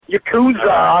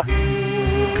Yakuza.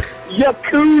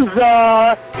 Yakuza.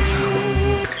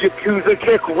 Yakuza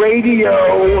Kick Radio.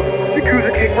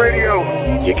 Yakuza Kick Radio.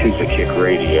 Yakuza Kick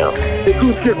Radio.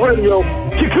 Yakuza Kick Radio.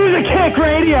 Yakuza Kick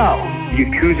Radio.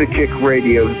 Yakuza Kick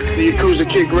Radio. The Yakuza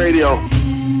Kick Radio.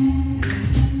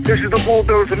 This is the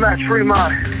Bulldozer Matt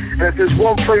Tremont. And if there's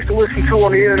one place to listen to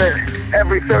on the internet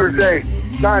every Thursday,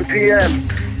 9 p.m.,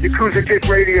 Yakuza Kick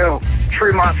Radio.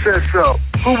 Tremont says so.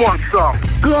 Who wants some?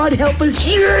 God help us,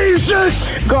 Jesus!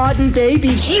 God and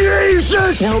baby,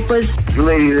 Jesus help us.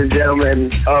 Ladies and gentlemen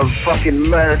of fucking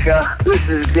America, this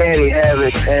is Danny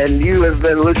Havoc, and you have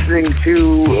been listening to,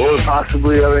 or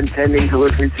possibly are intending to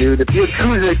listen to, the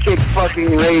Yakuza Kick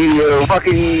fucking radio.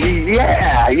 Fucking,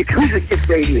 yeah, Yakuza Kick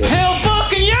Radio. Hell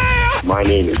fucking yeah! My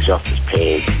name is Justice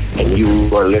Payne, and you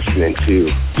are listening to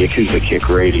Yakuza Kick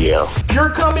Radio.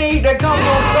 Your company that comes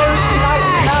on Thursday night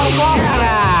in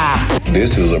This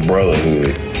is a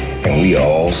brotherhood, and we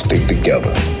all stick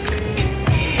together.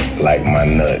 Like my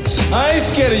nuts. I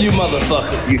ain't scared of you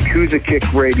motherfuckers. Yakuza Kick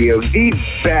Radio, the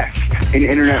best in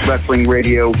internet wrestling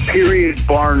radio, period,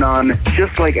 bar none,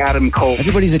 just like Adam Cole.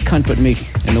 Everybody's a cunt but me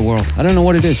in the world. I don't know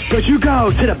what it is. But you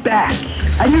go to the back,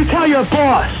 and you tell your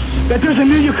boss that there's a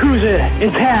new Yakuza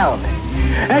in town.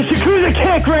 And it's Yakuza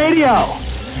Kick Radio,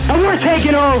 and we're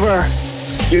taking over.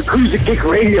 Yakuza Kick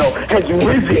Radio has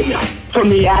risen from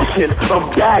the ashes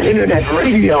of bad internet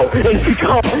radio and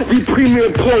become the premier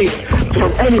place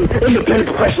for any independent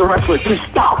professional wrestler to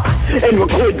stop and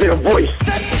record their voice.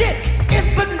 That shit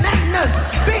is bananas.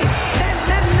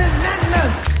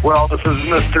 Bananas. Well, this is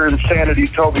Mr. Insanity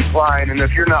Toby Klein, and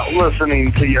if you're not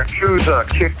listening to Yakuza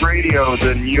Kick Radio,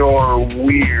 then you're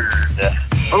weird.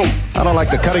 Oh, I don't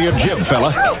like the cut of your jib,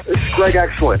 fella. This is Greg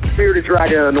Excellent, Bearded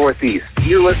Dragon in the Northeast.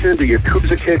 You're listening to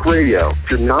Yakuza Kick Radio.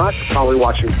 If you're not, probably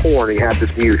watching porn and you have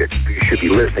this muted. You should be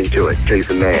listening to it.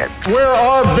 Jason Mann. Where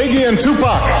are Biggie and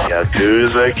Tupac?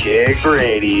 Yakuza Kick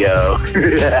Radio.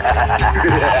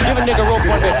 Give a nigga rope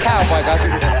on that cowboy, guys.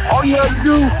 All you have to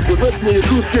do is listen to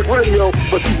Yakuza Kick Radio,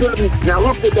 but you didn't. Now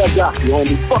look at that guy, you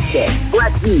homie. Fuck that.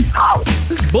 Black D, holla.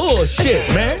 This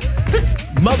bullshit, man.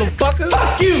 Motherfucker.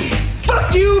 Fuck you.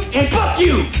 Fuck you and fuck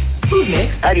you. Who's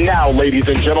next? And now, ladies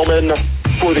and gentlemen,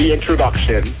 for the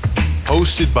introduction.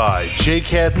 Hosted by J.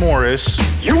 Cat Morris.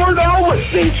 You are now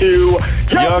listening to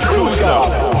Yakuza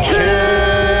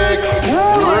Kick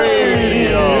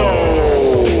Radio.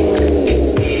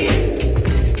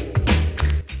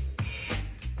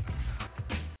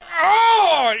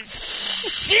 Oh,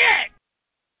 shit!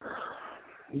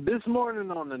 This morning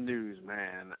on the news,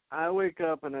 man, I wake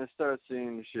up and I start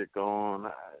seeing the shit going.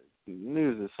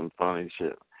 News is some funny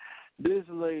shit. This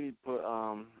lady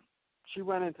she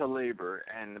went into labor,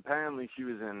 and apparently she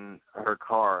was in her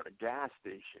car at a gas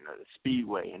station at a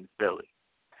Speedway in Philly.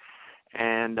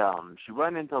 And she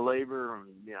went into labor and,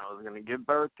 was going to give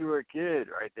birth to her kid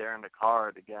right there in the car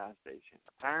at the gas station.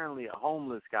 Apparently a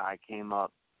homeless guy came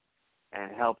up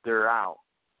and helped her out.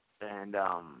 And,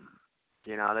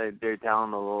 they're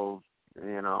telling a little,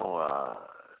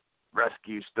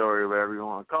 rescue story, whatever you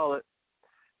want to call it.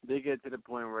 They get to the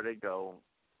point where they go,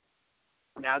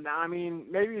 now, I mean,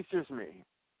 maybe it's just me,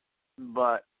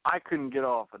 but I couldn't get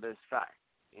off of this fact,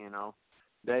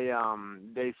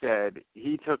 They said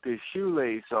he took his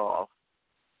shoelace off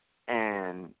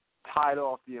and tied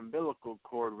off the umbilical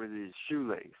cord with his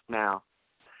shoelace. Now,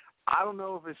 I don't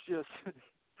know if it's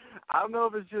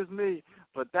just me,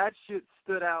 but that shit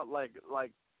stood out like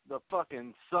the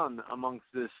fucking sun amongst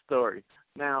this story.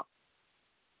 Now,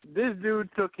 this dude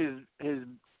took his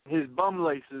bum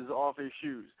laces off his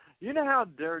shoes. You know how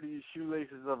dirty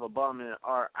shoelaces of a bum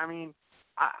are. I mean,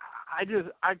 I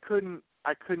couldn't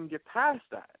get past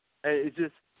that. It's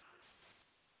just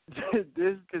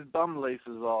this his bum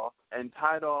laces off and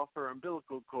tied off her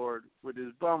umbilical cord with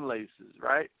his bum laces,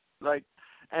 right? Like,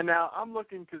 and now I'm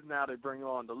looking because now they bring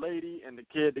on the lady and the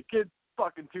kid. The kid's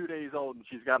fucking 2 days old and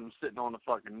she's got him sitting on the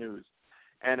fucking news.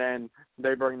 And then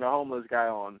they bring the homeless guy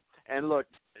on. And look,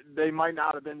 they might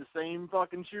not have been the same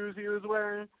fucking shoes he was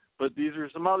wearing, but these are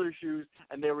some other shoes,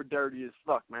 and they were dirty as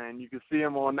fuck, man. You could see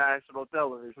them on national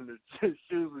television. His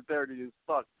shoes were dirty as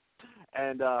fuck.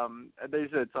 And they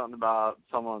said something about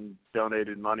someone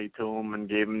donated money to him and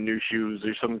gave him new shoes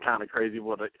or some kind of crazy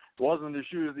what. It wasn't the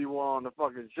shoes he wore on the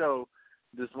fucking show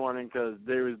this morning because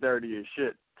they was dirty as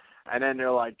shit. And then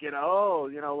they're like,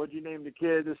 what'd you name the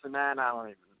kid, this and that, and I don't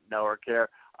even know or care.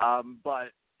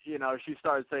 But she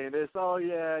started saying this,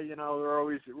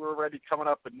 we're already coming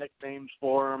up with nicknames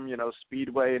for him,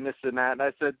 Speedway and this and that. And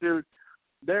I said, dude,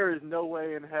 there is no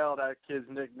way in hell that kid's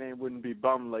nickname wouldn't be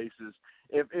bum laces.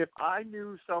 If I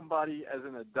knew somebody as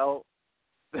an adult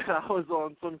that I was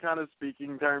on some kind of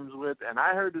speaking terms with, and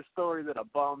I heard the story that a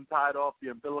bum tied off the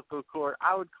umbilical cord,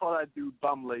 I would call that dude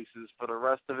Bum Laces for the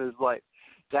rest of his life.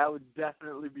 That would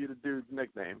definitely be the dude's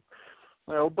nickname.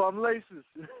 Well, Bum Laces,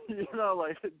 you know,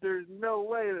 like, there's no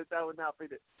way that would not be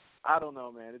the, I don't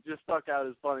know, man. It just stuck out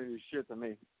as funny as shit to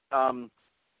me.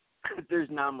 There's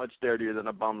not much dirtier than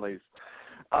a bum lace.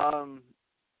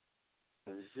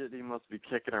 Shit, he must be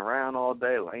kicking around all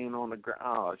day, laying on the ground.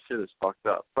 Oh, shit is fucked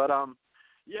up. But,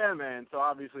 yeah, man, so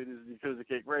obviously this is Yakuza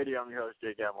Kick Radio. I'm your host,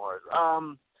 Jake Morris.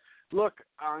 Look,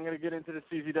 I'm going to get into the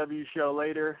CZW show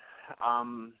later.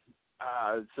 Some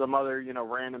other, you know,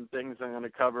 random things I'm going to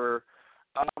cover.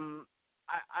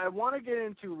 I want to get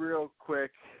into real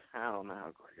quick, I don't know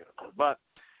how quick it is, but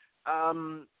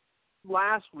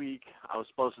last week I was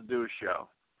supposed to do a show.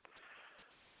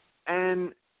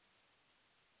 And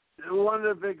one of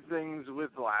the big things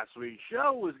with last week's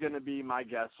show was going to be, my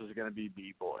guest was going to be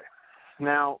B-Boy.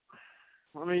 Now,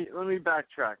 let me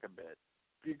backtrack a bit.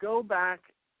 If you go back,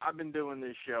 I've been doing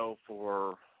this show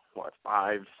for,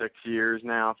 5 years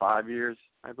now? 5 years,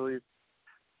 I believe.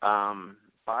 5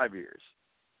 years.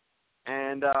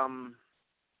 And,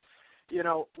 you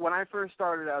know, when I first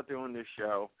started out doing this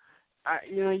show,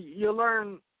 you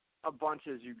learn a bunch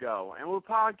as you go. And with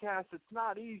podcasts, it's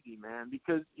not easy, man,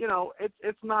 because, you know,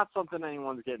 it's not something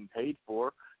anyone's getting paid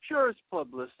for. Sure, it's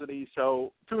publicity,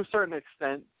 so to a certain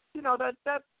extent, you know,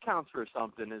 that counts for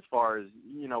something as far as,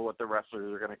 you know, what the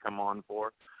wrestlers are going to come on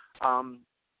for.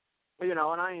 You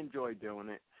know, and I enjoy doing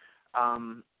it.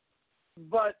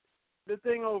 But the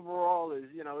thing overall is,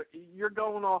 you know, you're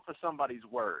going off of somebody's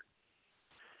word.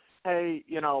 Hey,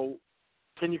 you know,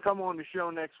 can you come on the show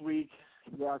next week?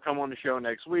 Yeah, I'll come on the show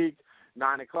next week.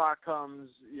 9 o'clock comes,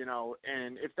 you know,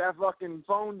 and if that fucking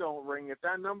phone don't ring, if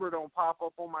that number don't pop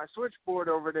up on my switchboard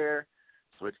over there,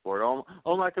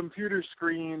 on my computer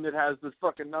screen that has the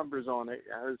fucking numbers on it.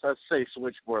 I say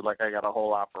switchboard like I got a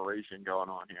whole operation going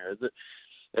on here.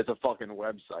 It's a fucking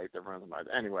website that runs my.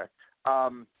 Anyway,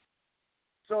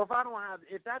 so if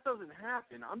that doesn't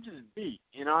happen, I'm just beat.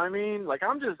 You know what I mean? Like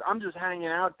I'm just hanging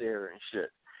out there and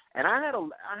shit. And I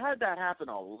had that happen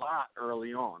a lot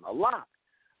early on, a lot.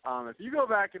 If you go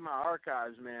back in my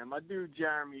archives, man, my dude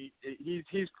Jeremy,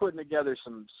 he's putting together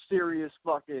some serious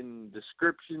fucking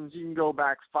descriptions. You can go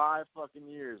back 5 fucking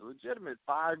years, legitimate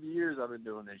 5 years I've been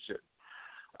doing this shit.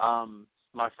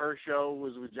 My first show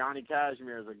was with Johnny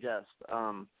Cashmere as a guest.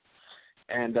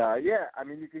 Yeah, I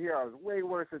mean, you can hear I was way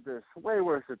worse at this.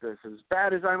 As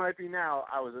bad as I might be now,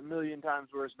 I was a million times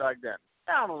worse back then.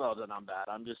 I don't know that I'm bad.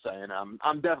 I'm just saying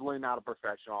I'm definitely not a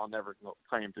professional. I'll never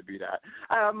claim to be that.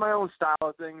 I have my own style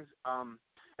of things. And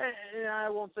I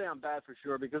won't say I'm bad for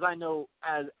sure because I know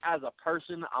as a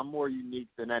person I'm more unique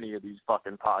than any of these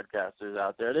fucking podcasters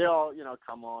out there. They all, you know,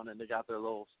 come on and they got their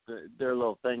little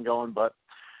thing going, but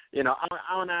you know,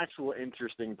 I'm an actual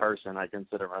interesting person. I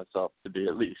consider myself to be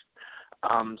at least.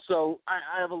 So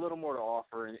I have a little more to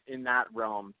offer in that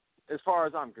realm as far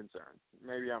as I'm concerned.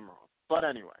 Maybe I'm wrong, but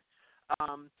anyway.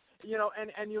 You know,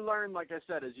 and you learn, like I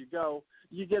said, as you go,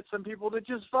 you get some people that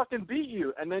just fucking beat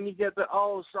you, and then you get the,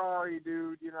 oh, sorry,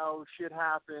 dude, you know, shit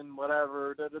happened,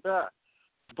 whatever, da-da-da.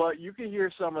 But you can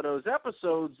hear some of those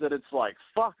episodes that it's like,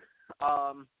 fuck,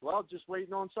 well, just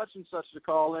waiting on such and such to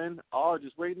call in, oh,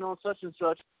 just waiting on such and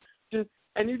such.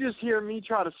 And you just hear me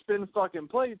try to spin fucking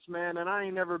plates, man, and I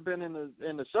ain't never been in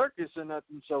the circus or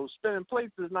nothing, so spinning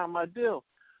plates is not my deal.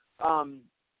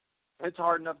 It's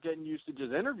hard enough getting used to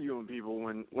just interviewing people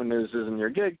when this isn't your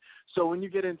gig. So when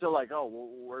you get into like, oh, well,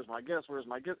 where's my guest?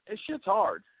 It shit's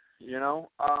hard, you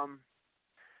know.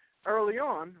 Early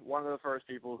on, one of the first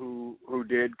people who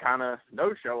did kind of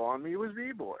no-show on me was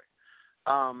B-Boy.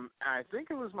 I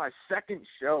think it was my second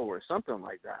show or something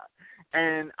like that.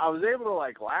 And I was able to,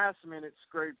 like, last minute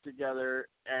scrape together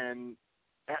and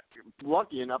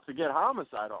lucky enough to get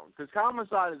Homicide on. Because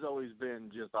Homicide has always been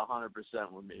just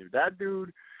 100% with me. That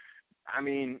dude, I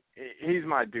mean, he's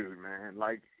my dude, man.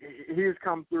 Like, he's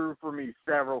come through for me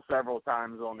several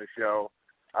times on the show.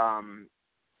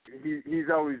 He's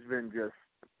always been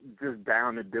just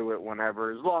down to do it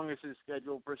whenever. As long as his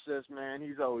schedule persists, man,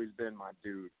 he's always been my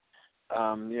dude.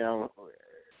 You know,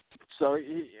 so,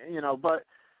 but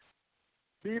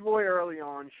B-Boy early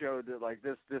on showed that, like,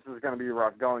 this is going to be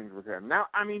rough goings with him. Now,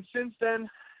 I mean, since then,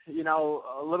 you know,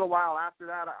 a little while after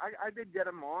that, I did get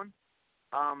him on.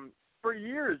 For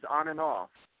years, on and off,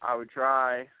 I would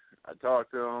try, I'd talk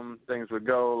to him, things would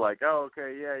go like, oh,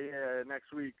 okay, yeah,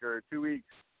 next week or 2 weeks.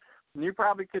 And you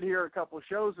probably could hear a couple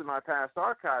shows in my past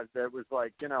archives that was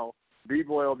like, you know,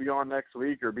 B-Boy will be on next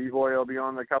week or B-Boy will be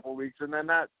on in a couple of weeks, and then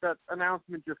that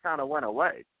announcement just kind of went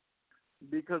away.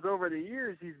 because over the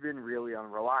years he's been really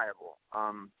unreliable.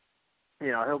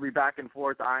 He'll be back and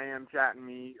forth, IM chatting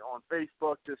me on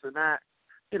Facebook, this and that,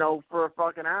 for a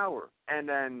fucking hour. And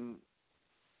then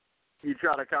you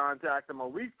try to contact him a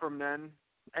week from then,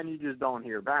 and you just don't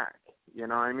hear back. You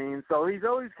know what I mean? So he's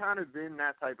always kind of been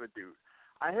that type of dude.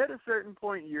 I hit a certain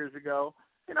point years ago,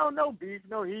 no beef,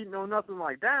 no heat, no nothing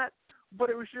like that, but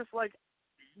it was just like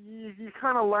you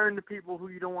kind of learn the people who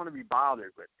you don't want to be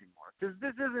bothered with anymore. Because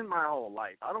this isn't my whole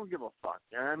life. I don't give a fuck.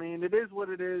 You know what I mean? It is what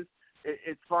it is.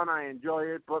 It's fun. I enjoy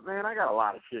it. But, man, I got a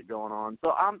lot of shit going on.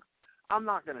 So I'm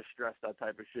not going to stress that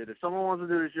type of shit. If someone wants to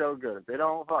do the show, good. If they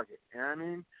don't, fuck it. You know what I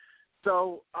mean?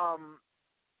 So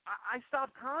I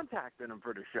stopped contacting him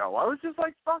for the show. I was just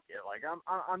like, fuck it. Like,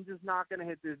 I'm just not going to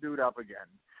hit this dude up again.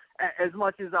 As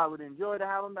much as I would enjoy to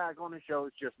have him back on the show,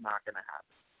 it's just not going to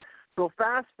happen. So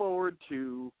fast forward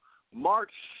to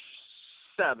March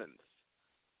 7th.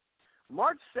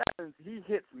 March 7th, he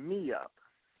hits me up.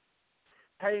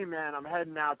 Hey, man, I'm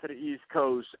heading out to the East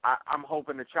Coast. I'm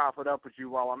hoping to chop it up with you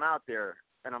while I'm out there.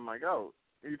 And I'm like, oh,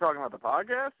 are you talking about the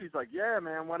podcast? He's like, yeah,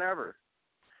 man, whatever.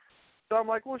 So I'm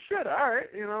like, well, shit, all right,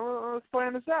 let's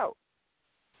plan this out.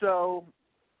 So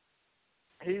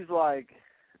he's like,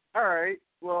 all right,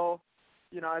 well,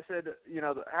 I said,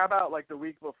 how about like the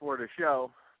week before the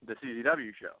show, the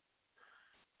CZW show?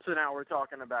 So now we're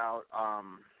talking about,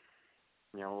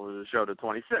 the show the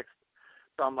 26th.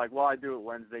 So I'm like, well, I do it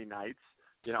Wednesday nights.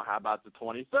 How about the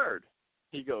 23rd?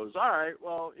 He goes, all right,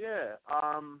 well, yeah.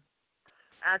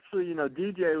 Actually,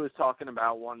 DJ was talking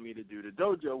about wanting me to do the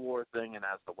Dojo War thing, and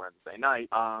that's the Wednesday night.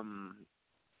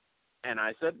 And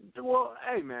I said, well,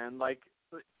 hey, man, like,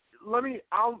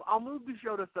 I'll move the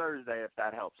show to Thursday if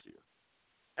that helps you.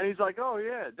 And he's like, oh,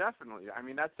 yeah, definitely. I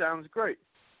mean, that sounds great.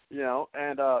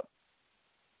 And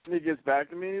he gets back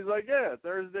to me, and he's like, yeah,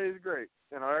 Thursday's great.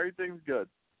 Everything's good.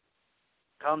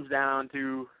 Comes down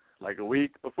to like a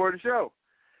week before the show.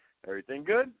 Everything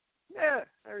good? Yeah,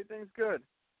 everything's good.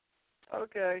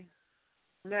 Okay.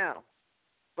 Now,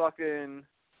 fucking,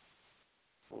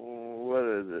 what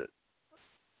is it?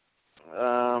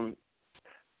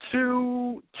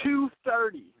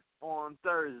 2:30 on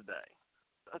Thursday.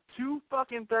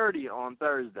 2:30 on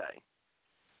Thursday.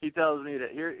 He tells me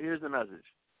that here's the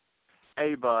message.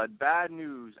 Hey, bud, bad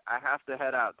news. I have to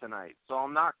head out tonight, so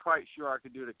I'm not quite sure I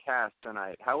could do the cast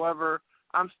tonight. However,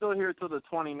 I'm still here till the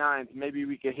 29th. Maybe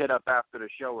we could hit up after the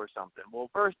show or something. Well,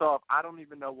 first off, I don't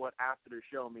even know what after the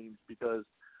show means because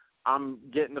I'm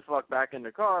getting the fuck back in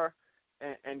the car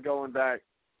and going back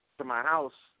to my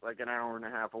house like an hour and a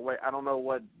half away. I don't know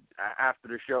what after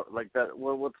the show, like that,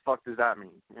 what the fuck does that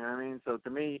mean? You know what I mean? So to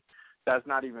me, that's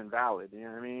not even valid. You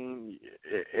know what I mean?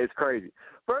 It's crazy.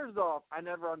 First off, I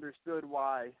never understood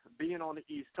why being on the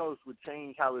East Coast would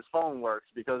change how his phone works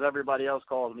because everybody else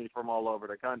calls me from all over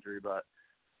the country, but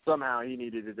somehow he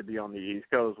needed it to be on the East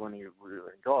Coast when he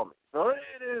really called me. So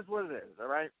it is what it is, all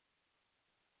right?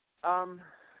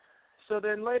 So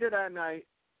then later that night,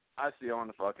 I see on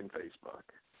the fucking Facebook.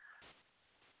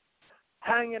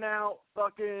 Hanging out,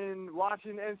 fucking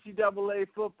watching NCAA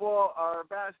football or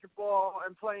basketball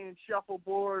and playing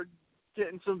shuffleboard,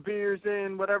 getting some beers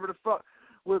in, whatever the fuck,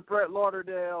 with Brett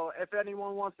Lauderdale. If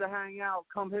anyone wants to hang out,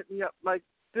 come hit me up. Like,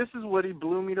 this is what he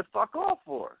blew me the fuck off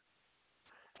for.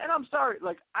 And I'm sorry,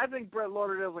 like, I think Brett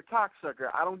Lauderdale's a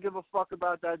cocksucker. I don't give a fuck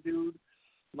about that dude.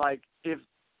 Like, if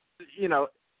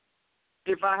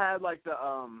I had, like, the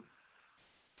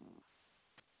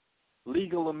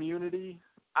legal immunity,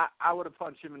 I would have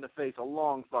punched him in the face a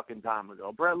long fucking time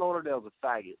ago. Brett Lauderdale's a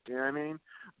faggot, you know what I mean?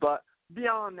 But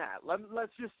beyond that,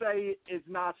 let's just say it's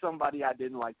not somebody I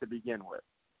didn't like to begin with.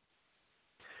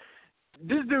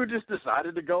 This dude just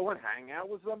decided to go and hang out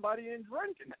with somebody and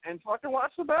drink and fucking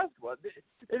watch the basketball.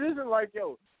 It isn't like,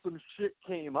 some shit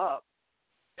came up.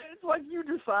 It's like you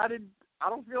decided, I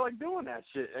don't feel like doing that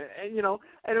shit. And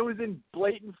and it was in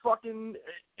blatant fucking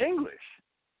English.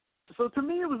 So to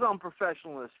me, it was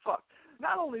unprofessional as fuck.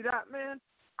 Not only that, man,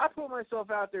 I put myself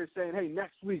out there saying, hey,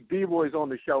 next week B-Boy's on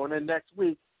the show, and then next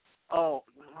week,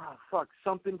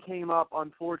 something came up,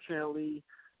 unfortunately.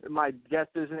 My guest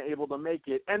isn't able to make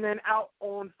it. And then out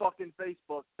on fucking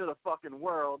Facebook to the fucking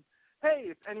world, hey,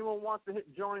 if anyone wants to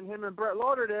join him and Brett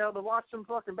Lauderdale to watch some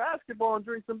fucking basketball and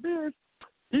drink some beers,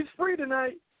 he's free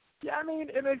tonight. Yeah, I mean,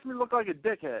 it makes me look like a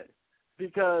dickhead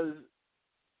because,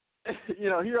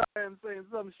 here I am saying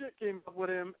some shit came up with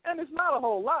him, and it's not a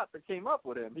whole lot that came up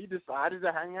with him. He decided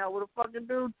to hang out with a fucking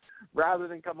dude rather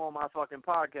than come on my fucking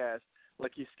podcast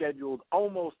like he scheduled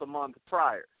almost a month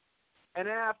prior. And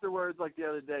then afterwards, like the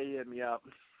other day, he hit me up,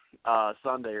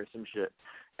 Sunday or some shit.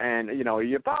 And,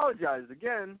 he apologized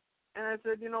again, And I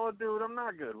said, you know what, dude, I'm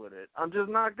not good with it. I'm just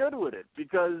not good with it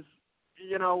because,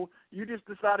 you just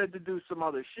decided to do some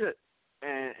other shit.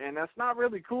 And that's not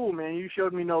really cool, man. You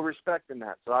showed me no respect in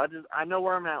that. So I know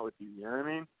where I'm at with you, you know what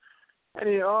I mean? And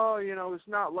it's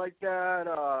not like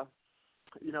that.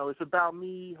 It's about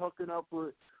me hooking up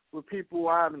with people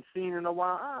I haven't seen in a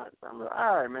while.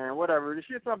 All right, man, whatever. The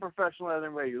shit's unprofessional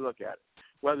any way you look at it.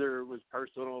 Whether it was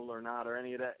personal or not or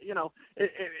any of that,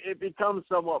 it becomes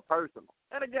somewhat personal.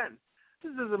 And again,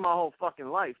 this isn't my whole fucking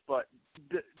life, but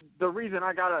the reason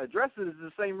I got to address it is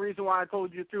the same reason why I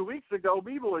told you 2 weeks ago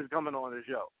B-Boy's coming on the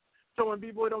show. So when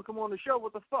B-Boy don't come on the show,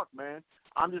 what the fuck, man?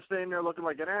 I'm just sitting there looking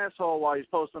like an asshole while he's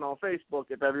posting on Facebook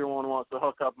if everyone wants to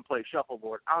hook up and play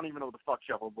shuffleboard. I don't even know what the fuck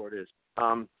shuffleboard is.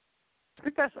 I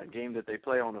think that's that game that they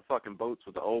play on the fucking boats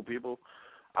with the old people.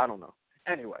 I don't know.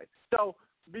 Anyway, so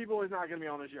B-Boy's not going to be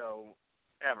on the show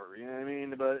ever, you know what I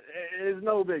mean? But it's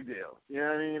no big deal, you know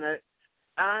what I mean?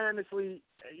 I honestly,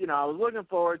 I was looking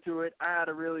forward to it. I had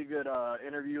a really good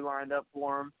interview lined up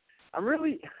for him.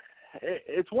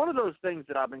 It's one of those things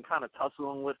that I've been kind of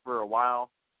tussling with for a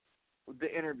while, with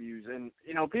the interviews. And,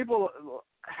 people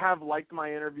have liked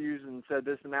my interviews and said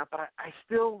this and that, but I'm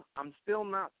still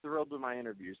not thrilled with my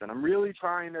interviews. And I'm really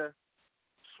trying to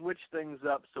switch things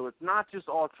up so it's not just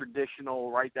all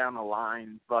traditional, right down the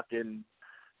line, fucking,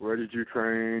 where did you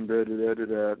train,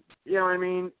 da-da-da-da-da. You know what I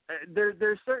mean?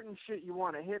 There's certain shit you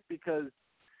want to hit because,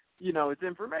 it's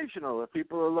informational. If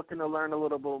people are looking to learn a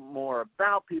little bit more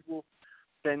about people,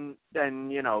 then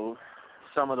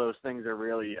some of those things are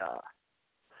really,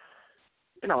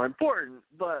 important.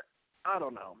 But I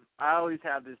don't know. I always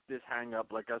have this hang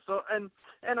up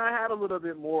and I had a little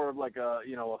bit more of like a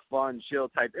fun, chill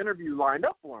type interview lined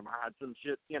up for him. I had some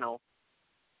shit,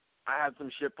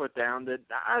 put down that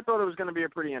I thought it was going to be a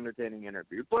pretty entertaining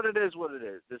interview, but it is what it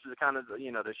is. This is kind of,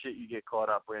 the shit you get caught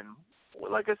up in.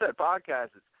 Like I said,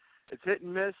 podcasts, it's hit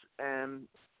and miss, and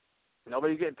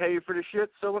nobody's getting paid for the shit,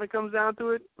 so when it comes down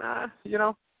to it,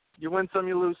 you win some,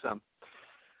 you lose some.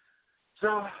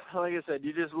 So, like I said,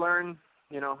 you just learn,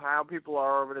 how people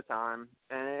are over the time,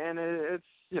 and it's,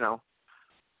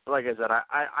 like I said,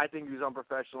 I think he's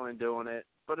unprofessional in doing it,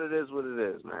 but it is what it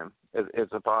is, man.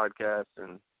 It's a podcast,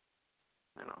 and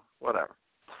whatever.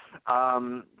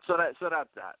 So that's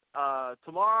that.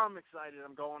 Tomorrow I'm excited.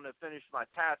 I'm going to finish my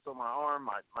tats on my arm,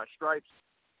 my stripes.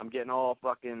 I'm getting all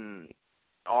fucking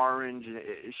orange.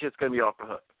 Shit's going to be off the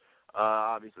hook.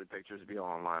 Obviously pictures will be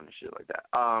online and shit like that.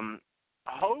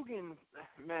 Hogan,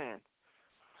 man,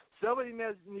 somebody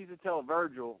needs to tell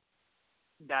Virgil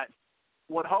that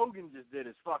what Hogan just did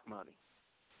is fuck money.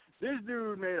 This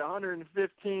dude made got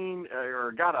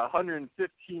a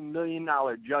 $115 million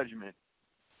judgment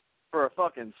for a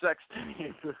fucking sex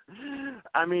tape.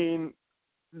 I mean,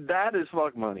 that is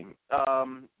fuck money.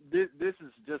 This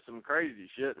is just some crazy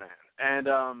shit, man. And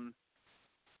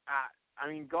I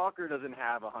mean, Gawker doesn't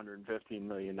have $115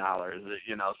 million,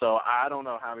 so I don't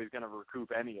know how he's going to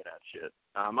recoup any of that shit.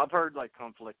 I've heard, like,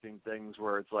 conflicting things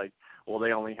where it's like, well,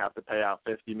 they only have to pay out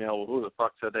 $50 million. Well, who the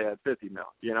fuck said they had $50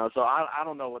 million? So I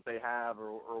don't know what they have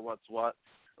or what's what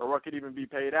or what could even be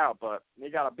paid out, but they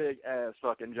got a big-ass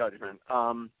fucking judgment.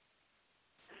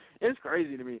 It's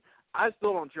crazy to me. I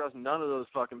still don't trust none of those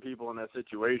fucking people in that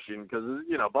situation because,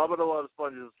 Bubba the Love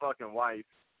Sponge's fucking wife,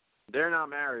 they're not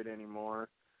married anymore.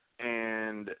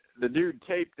 And the dude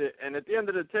taped it, and at the end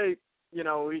of the tape,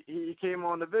 he came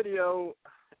on the video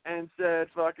and said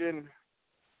fucking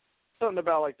something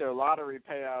about, like, their lottery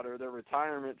payout or their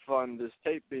retirement fund, this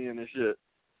tape being and shit.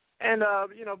 And,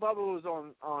 Bubba was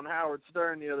on Howard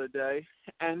Stern the other day,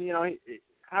 and,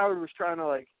 Howard was trying to,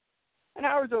 like, and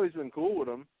Howard's always been cool with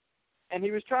him, and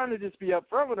he was trying to just be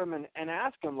upfront with him and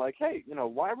ask him, like, hey,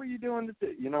 why were you doing this?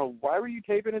 Why were you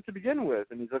taping it to begin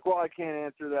with? And he's like, well, I can't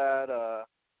answer that,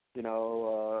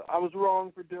 I was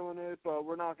wrong for doing it, but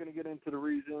we're not going to get into the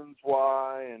reasons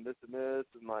why and this, and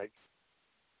like,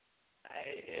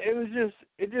 it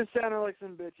just sounded like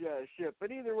some bitch-ass shit.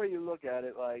 But either way you look at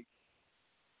it, like,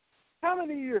 how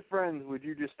many of your friends would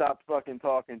you just stop fucking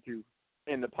talking to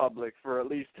in the public for at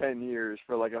least 10 years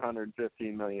for like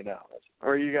 $115 million?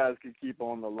 Or you guys could keep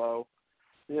on the low?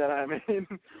 You know what I mean?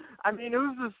 I mean,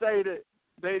 who's to say that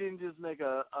they didn't just make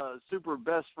a super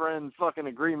best friend fucking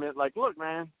agreement? Like, look,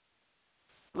 man,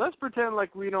 let's pretend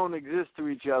like we don't exist to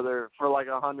each other for like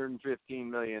 $115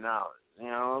 million.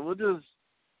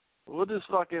 We'll just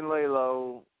fucking lay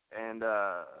low and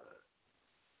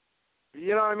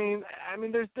you know what I mean? I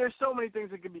mean, there's so many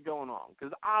things that could be going on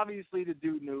because obviously the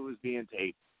dude knew it was being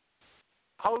taped.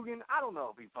 Hogan, I don't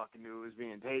know if he fucking knew it was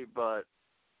being taped, but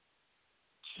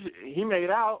he made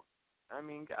out. I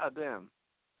mean, goddamn.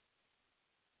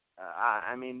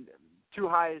 I mean, two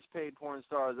highest paid porn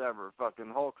stars ever,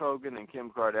 fucking Hulk Hogan and Kim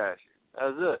Kardashian.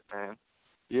 That's it, man.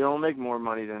 You don't make more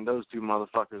money than those two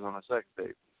motherfuckers on a sex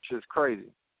tape. Shit's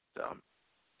crazy. So,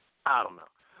 I don't know.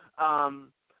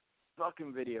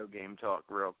 Fucking video game talk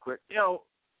real quick. Yo,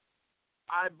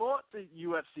 I bought the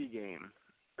UFC game,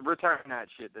 returned that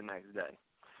shit the next day.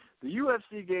 The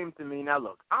UFC game to me, now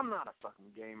look, I'm not a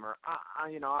fucking gamer.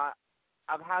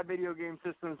 I've had video game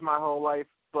systems my whole life,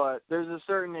 but there's a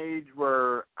certain age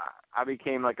where I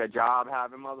became like a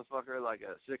job-having motherfucker, like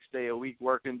a 6-day-a-week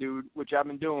working dude, which I've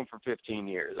been doing for 15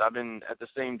 years. I've been at the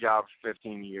same job for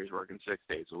 15 years working 6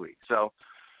 days a week. So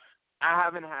I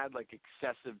haven't had like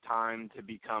excessive time to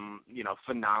become,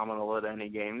 phenomenal at any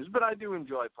games, but I do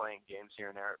enjoy playing games here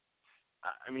and there.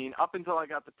 I mean, up until I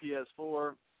got the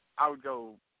PS4, I would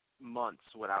go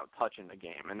months without touching the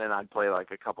game, and then I'd play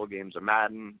like a couple games of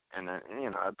Madden, and then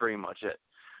that's pretty much it.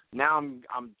 Now I'm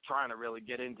trying to really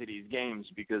get into these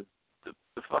games because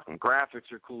the fucking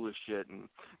graphics are cool as shit, and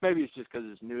maybe it's just because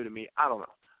it's new to me. I don't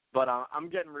know, but I'm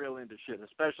getting real into shit,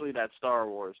 especially that Star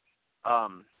Wars.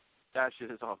 That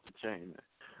shit is off the chain.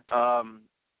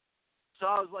 So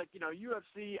I was like,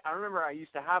 UFC. I remember I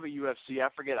used to have a UFC. I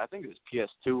forget. I think it was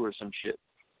PS2 or some shit.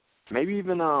 Maybe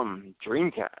even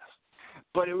Dreamcast.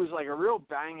 But it was like a real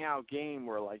bang-out game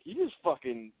where, like, you just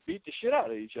fucking beat the shit out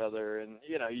of each other. And,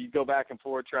 you go back and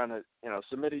forth trying to,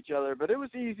 submit each other. But it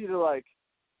was easy to, like,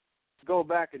 go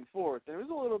back and forth. And it was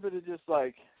a little bit of just,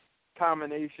 like,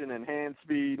 combination and hand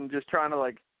speed and just trying to,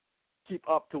 like, keep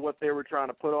up to what they were trying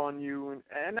to put on you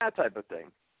and that type of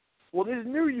thing. Well, this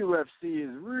new UFC is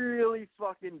really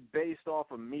fucking based off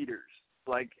of meters.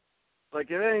 Like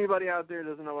if anybody out there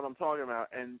doesn't know what I'm talking about,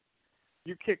 and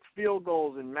you kick field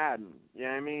goals in Madden, you know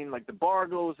what I mean? Like the bar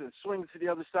goes and swings to the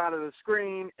other side of the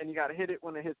screen, and you got to hit it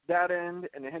when it hits that end,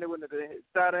 and then hit it when it hits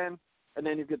that end, and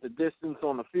then you get the distance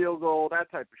on the field goal, that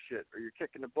type of shit, or you're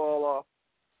kicking the ball off.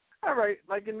 All right,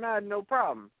 like in Madden, no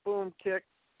problem. Boom,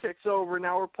 kicks over.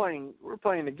 Now we're playing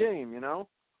the game,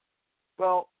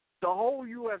 Well, the whole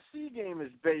UFC game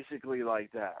is basically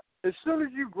like that. As soon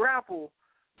as you grapple,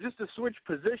 just to switch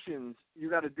positions,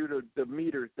 you got to do the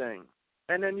meter thing.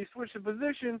 And then you switch the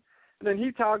position, and then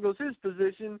he toggles his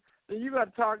position, then you got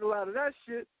to toggle out of that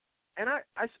shit. And I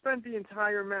spent the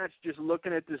entire match just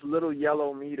looking at this little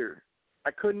yellow meter.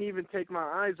 I couldn't even take my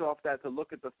eyes off that to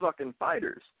look at the fucking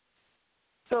fighters.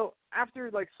 So after,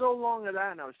 like, so long of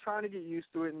that, and I was trying to get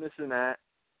used to it and this and that,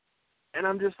 and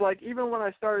I'm just like, even when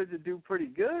I started to do pretty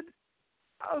good,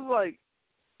 I was like,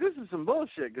 this is some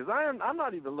bullshit, because I'm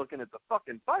not even looking at the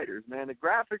fucking fighters, man. The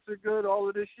graphics are good, all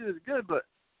of this shit is good, but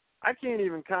I can't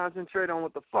even concentrate on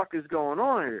what the fuck is going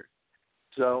on here.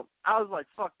 So I was like,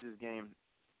 fuck this game.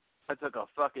 I took a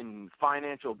fucking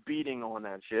financial beating on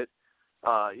that shit.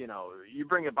 You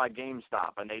bring it by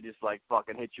GameStop, and they just, like,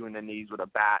 fucking hit you in the knees with a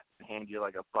bat and hand you,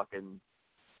 like, a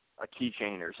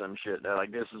keychain or some shit. They're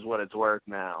like, this is what it's worth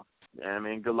now. I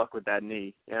mean, good luck with that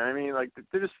knee. You know what I mean? Like,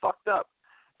 they're just fucked up.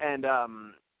 And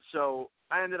so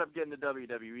I ended up getting the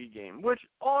WWE game, which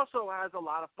also has a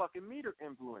lot of fucking meter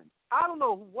influence. I don't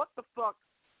know what the fuck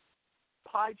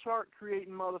pie chart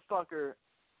creating motherfucker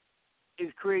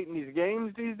is creating these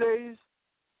games these days.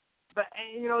 But,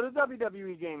 the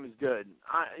WWE game is good.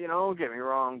 Don't get me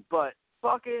wrong, but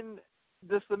fucking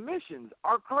the submissions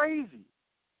are crazy.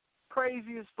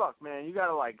 Crazy as fuck, man. You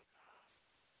gotta, like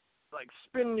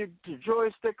spin your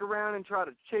joystick around and try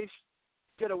to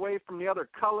get away from the other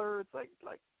color. It's like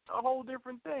a whole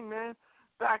different thing, man.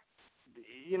 Back,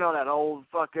 that old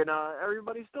fucking,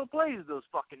 everybody still plays those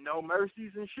fucking No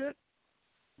Mercies and shit.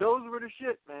 Those were the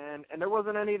shit, man. And there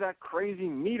wasn't any of that crazy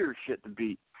meter shit to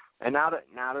beat. And now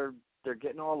they're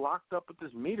getting all locked up with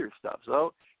this meter stuff.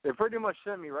 So they pretty much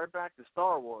sent me right back to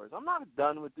Star Wars. I'm not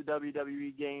done with the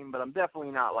WWE game, but I'm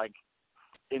definitely not, like,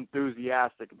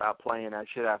 enthusiastic about playing that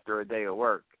shit after a day of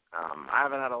work. I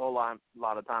haven't had a whole lot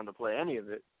of time to play any of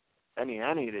it, any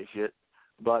of this shit.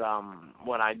 But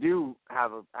when I do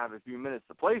have a few minutes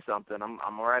to play something,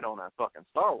 I'm right on that fucking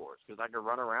Star Wars, because I can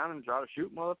run around and try to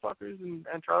shoot motherfuckers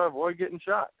and try to avoid getting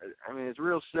shot. I mean, it's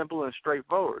real simple and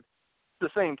straightforward.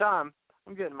 At the same time,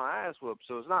 I'm getting my ass whooped,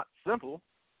 so it's not simple,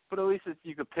 but at least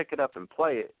you could pick it up and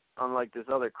play it, unlike this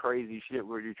other crazy shit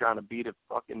where you're trying to beat a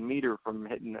fucking meter from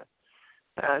hitting it.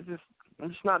 I'm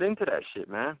just not into that shit,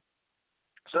 man.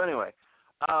 So anyway,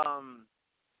 my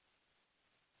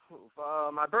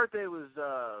birthday was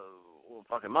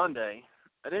fucking Monday.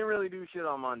 I didn't really do shit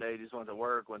on Monday. Just went to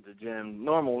work, went to gym,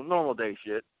 normal day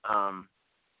shit.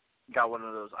 Got one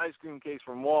of those ice cream cakes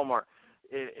from Walmart.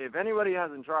 If anybody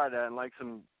hasn't tried that and like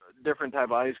some different type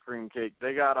of ice cream cake,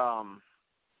 they got I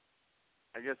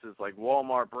guess it's like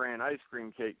Walmart brand ice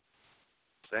cream cake.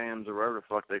 Sam's or whatever the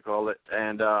fuck they call it,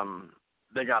 and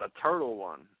they got a turtle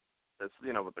one. That's,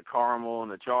 you know, with the caramel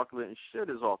and the chocolate and shit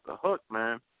is off the hook,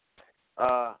 man.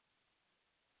 So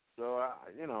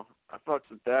you know, I fucks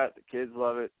with that. The kids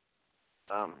love it.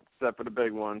 Except for the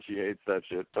big one, she hates that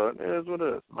shit. But it is what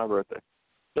it is. My birthday.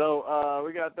 So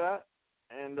we got that,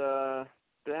 and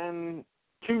then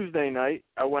Tuesday night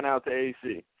I went out to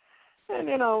AC, and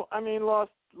you know, I mean,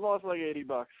 lost like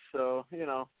 $80. So you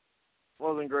know,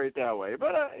 wasn't great that way.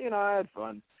 But you know, I had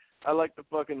fun. I like the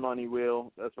fucking money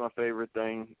wheel. That's my favorite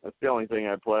thing. That's the only thing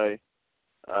I play.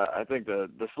 I think the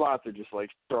slots are just like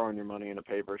throwing your money in a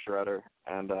paper shredder,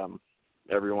 and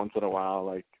every once in a while,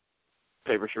 like,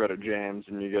 paper shredder jams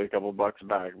and you get a couple bucks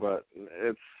back. But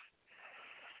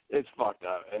it's fucked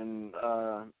up, and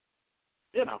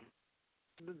you know,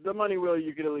 the money wheel,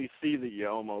 you can at least see that you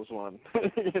almost won.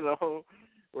 You know,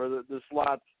 where the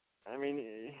slots, I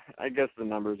mean, I guess the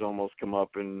numbers almost come up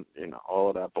and, you know, all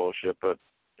of that bullshit, but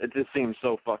it just seems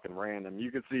so fucking random. You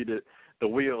can see the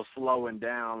wheel slowing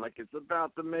down, like it's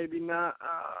about to maybe not,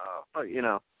 you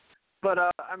know. But,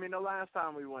 I mean, the last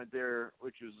time we went there,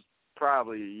 which was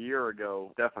probably a year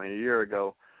ago, definitely a year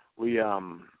ago, we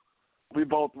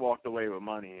both walked away with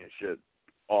money and shit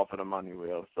off of the money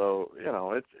wheel. So, you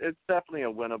know, it's definitely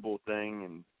a winnable thing,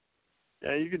 and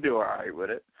yeah, you can do all right with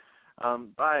it.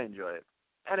 But I enjoy it.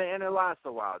 And it lasts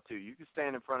a while, too. You can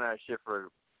stand in front of that shit for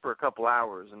a couple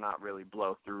hours and not really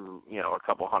blow through, you know, a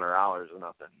couple $100 or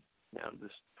nothing. You know,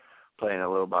 just playing it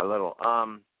little by little.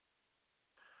 So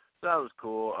that was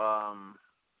cool.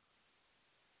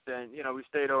 Then, you know, we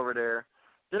stayed over there.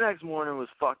 The next morning was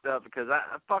fucked up because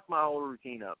I fucked my whole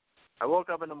routine up. I woke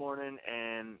up in the morning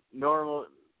and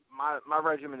my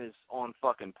regimen is on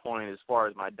fucking point as far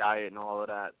as my diet and all of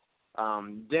that.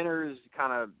 Dinner's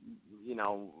kind of, you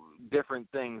know, different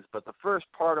things, but the first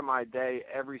part of my day,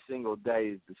 every single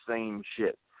day, is the same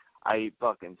shit. I eat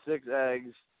fucking 6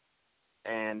 eggs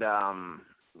and a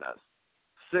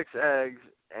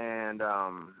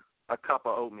cup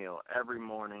of oatmeal every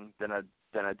morning. Then I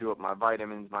do up my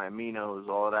vitamins, my aminos,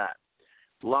 all of that.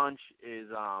 Lunch is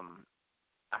a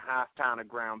half pound of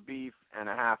ground beef and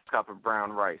a half cup of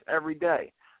brown rice every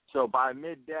day. So by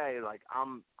midday, like,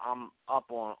 I'm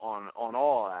up on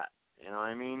all that, you know what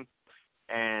I mean?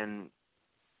 And,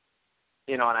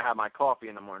 you know, and I have my coffee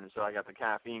in the morning, so I got the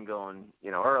caffeine going,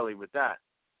 you know, early with that.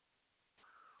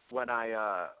 When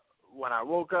I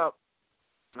woke up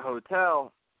in the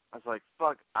hotel, I was like,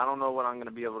 fuck, I don't know when I'm going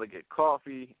to be able to get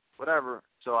coffee, whatever.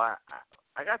 So I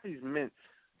got these mints.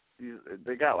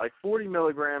 They got like 40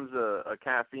 milligrams of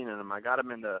caffeine in them. I got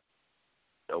them in the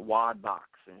wad box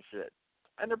and shit.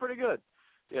 And they're pretty good,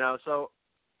 you know. So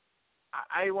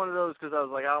I ate one of those because I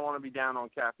was like, I don't want to be down on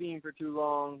caffeine for too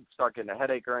long, start getting a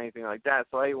headache or anything like that.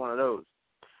 So I ate one of those.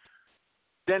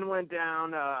 Then went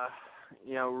down,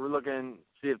 you know, we were looking to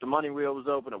see if the money wheel was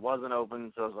open. It wasn't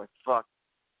open, so I was like, fuck.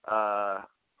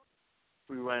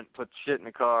 We went, put shit in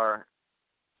the car,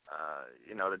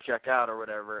 you know, to check out or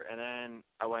whatever. And then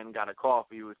I went and got a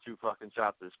coffee with 2 fucking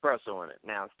shots of espresso in it.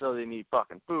 Now, I still didn't eat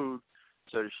fucking food,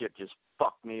 so the shit just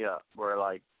fucked me up, where,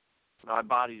 like, my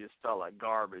body just felt like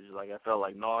garbage. Like, I felt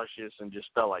like nauseous and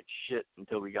just felt like shit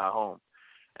until we got home.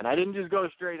 And I didn't just go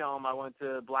straight home. I went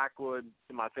to Blackwood,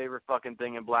 to my favorite fucking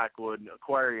thing in Blackwood,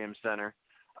 Aquarium Center.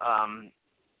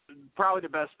 Probably the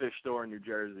best fish store in New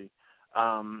Jersey.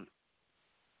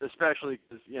 Especially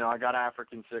because, you know, I got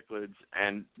African cichlids,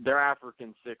 and their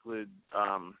African cichlid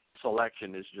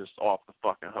selection is just off the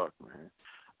fucking hook, man.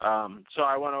 So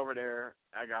I went over there.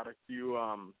 I got a few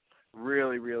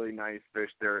really, really nice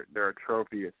fish. They're a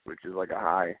Tropheus, which is like a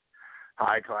high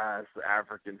class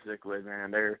African cichlid,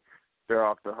 man. They're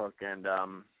off the hook, and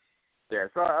yeah.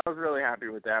 So I was really happy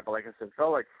with that. But like I said,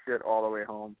 felt like shit all the way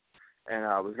home. And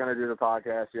I was gonna do the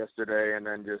podcast yesterday, and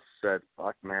then just said,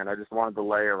 "Fuck, man!" I just wanted to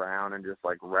lay around and just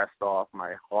like rest off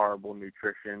my horrible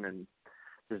nutrition and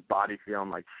just body feeling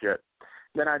like shit.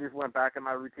 Then I just went back in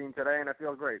my routine today, and I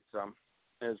feel great. So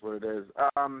it is what it is.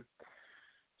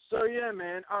 So yeah,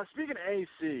 man. Speaking of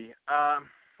AC, I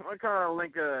want to kind of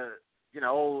link a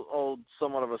old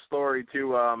somewhat of a story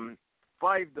to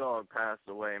Phife Dawg passed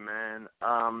away, man.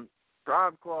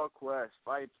 Tribe Called Quest,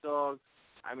 Phife Dawg.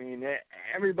 I mean,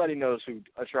 everybody knows who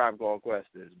A Tribe Called Quest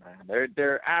is, man.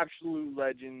 They're absolute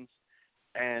legends,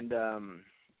 and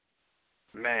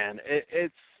man,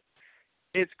 it's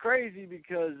crazy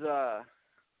because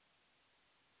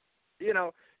you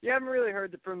know, you haven't really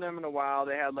heard from them in a while.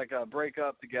 They had like a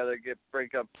breakup together, get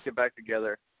back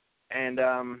together, and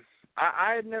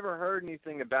I had never heard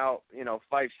anything about, you know,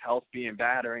 Phife's health being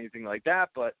bad or anything like that,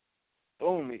 but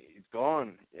boom, he's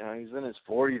gone. You know, he's in his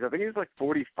 40s. I think he was like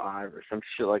 45 or some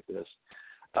shit like this.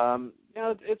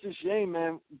 It's a shame,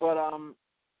 man. But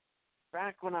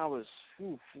back when I was,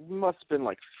 must have been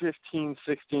like 15,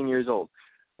 16 years old,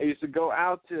 I used to go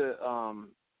out to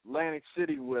Atlantic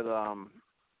City with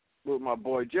my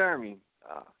boy Jeremy,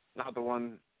 not the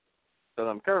one that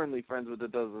I'm currently friends with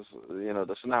that does this,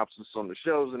 the synopsis on the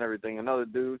shows and everything. Another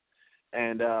dude,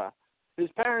 and his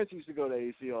parents used to go to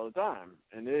AC all the time,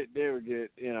 and they would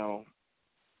get, they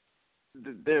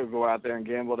would go out there and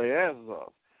gamble their asses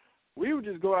off. We would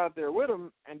just go out there with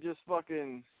them and just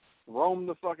fucking roam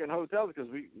the fucking hotels because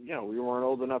we weren't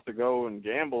old enough to go and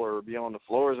gamble or be on the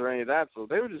floors or any of that. So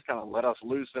they would just kind of let us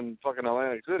loose in fucking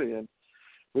Atlantic City, and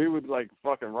we would like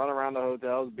fucking run around the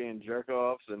hotels being jerk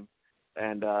offs and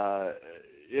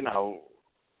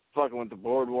fucking with the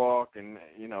boardwalk and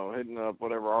hitting up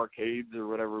whatever arcades or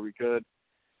whatever we could.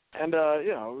 And,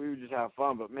 we would just have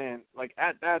fun. But, man, like,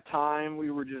 at that time,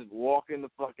 we were just walking the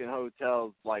fucking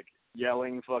hotels, like,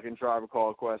 yelling fucking Tribe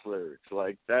Called Quest lyrics.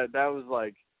 Like, that was,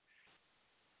 like,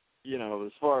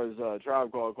 as far as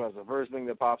Tribe Called Quest, the first thing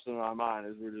that pops into my mind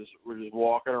is we're just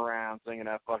walking around singing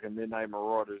that fucking Midnight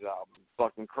Marauders album.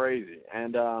 Fucking crazy.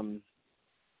 And,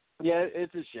 yeah,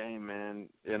 it's a shame, man.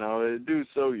 The dude's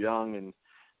so young and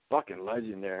fucking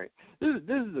legendary. This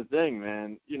is the thing,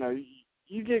 man.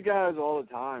 You get guys all the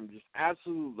time, just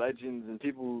absolute legends, and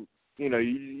people,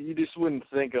 you just wouldn't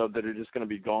think of that are just going to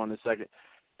be gone in a second.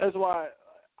 That's why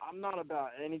I'm not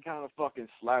about any kind of fucking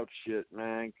slouch shit,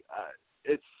 man.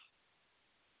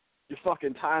 Your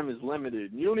fucking time is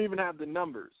limited. You don't even have the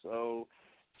numbers, so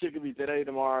shit could be today,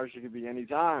 tomorrow, shit could be any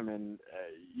time, and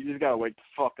you just got to wake the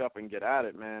fuck up and get at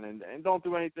it, man, and don't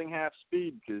do anything half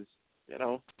speed because,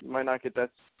 you might not get that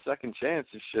second chance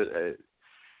and shit.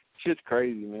 Shit's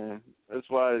crazy, man. That's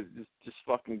why just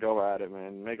fucking go at it,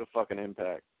 man. Make a fucking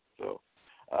impact. So,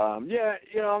 I'm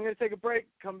going to take a break,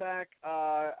 come back.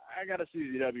 I got a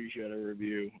CZW show to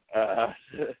review.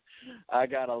 I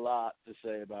got a lot to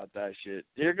say about that shit.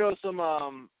 Here goes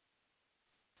some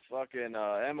fucking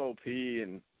MOP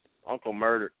and Uncle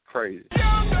Murder. Crazy. We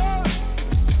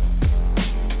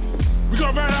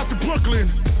go right out to Brooklyn.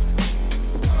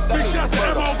 Big shout to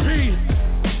MOP.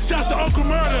 Shout to Uncle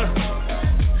Murder.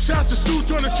 Shout to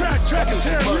Suits on the track and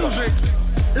tear music.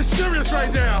 It's serious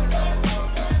right now.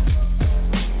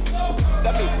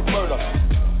 That means murder.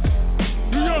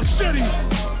 New York City.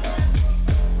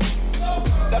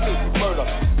 That means murder.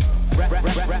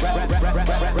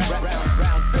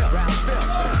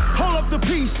 Hold up the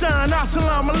peace sign,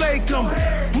 assalamu alaikum.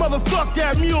 Motherfuck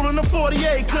that mule in the 40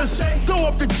 acres. Throw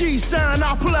up the G sign,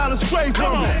 I'll pull out a spray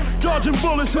gun. Dodging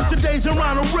bullets since the days of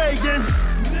Ronald Reagan.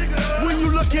 When you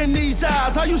look in these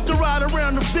eyes, I used to ride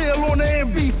around the field on the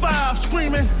MV5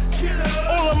 screaming,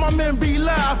 all of my men be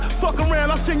live. Fuck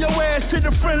around, I send your ass to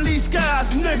the friendly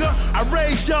skies, nigga. I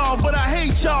raised y'all, but I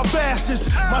hate y'all bastards.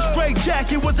 My straight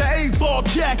jacket was an 8-ball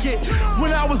jacket.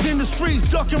 When I was in the streets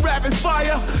ducking rapid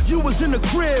fire, you was in the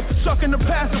crib sucking the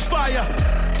pacifier.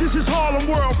 This is Harlem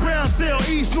World, Brownsville,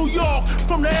 East New York.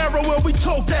 From the era where we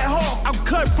told that hawk. I'm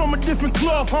cut from a different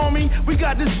cloth, homie. We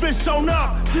got this bitch sewn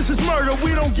up. This is murder,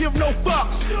 we don't give no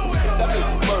fucks. That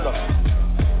means murder.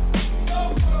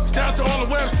 Shout out to all the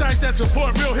websites that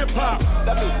support real hip-hop.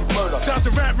 That means murder. Shout out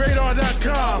to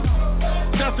rapradar.com.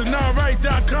 Shout out to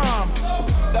nonright.com.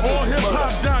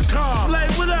 Allhiphop.com.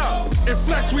 Play what up? And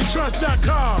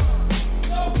flexwetrust.com.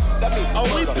 That means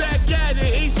murder. We back at it.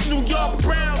 East New York,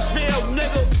 Brownsville,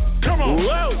 nigga. Come on.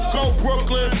 Whoa. Go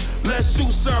Brooklyn. Let's shoot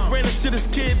some. Ran into this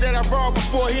kid that I robbed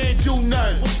before he ain't do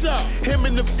nothing. What's up? Him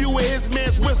and the few of his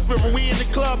mans whispering. We in the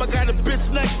club, I got a bitch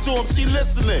next to him. She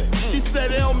listening. She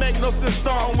said it don't make no sense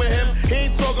starting with him. He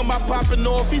ain't talking about popping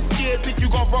off. He scared, think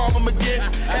you gon' rob him again.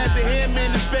 Had to hear him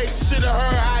in the face. Should've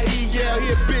heard how he yell.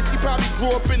 He a bitch. He probably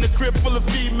grew up in the crib full of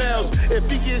females. If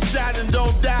he gets shot and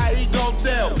don't die, he gon'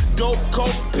 tell. Dope,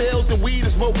 coke, pills, and weed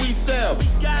is what we sell.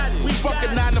 We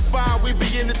fucking 9 to 5. We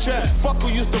be in the trap. Fuck who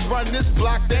used to run this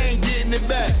block. They ain't getting it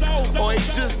back. Or he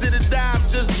just did a dime,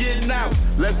 just getting out.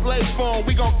 Let's lay for him,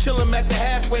 we gon' kill him at the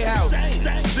halfway house.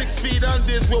 6 feet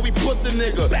under is where we put the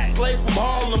nigga. Play from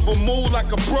Harlem, but move like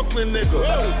a Brooklyn nigga.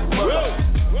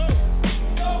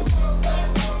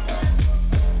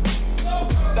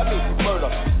 That means murder.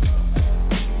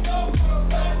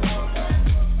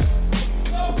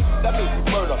 That means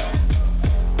murder.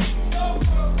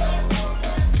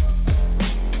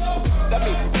 That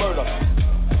means murder.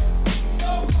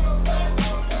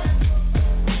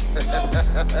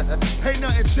 Ain't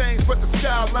nothing changed but the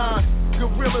skyline.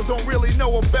 Gorillas don't really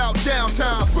know about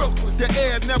downtown. The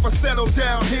air never settled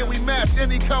down here. We match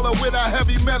any color with our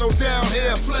heavy metal down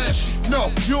here. Flash, no,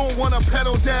 you don't wanna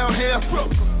pedal down here.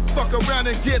 Fuck around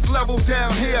and get level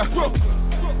down here.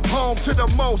 Home to the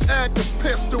most active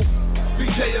pistol.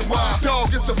 BJY, Dawg,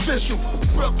 it's official.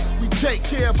 Brook, we take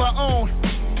care of our own.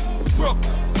 Brook,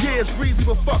 yeah, it's breezy,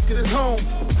 but fuck it, it's home.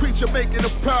 Preacher making a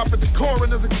profit, the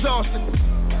coroner's exhausted.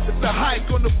 It's a hike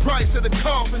on the price of the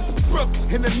coffins. Brook,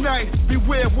 in the night,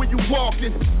 beware when you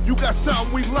walking. You got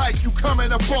something we like, you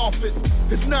coming up off it.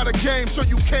 It's not a game, so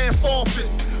you can't forfeit.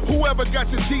 Whoever got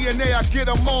your DNA, I get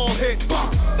them all hit.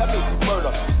 That means murder.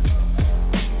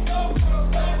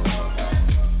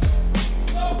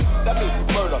 That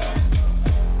means murder.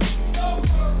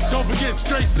 Don't forget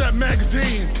Straight Set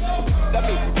Magazine. That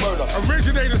means murder.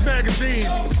 Originators Magazine.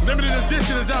 Limited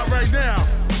edition is out right now.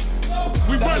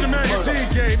 We run the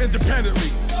magazine game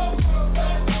independently.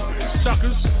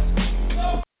 Suckers.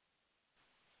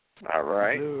 All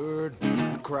right.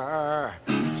 Blood, cry,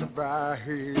 survive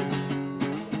here.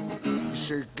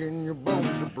 Shaking your bones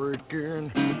are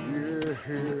breaking, yeah.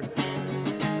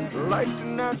 Lights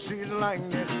in that season like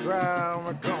this crowd.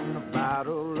 We're come the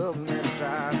battle of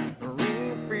midnight. Ring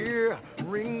the fear,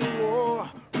 ring the war.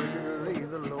 Lay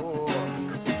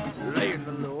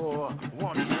the law.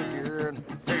 Once again,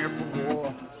 prepare for war.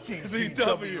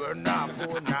 CZW and not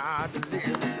for night. To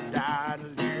live, to die, to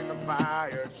live in the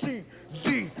fire.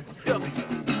 CZW.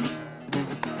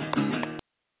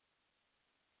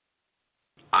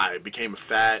 I became a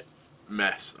fat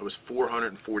mess. I was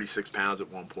 446 pounds at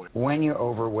one point. When you're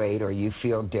overweight or you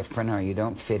feel different or you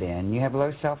don't fit in, you have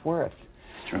low self-worth.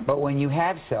 True. But when you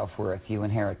have self-worth, you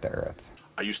inherit the earth.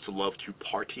 I used to love to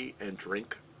party and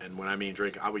drink, and when I mean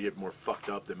drink, I would get more fucked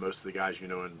up than most of the guys you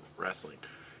know in wrestling.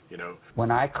 You know.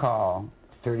 When I call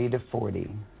 30 to 40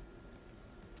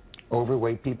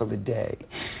 overweight people a day,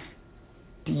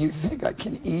 do you think I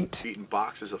can eat? Eating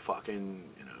boxes of fucking,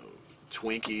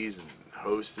 Twinkies and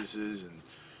Hostesses, and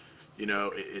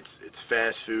it's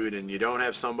fast food, and you don't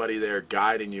have somebody there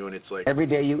guiding you, and it's like every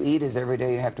day you eat is every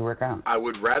day you have to work out. I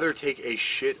would rather take a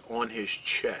shit on his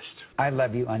chest. I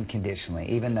love you unconditionally,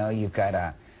 even though you've got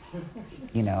a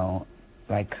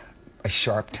like a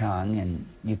sharp tongue and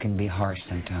you can be harsh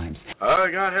sometimes. I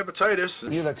got hepatitis.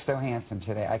 You look so handsome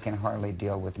today. I can hardly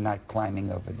deal with not climbing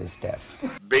over this desk.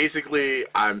 Basically,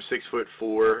 I'm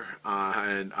 6'4",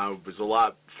 and I was a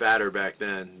lot fatter back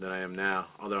then than I am now,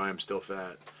 although I am still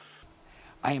fat.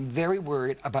 I am very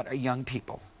worried about our young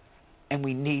people, and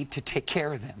we need to take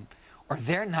care of them, or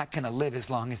they're not going to live as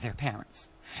long as their parents.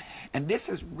 And this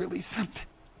is really something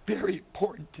very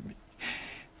important to me.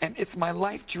 And it's my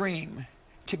life dream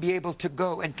to be able to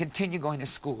go and continue going to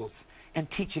schools and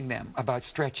teaching them about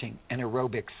stretching and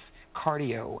aerobics,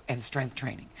 cardio, and strength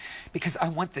training, because I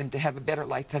want them to have a better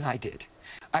life than I did.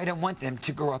 I don't want them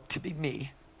to grow up to be me.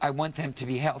 I want them to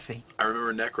be healthy. I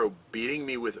remember Necro beating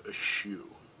me with a shoe.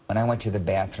 When I went to the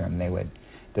bathroom, they would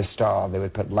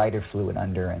put lighter fluid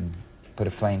under and put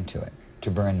a flame to it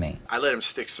to burn me. I let him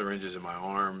stick syringes in my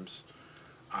arms.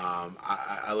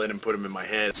 I let him put them in my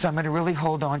head. So I'm going to really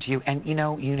hold on to you. And,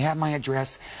 you have my address.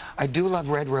 I do love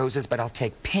red roses, but I'll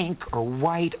take pink or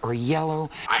white or yellow.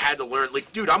 I had to learn,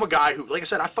 dude, I'm a guy who, like I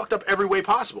said, I fucked up every way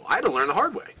possible. I had to learn the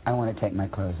hard way. I want to take my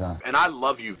clothes off. And I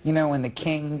love you. When the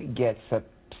king gets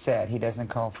upset, he doesn't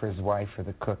call for his wife or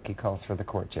the cook. He calls for the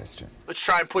court jester. Let's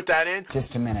try and put that in.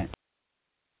 Just a minute.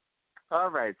 All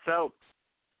right, so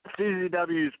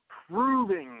CZW's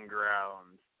Proving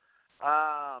Grounds.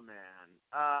 Oh, man.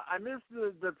 I missed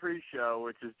the pre-show,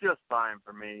 which is just fine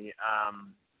for me.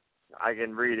 I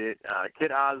can read it.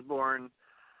 Kid Osborne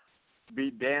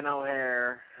beat Dan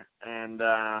O'Hare and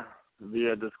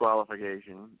via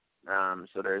disqualification.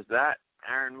 So there's that.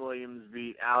 Aaron Williams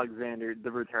beat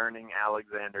the returning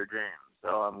Alexander James. So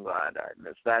I'm glad I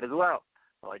missed that as well.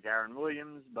 I like Aaron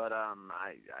Williams, but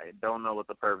I don't know what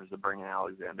the purpose of bringing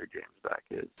Alexander James back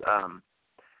is.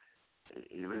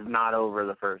 It was not over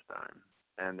the first time.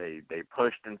 And they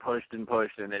pushed and pushed and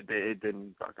pushed, and it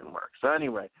didn't fucking work. So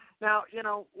anyway, now,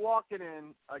 walking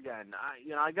in, again,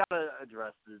 I got to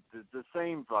address the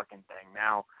same fucking thing.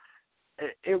 Now,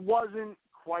 it wasn't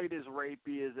quite as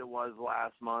rapey as it was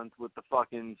last month with the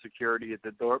fucking security at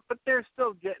the door, but they're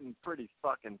still getting pretty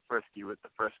fucking frisky with the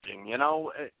frisking,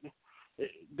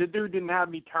 the dude didn't have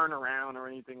me turn around or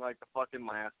anything like the fucking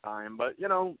last time, but,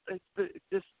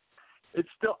 it's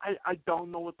still, I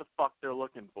don't know what the fuck they're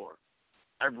looking for.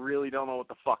 I really don't know what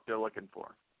the fuck they're looking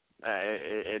for.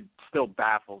 It still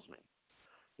baffles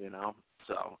me,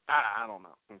 So I don't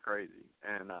know. I'm crazy,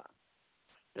 and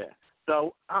yeah.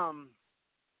 So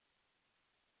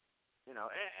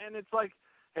and it's like,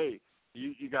 hey,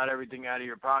 you got everything out of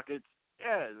your pockets.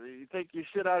 Yeah, you take your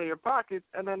shit out of your pockets,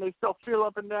 and then they still feel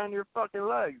up and down your fucking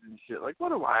legs and shit. Like, what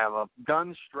do I have, a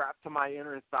gun strapped to my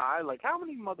inner thigh? Like, how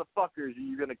many motherfuckers are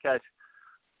you gonna catch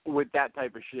with that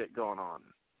type of shit going on.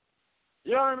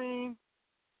 You know what I mean?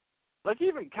 Like,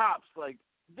 even cops, like,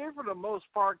 they're for the most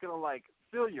part gonna, like,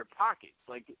 fill your pockets.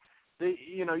 Like, they,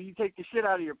 you know, you take the shit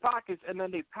out of your pockets and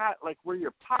then they pat, like, where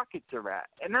your pockets are at.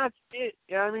 And that's it.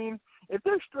 You know what I mean? If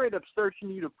they're straight up searching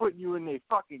you to put you in their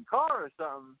fucking car or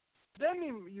something,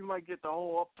 then you might get the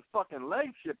whole up the fucking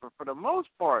leg shit. But for the most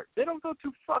part, they don't go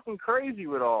too fucking crazy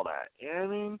with all that. You know what I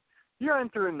mean? You're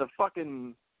entering the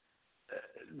fucking,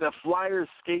 the Flyers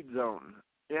skate zone.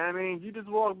 You know what I mean? You just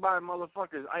walk by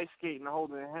motherfuckers ice skating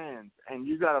holding their hands, and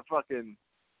you gotta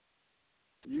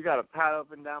pat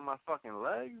up and down my fucking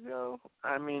legs, yo.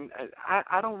 I mean,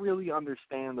 I don't really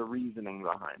understand the reasoning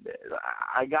behind it.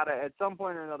 I gotta, at some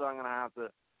point or another, I'm gonna have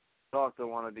to talk to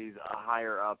one of these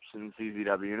higher ups in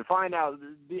CZW and find out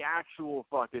the actual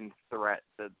fucking threat,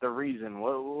 the reason,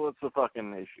 what's the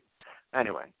fucking issue.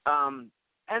 Anyway,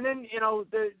 and then, you know,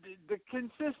 the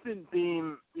consistent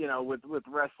theme, you know, with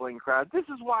wrestling crowds. This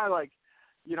is why, like,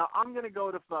 you know, I'm gonna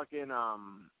go to fucking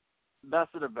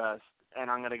Best of the Best, and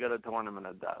I'm gonna go to Tournament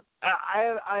of Death.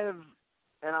 I'm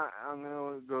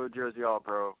gonna go to Jersey All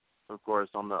Pro, of course,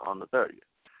 on the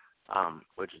 30th,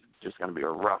 which is just gonna be a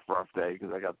rough day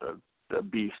because I got the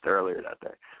beast earlier that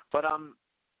day. But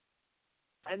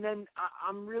and then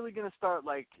I'm really gonna start,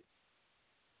 like,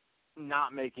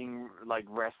 not making, like,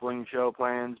 wrestling show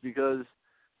plans because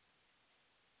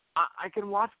I can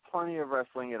watch plenty of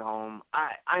wrestling at home.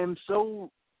 I'm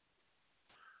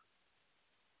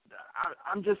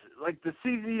just, like, the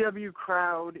CZW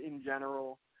crowd in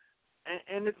general,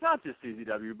 and it's not just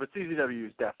CZW, but CZW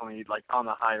is definitely, like, on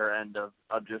the higher end of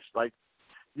just, like,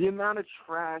 the amount of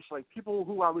trash, like, people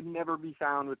who I would never be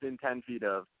found within 10 feet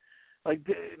of. Like,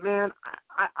 man,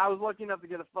 I was lucky enough to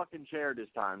get a fucking chair this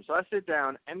time. So I sit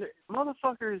down, and the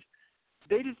motherfuckers,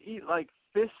 they just eat, like,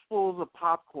 fistfuls of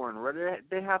popcorn, where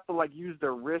they have to, like, use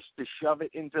their wrist to shove it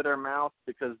into their mouth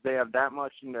because they have that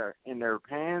much in their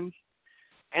hands.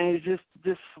 And it's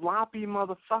just sloppy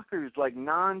motherfuckers, like,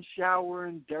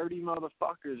 non-showering, dirty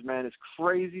motherfuckers, man. It's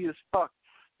crazy as fuck.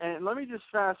 And let me just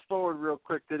fast forward real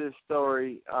quick to this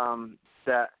story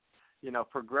that, you know,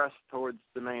 progressed towards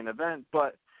the main event.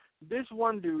 But this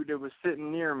one dude that was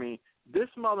sitting near me, this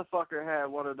motherfucker had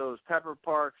one of those Pepper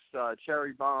Parks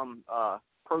Cherry Bomb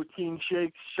protein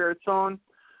shakes shirts on,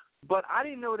 but I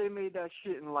didn't know they made that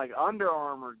shit in, like, Under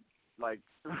Armour, like,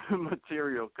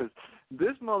 material, because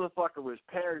this motherfucker was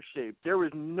pear-shaped. There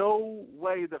was no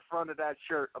way the front of that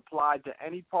shirt applied to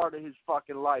any part of his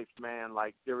fucking life, man.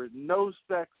 Like, there was no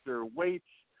sex or weights.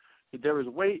 There was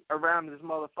weight around this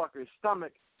motherfucker's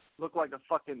stomach, looked like a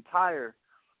fucking tire.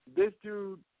 This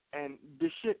dude, and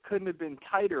this shit couldn't have been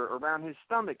tighter around his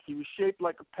stomach. He was shaped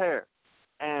like a pear.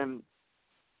 And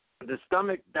the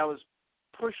stomach that was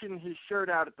pushing his shirt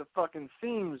out at the fucking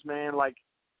seams, man, like,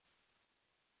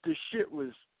 the shit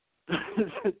was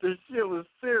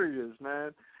serious,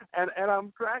 man. And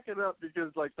I'm cracking up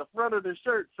because, like, the front of the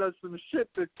shirt says some shit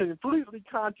that completely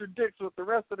contradicts what the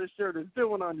rest of the shirt is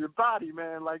doing on your body,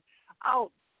 man. Like, I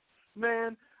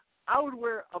would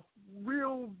wear a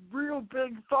real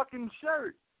big fucking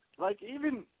shirt. Like,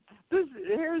 even this.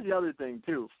 Here's the other thing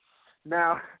too.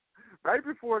 Now, right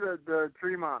before the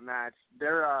Tremont match,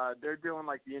 they're doing,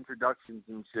 like, the introductions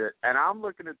and shit, and I'm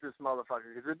looking at this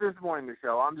motherfucker because at this point in the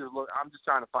show, I'm just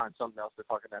trying to find something else to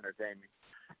fucking entertain me,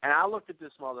 and I look at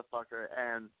this motherfucker,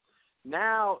 and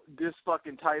now this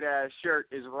fucking tight ass shirt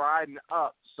is riding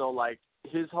up, so, like,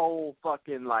 his whole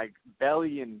fucking, like,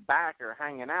 belly and back are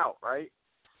hanging out, right?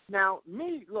 Now,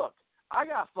 me, look, I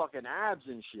got fucking abs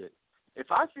and shit. If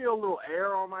I feel a little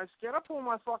air on my skin, I pull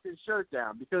my fucking shirt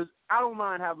down because I don't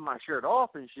mind having my shirt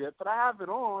off and shit, but I have it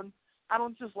on. I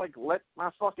don't just, like, let my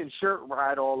fucking shirt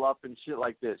ride all up and shit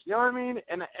like this. You know what I mean?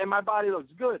 And my body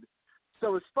looks good.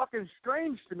 So it's fucking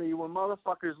strange to me when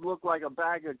motherfuckers look like a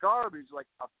bag of garbage, like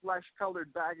a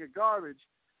flesh-colored bag of garbage,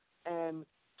 and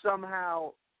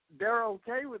somehow they're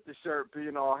okay with the shirt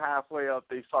being all halfway up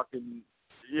they fucking,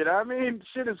 you know what I mean?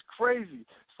 Shit is crazy.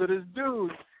 So this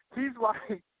dude, he's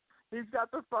like, he's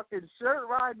got the fucking shirt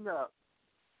riding up,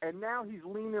 and now he's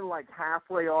leaning, like,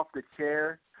 halfway off the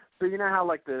chair. So you know how,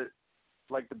 like, the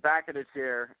back of the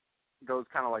chair goes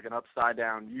kind of like an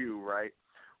upside-down U, right?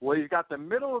 Well, he's got the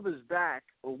middle of his back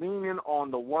leaning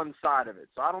on the one side of it.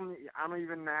 So I don't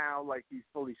even now, like, he's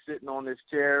fully sitting on this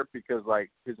chair because, like,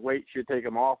 his weight should take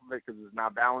him off of it because it's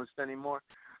not balanced anymore.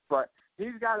 But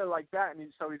he's got it like that,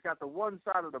 and so he's got the one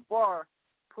side of the bar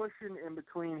pushing in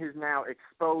between his now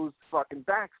exposed fucking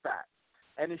back fat.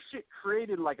 And his shit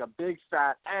created, like, a big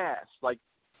fat ass. Like,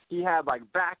 he had like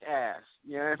back ass,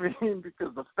 you know what I mean?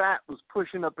 Because the fat was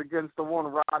pushing up against the one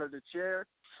rod of the chair,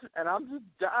 and I'm just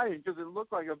dying because it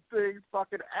looked like a big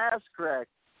fucking ass crack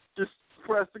just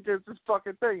pressed against this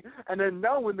fucking thing. And then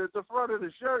knowing that the front of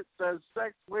the shirt says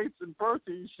sex, weights, and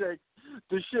protein shake,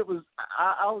 the shit was,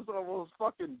 I was almost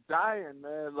fucking dying,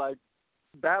 man. Like,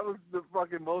 that was the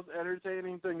fucking most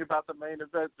entertaining thing about the main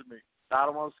event to me. I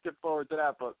don't want to skip forward to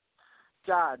that, but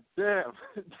god damn,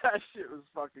 that shit was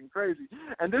fucking crazy.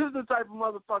 And this is the type of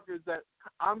motherfuckers that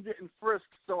I'm getting frisked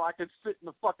so I can sit in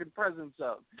the fucking presence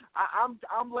of.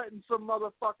 I'm letting some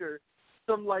motherfucker,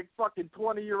 some like fucking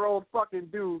 20-year-old fucking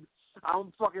dude,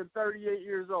 I'm fucking 38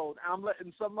 years old, I'm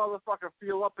letting some motherfucker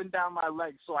feel up and down my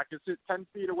legs so I can sit 10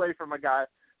 feet away from a guy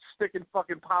sticking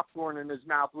fucking popcorn in his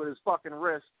mouth with his fucking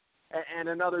wrist, and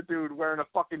another dude wearing a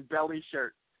fucking belly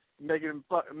shirt, making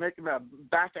him a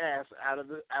back ass out of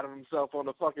himself on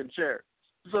the fucking chair.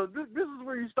 So this is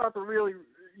where you start to really,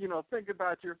 you know, think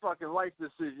about your fucking life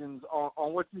decisions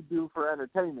on what you do for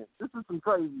entertainment. This is some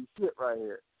crazy shit right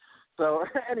here. So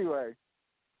anyway,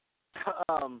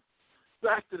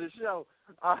 back to the show.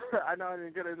 I know I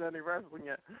didn't get into any wrestling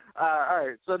yet. All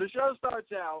right, so the show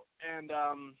starts out, and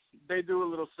they do a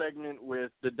little segment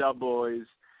with the Dub Boys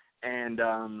and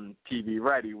TV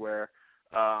Ready, where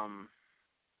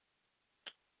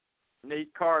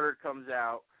Nate Carter comes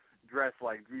out dressed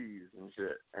like Jeez and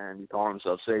shit, and he calls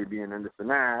himself Sabian and this and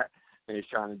that, and he's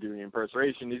trying to do the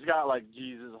impersonation. He's got like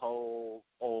Jesus' whole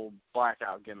old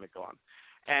blackout gimmick on,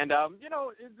 and you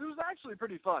know, it was actually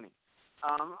pretty funny.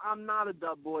 I'm not a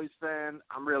Dub Boys fan.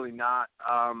 I'm really not.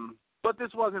 But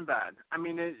this wasn't bad. I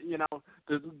mean, you know,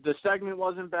 the segment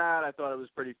wasn't bad. I thought it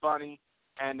was pretty funny,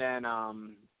 and then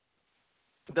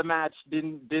the match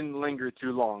didn't linger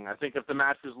too long. I think if the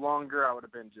match was longer, I would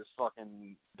have been just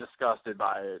fucking disgusted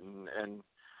by it,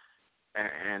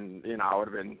 and you know, I would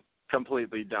have been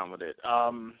completely done with it.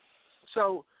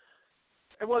 So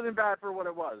it wasn't bad for what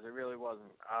it was. It really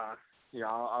wasn't. You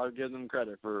know, I'll give them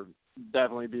credit for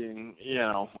definitely being, you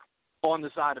know, on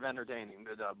the side of entertaining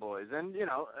the Dub Boys, and you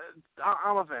know,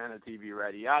 I'm a fan of TV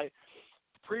Ready.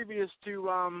 Previous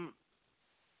to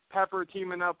Pepper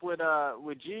teaming up with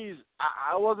Jeez,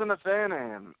 I wasn't a fan of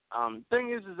him.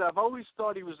 Thing is I've always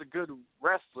thought he was a good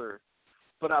wrestler,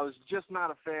 but I was just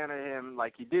not a fan of him.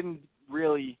 Like, he didn't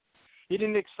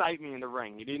excite me in the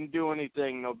ring. He didn't do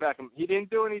anything, no Beckham. He didn't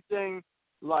do anything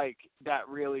like that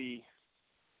really,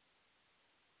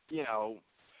 you know,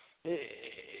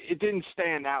 it didn't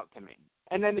stand out to me.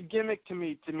 And then the gimmick to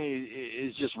me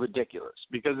is just ridiculous,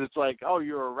 because it's like, oh,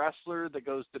 you're a wrestler that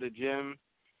goes to the gym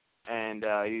and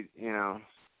you know,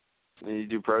 you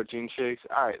do protein shakes.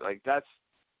 All right, like, that's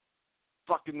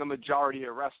fucking the majority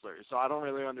of wrestlers. So I don't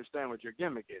really understand what your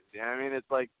gimmick is. You know what I mean?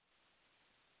 It's like,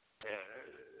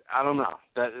 I don't know.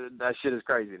 That shit is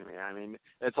crazy to me. I mean,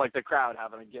 it's like the crowd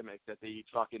having a gimmick that they eat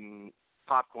fucking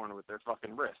popcorn with their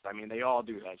fucking wrist. I mean, they all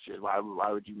do that shit.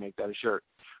 Why would you make that a shirt?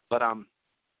 But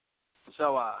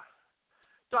so I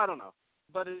don't know.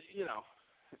 But you know,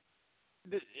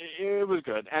 it was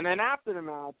good. And then after the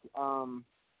match,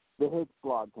 the Hit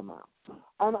Squad come out.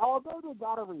 And although they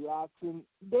got a reaction,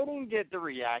 they didn't get the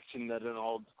reaction that an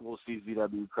old school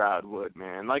CZW crowd would,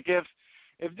 man. Like, if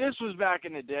this was back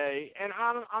in the day, and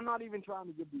I'm not even trying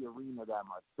to give the arena that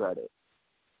much credit.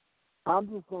 I'm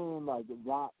just saying, like,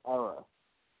 that era,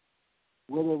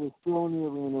 where they were still in the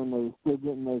arena and they were still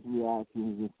getting those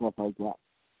reactions and stuff like that.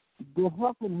 The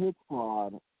fucking Hit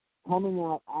Squad coming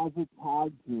out as a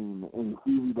tag team in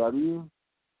CZW,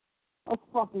 that's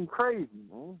fucking crazy,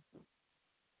 man.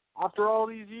 After all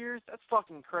these years, that's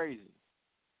fucking crazy.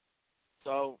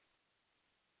 So,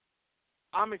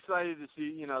 I'm excited to see,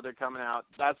 you know, they're coming out.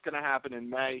 That's going to happen in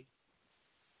May.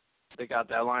 They got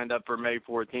that lined up for May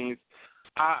 14th.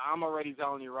 I'm already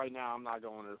telling you right now, I'm not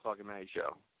going to the fucking May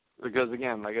show. Because,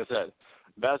 again, like I said,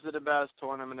 best of the best,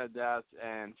 tournament of death,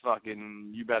 and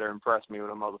fucking, you better impress me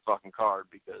with a motherfucking card,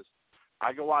 because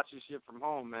I can watch this shit from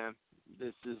home, man.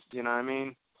 This is, you know what I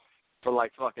mean? For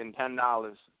like fucking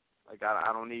 $10. Like,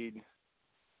 I don't need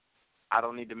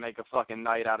to make a fucking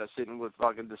night out of sitting with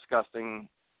fucking disgusting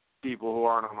people who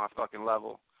aren't on my fucking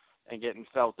level and getting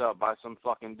felt up by some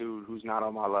fucking dude who's not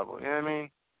on my level. You know what I mean?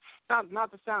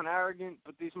 Not to sound arrogant,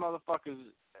 but these motherfuckers,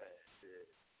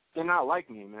 they're not like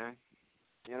me, man.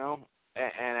 You know?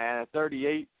 And at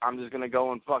 38, I'm just going to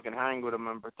go and fucking hang with them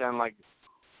and pretend like,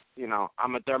 you know,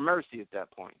 I'm at their mercy at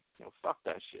that point. You know, fuck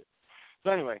that shit. So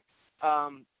anyway,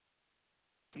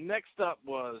 next up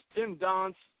was Tim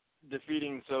Donst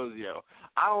defeating Sozio.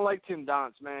 I don't like Tim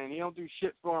Donst, man. He don't do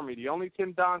shit for me. The only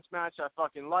Tim Donst match I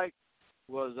fucking liked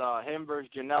was him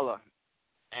versus Janela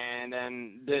And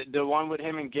then the one with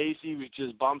him and Gacy was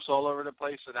just bumps all over the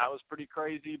place, so that was pretty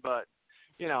crazy. But,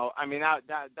 you know, I mean, that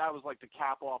was like the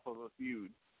cap off of a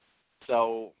feud.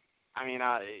 So, I mean,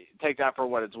 take that for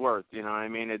what it's worth. You know what I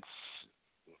mean?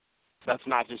 That's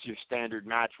not just your standard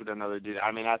match with another dude.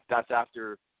 I mean, that's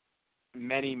after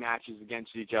many matches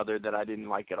against each other that I didn't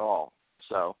like at all.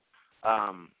 So,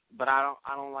 but I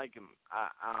don't like him.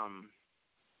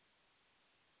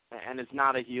 And it's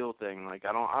not a heel thing. Like,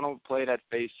 I don't play that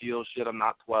face heel shit. I'm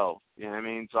not 12. You know what I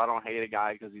mean? So I don't hate a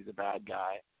guy because he's a bad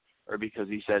guy or because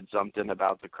he said something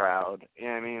about the crowd. You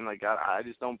know what I mean? Like, I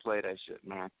just don't play that shit,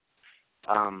 man.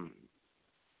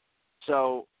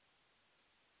 So,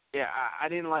 yeah, I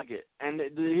didn't like it. And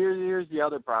here's the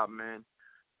other problem, man.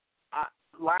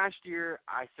 Last year,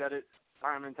 I said it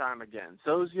time and time again.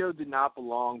 Sozio did not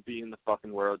belong being the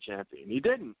fucking world champion. He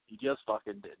didn't. He just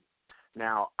fucking didn't.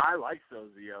 Now, I like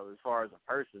Sozio as far as a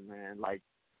person, man. Like,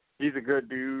 he's a good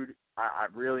dude. I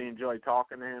really enjoy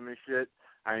talking to him and shit.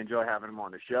 I enjoy having him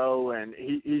on the show, and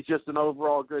he's just an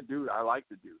overall good dude. I like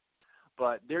the dude.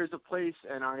 But there's a place,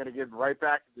 and I'm going to get right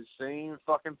back to the same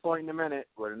fucking point in a minute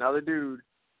with another dude.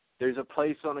 There's a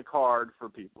place on the card for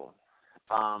people.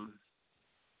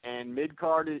 And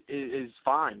mid-card is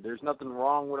fine. There's nothing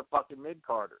wrong with a fucking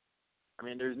mid-carder. I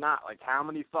mean, there's not. Like, how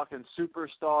many fucking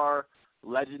superstar,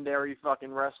 legendary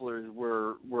fucking wrestlers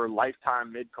were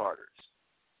lifetime mid-carders?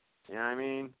 You know what I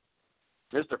mean?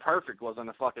 Mr. Perfect wasn't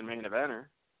a fucking main eventer.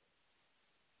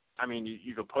 I mean,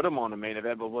 you could put him on the main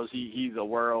event, but was he's a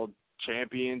world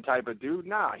champion type of dude?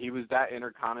 Nah, he was that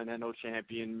intercontinental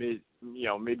champion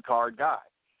mid-card guy.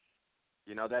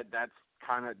 You know, that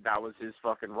was his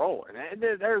fucking role. And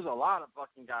there's a lot of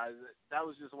fucking guys that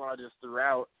was just what I just threw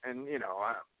out, and, you know,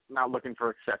 I'm not looking for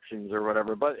exceptions or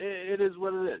whatever, but it is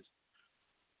what it is.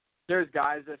 There's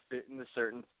guys that fit into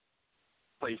certain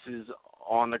places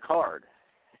on the card,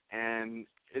 and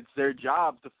it's their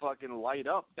job to fucking light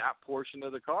up that portion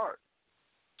of the card.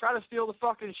 Try to steal the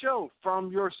fucking show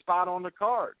from your spot on the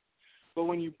card. But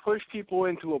when you push people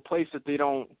into a place that they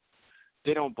don't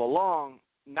belong,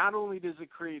 not only does it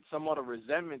create somewhat of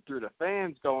resentment through the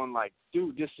fans going like,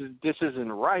 dude, this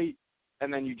isn't right,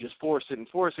 and then you just force it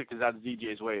because that's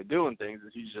DJ's way of doing things.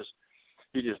 Is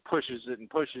he just pushes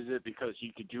it because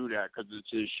he could do that because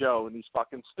it's his show, and he's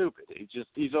fucking stupid. He's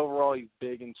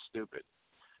big and stupid.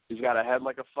 He's got a head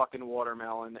like a fucking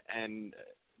watermelon and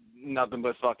nothing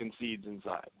but fucking seeds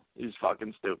inside. He's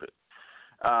fucking stupid.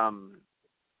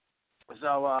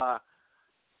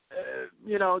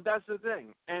 You know, that's the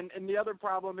thing. And the other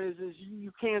problem is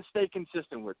you can't stay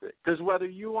consistent with it. Because whether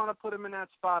you want to put him in that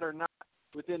spot or not,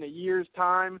 within a year's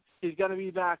time, he's going to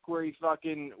be back where he's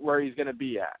going to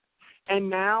be at. And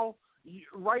now,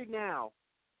 right now,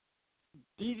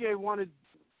 DJ wanted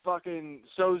fucking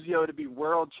Sozio to be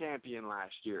world champion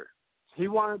last year. He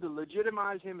wanted to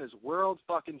legitimize him as world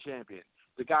fucking champion.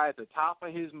 The guy at the top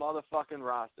of his motherfucking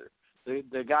roster.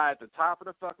 The guy at the top of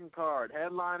the fucking card,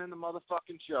 headlining the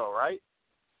motherfucking show, right?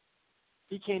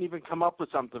 He can't even come up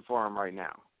with something for him right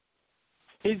now.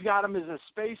 He's got him as a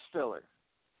space filler.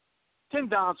 Tim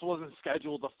Donst wasn't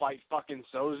scheduled to fight fucking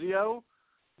Sozio.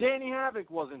 Danny Havoc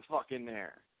wasn't fucking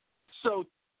there. So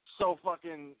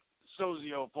fucking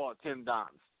Sozio fought Tim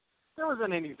Donst. There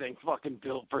wasn't anything fucking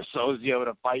built for Sozio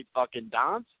to fight fucking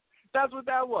Donst. That's what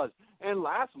that was. And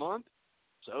last month,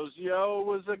 Sozio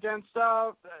was against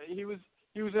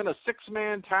he was in a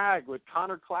 6-man tag with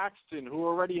Connor Claxton, who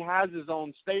already has his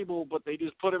own stable, but they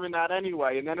just put him in that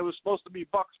anyway. And then it was supposed to be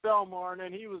Buck Spellmore, and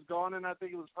then he was gone, and I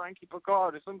think it was Frankie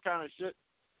Picard or some kind of shit.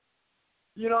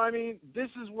 You know what I mean? This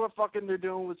is what fucking they're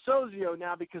doing with Sozio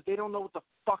now because they don't know what the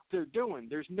fuck they're doing.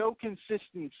 There's no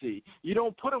consistency. You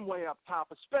don't put him way up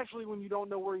top, especially when you don't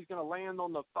know where he's going to land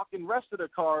on the fucking rest of the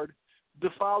card the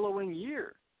following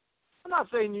year. I'm not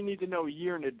saying you need to know a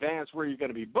year in advance where you're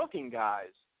going to be booking guys,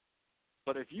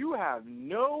 but if you have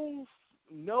no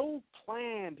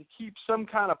plan to keep some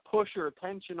kind of push or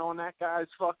attention on that guy's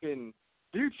fucking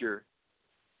future,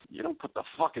 you don't put the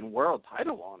fucking world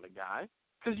title on the guy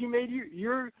because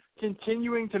you're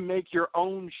continuing to make your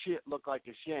own shit look like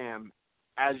a sham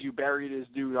as you bury this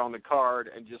dude on the card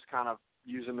and just kind of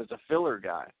use him as a filler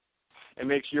guy. It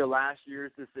makes your last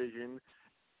year's decision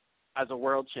as a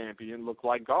world champion look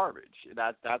like garbage.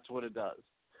 That's what it does.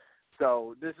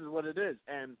 So this is what it is.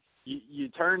 And you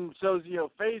turned Sozio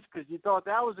face because you thought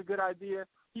that was a good idea.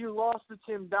 You lost to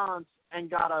Tim Donst and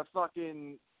got a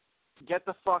fucking get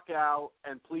the fuck out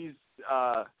and please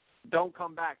don't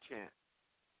come back chant.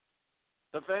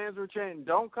 The fans were chanting,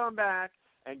 don't come back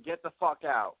and get the fuck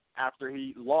out after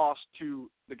he lost to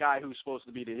the guy who's supposed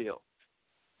to be the heel.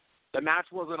 The match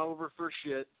wasn't over for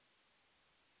shit.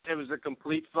 It was a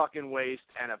complete fucking waste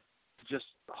and a just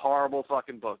horrible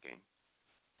fucking booking.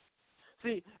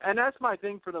 See, and that's my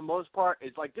thing for the most part.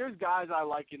 It's like there's guys I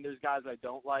like and there's guys I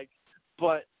don't like,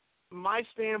 but my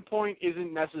standpoint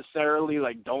isn't necessarily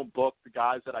like don't book the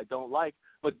guys that I don't like,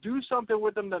 but do something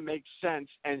with them that makes sense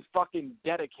and fucking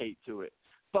dedicate to it.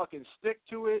 Fucking stick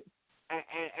to it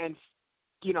and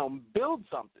you know, build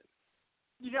something.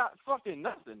 You got fucking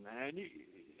nothing, man.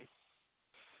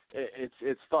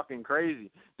 It's fucking crazy.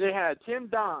 They had Tim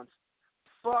Donst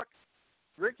fuck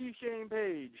Ricky Shane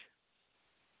Page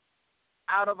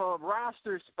out of a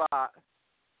roster spot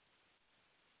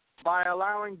by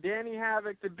allowing Danny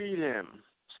Havoc to beat him.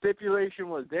 Stipulation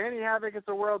was Danny Havoc gets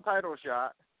a world title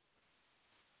shot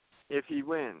if he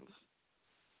wins.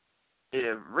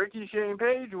 If Ricky Shane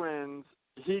Page wins,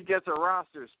 he gets a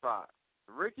roster spot.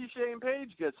 Ricky Shane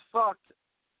Page gets fucked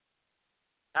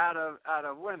out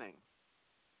of winning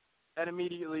and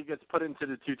immediately gets put into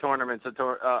the two tournaments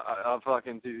of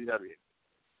fucking CZW.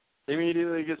 He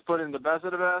immediately gets put in the best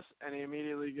of the best, and he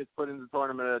immediately gets put in the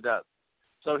tournament of death.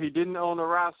 So he didn't own a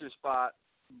roster spot,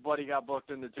 but he got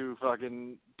booked into two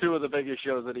of the biggest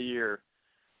shows of the year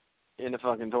in the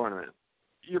fucking tournament.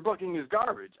 Your booking is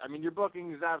garbage. I mean, your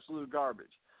booking is absolute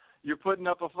garbage. You're putting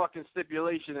up a fucking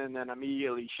stipulation and then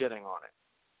immediately shitting on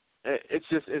it.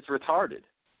 It's retarded.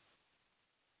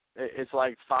 It's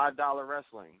like $5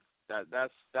 wrestling.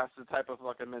 That's the type of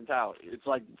fucking mentality. It's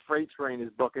like Freight Train is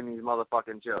booking these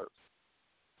motherfucking shows.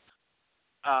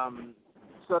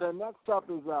 So then next up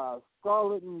is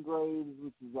Scarlet and Graves,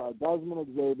 which is Desmond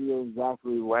Xavier and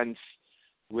Zachary Wentz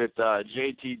with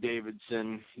JT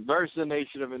Davidson versus the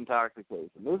Nation of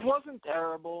Intoxication. This wasn't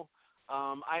terrible.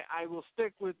 I will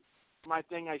stick with my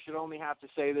thing. I should only have to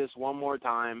say this one more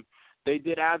time. They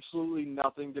did absolutely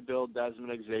nothing to build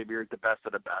Desmond Xavier the best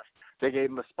of the best. They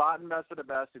gave him a spot in Best of the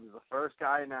Best. He was the first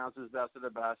guy announced as Best of the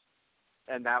Best,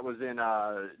 and that was in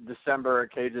December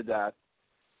at Cage of Death.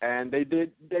 And they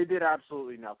did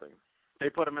absolutely nothing.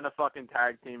 They put him in a fucking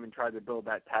tag team and tried to build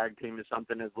that tag team as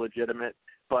something as legitimate,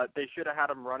 but they should have had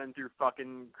him running through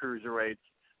fucking cruiserweights.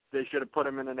 They should have put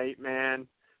him in an 8-man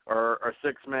or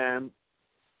 6-man,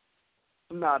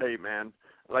 not 8-man,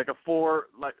 like a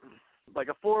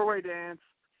 4-way dance,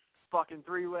 fucking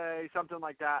 3-way, something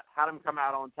like that. Had him come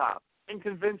out on top, and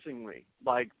convincingly.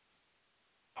 Like,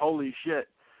 holy shit,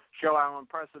 show how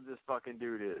impressive this fucking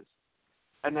dude is.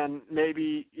 And then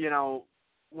maybe, you know,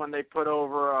 when they put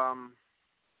over,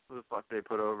 who the fuck they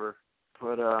put over?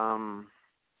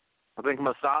 I think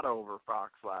Masada over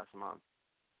Fox last month.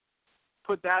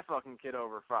 Put that fucking kid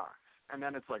over Fox. And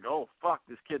then it's like, oh, fuck,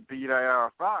 this kid beat IR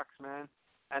Fox, man.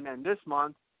 And then this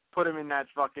month, put him in that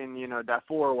fucking, you know, that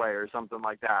 4-way or something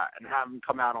like that and have him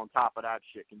come out on top of that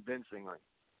shit convincingly.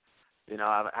 You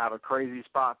know, have a crazy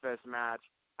spot fest match,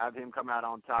 have him come out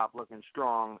on top looking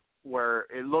strong where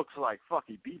it looks like, fuck,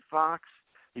 he beat Fox,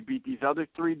 he beat these other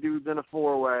 3 dudes in a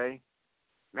 4-way.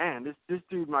 Man, this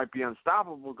dude might be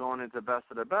unstoppable going into Best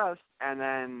of the Best, and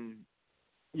then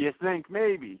you think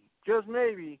maybe, just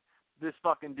maybe, this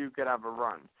fucking dude could have a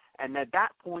run. And at that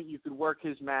point, you could work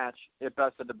his match at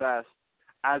Best of the Best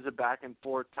as a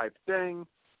back-and-forth type thing,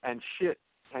 and shit,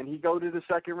 can he go to the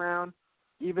second round?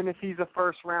 Even if he's a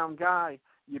first-round guy,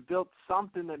 you built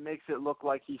something that makes it look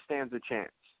like he stands a chance.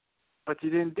 But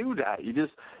you didn't do that.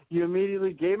 You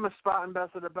immediately gave him a spot in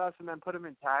Best of the Best and then put him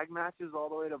in tag matches all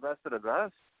the way to Best of the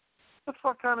Best? What the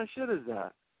fuck kind of shit is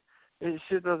that? It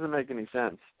shit doesn't make any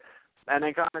sense. And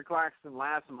then Connor Claxton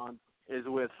last month is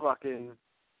with fucking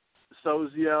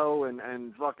Sozio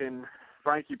and fucking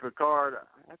Frankie Picard.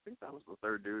 I think that was the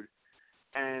third dude.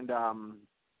 And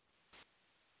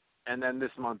then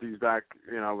this month he's back,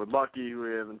 you know, with Lucky, who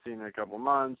we haven't seen in a couple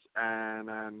months, and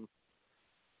then,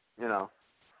 you know,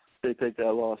 they take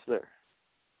that loss there.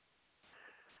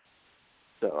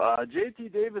 So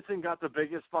JT Davidson got the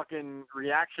biggest fucking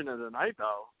reaction of the night,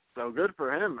 though. So good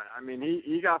for him. I mean,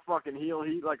 he got fucking heel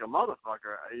heat like a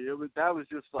motherfucker. That was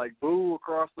just like boo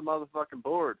across the motherfucking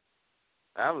board.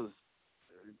 That was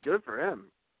good for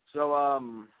him. So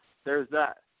there's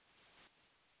that.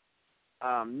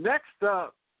 Next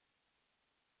up,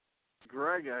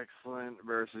 Greg Excellent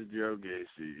versus Joe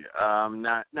Gacy.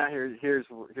 Now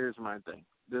here's my thing.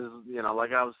 This is, you know,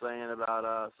 like I was saying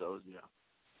about Sozio.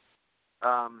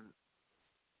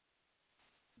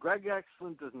 Greg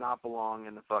Excellent does not belong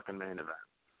in the fucking main event.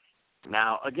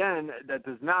 Now, again, that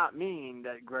does not mean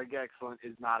that Greg Excellent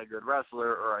is not a good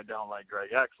wrestler or I don't like Greg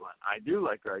Excellent. I do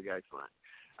like Greg Excellent.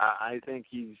 I think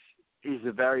he's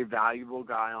a very valuable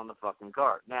guy on the fucking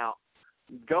card. Now,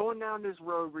 going down this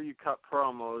road where you cut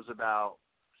promos about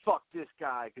fuck this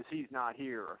guy because he's not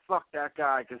here or fuck that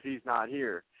guy because he's not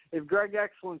here, if Greg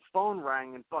Excellent's phone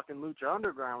rang and fucking Lucha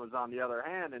Underground was on the other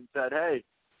hand and said, hey,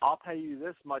 I'll pay you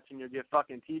this much and you'll get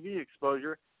fucking TV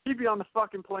exposure, he'd be on the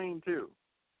fucking plane too.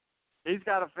 He's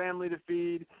got a family to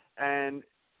feed, and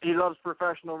he loves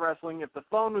professional wrestling. If the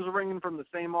phone was ringing from the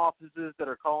same offices that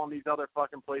are calling these other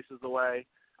fucking places away,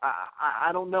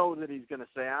 I don't know that he's going to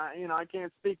say, I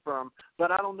can't speak for him, but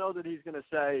I don't know that he's going to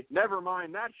say, never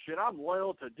mind that shit, I'm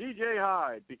loyal to DJ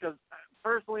Hyde. Because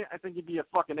personally, I think he'd be a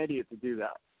fucking idiot to do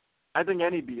that. I think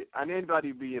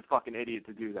anybody would be a fucking idiot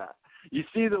to do that. You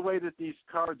see the way that these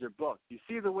cards are booked. You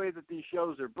see the way that these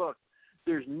shows are booked.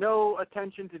 There's no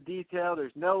attention to detail.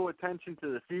 There's no attention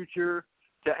to the future,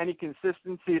 to any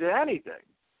consistency, to anything.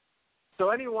 So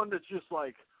anyone that's just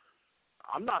like,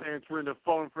 I'm not answering the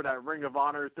phone for that Ring of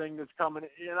Honor thing that's coming.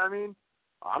 You know what I mean?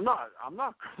 I'm not.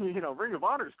 Ring of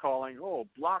Honor's calling. Oh,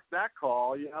 block that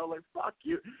call. Like fuck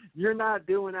you. You're not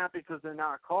doing that because they're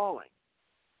not calling.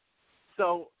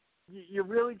 So you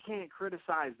really can't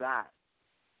criticize that.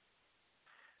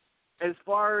 As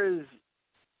far as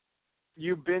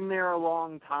you've been there a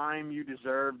long time, you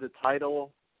deserve the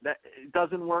title. That it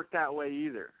doesn't work that way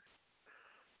either.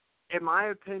 In my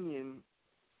opinion,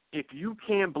 if you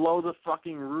can't blow the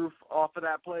fucking roof off of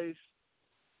that place,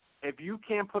 if you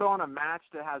can't put on a match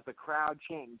that has the crowd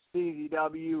chanting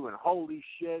CZW and holy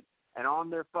shit and on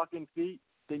their fucking feet,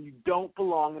 then you don't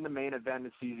belong in the main event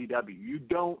of CZW. You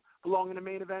don't belong in the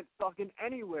main event fucking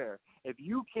anywhere. If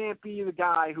you can't be the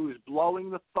guy who is blowing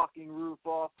the fucking roof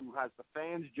off, who has the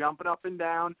fans jumping up and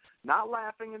down, not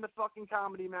laughing in the fucking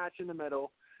comedy match in the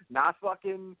middle, not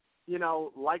fucking,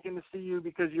 liking to see you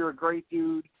because you're a great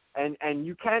dude, and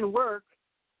you can work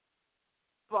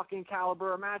fucking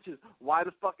caliber of matches. Why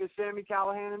the fuck is Sami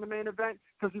Callihan in the main event?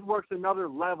 Because he works another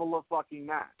level of fucking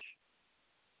match.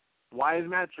 Why is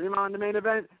Matt Tremont in the main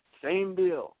event? Same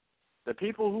deal. The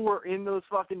people who are in those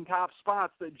fucking top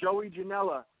spots, that Joey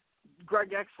Janela,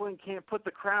 Greg Excellent can't put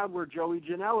the crowd where Joey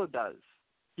Janela does.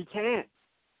 He can't.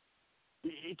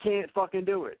 He can't fucking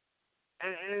do it.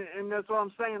 And that's what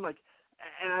I'm saying. Like,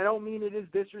 and I don't mean it is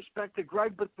disrespect to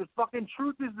Greg, but the fucking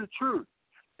truth is the truth.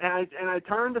 And I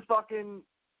turned to fucking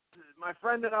my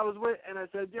friend that I was with, and I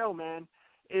said, yo, man,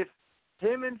 if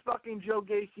him and fucking Joe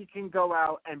Gacy can go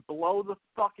out and blow the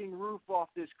fucking roof off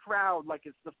this crowd like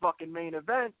it's the fucking main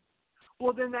event,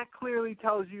 well, then that clearly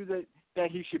tells you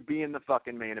that he should be in the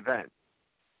fucking main event.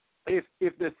 If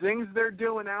the things they're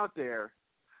doing out there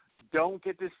don't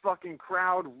get this fucking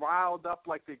crowd riled up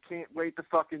like they can't wait to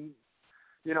fucking,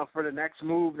 for the next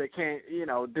move, they can't,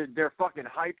 they're fucking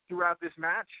hyped throughout this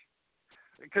match.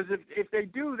 Because if they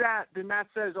do that, then that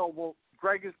says, oh, well,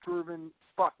 Greg has proven,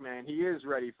 fuck, man, he is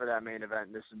ready for that main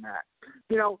event, this and that.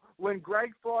 When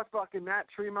Greg fought fucking Matt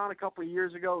Tremont a couple of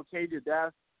years ago, Cage of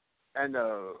Death, and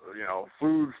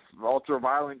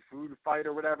ultra-violent food fight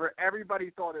or whatever,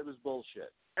 everybody thought it was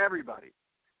bullshit. Everybody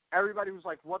was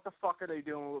like, what the fuck are they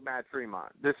doing with Matt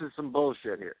Tremont? This is some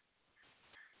bullshit here.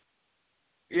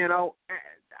 And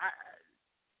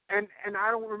I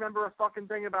don't remember a fucking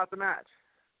thing about the match.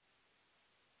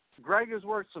 Greg has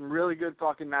worked some really good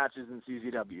fucking matches in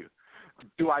CZW.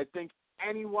 Do I think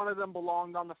any one of them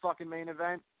belonged on the fucking main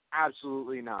event?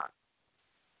 Absolutely not.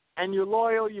 And you're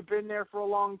loyal, you've been there for a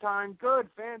long time, good,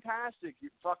 fantastic. You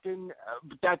fucking,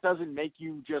 that doesn't make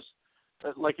you just,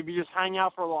 like if you just hang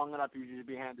out for long enough, you should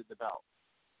be handed the belt.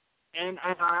 And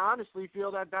I honestly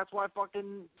feel that that's why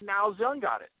fucking Niles Young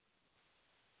got it.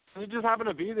 He just happened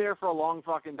to be there for a long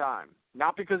fucking time.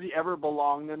 Not because he ever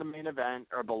belonged in the main event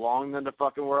or belonged in the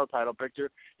fucking world title picture.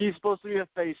 He's supposed to be a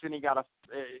face, and he got a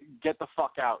get the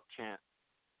fuck out chant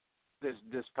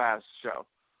this past show.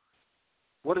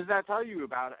 What does that tell you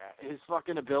about his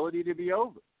fucking ability to be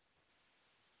over?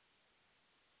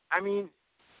 I mean,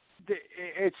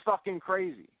 it's fucking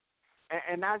crazy.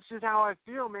 And that's just how I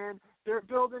feel, man. They're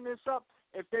building this up.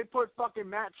 If they put fucking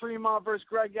Matt Tremont versus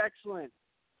Greg Excellent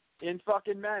in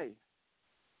fucking May,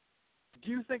 do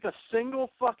you think a single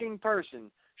fucking person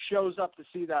shows up to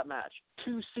see that match?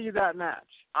 To see that match.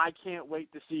 I can't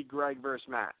wait to see Greg versus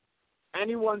Matt.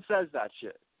 Anyone says that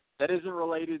shit that isn't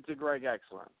related to Greg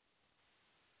Excellent.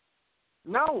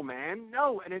 No, man,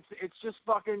 no. And it's just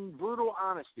fucking brutal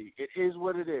honesty. It is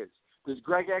what it is. Does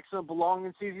Greg Excellent belong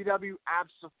in CZW?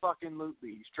 Abso-fucking-lutely.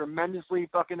 He's tremendously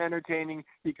fucking entertaining.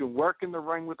 He can work in the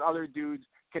ring with other dudes.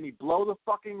 Can he blow the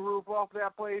fucking roof off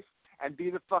that place and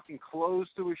be the fucking close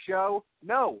to a show?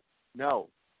 No.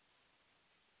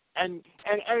 And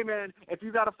hey, man, if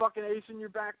you got a fucking ace in your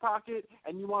back pocket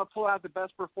and you want to pull out the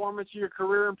best performance of your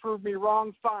career and prove me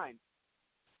wrong, fine.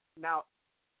 Now,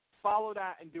 follow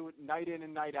that and do it night in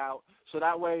and night out. So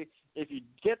that way, if you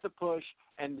get the push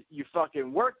and you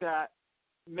fucking work that,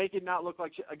 make it not look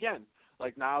like shit. Again,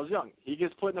 like Niles Young. He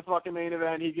gets put in the fucking main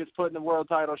event. He gets put in the world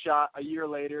title shot. A year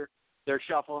later, they're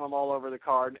shuffling him all over the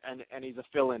card, and he's a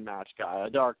fill-in match guy, a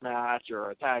dark match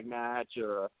or a tag match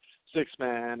or a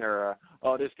six-man or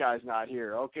oh, this guy's not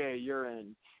here. Okay, you're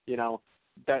in. You know,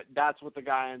 that's what the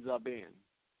guy ends up being.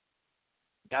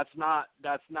 That's not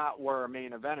where a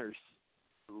main eventer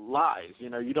lies. You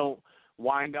know, you don't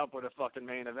wind up with a fucking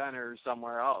main eventer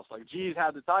somewhere else. Like, G's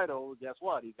had the title. Guess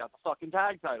what? He's got the fucking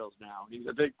tag titles now. He's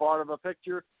a big part of a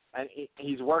picture, and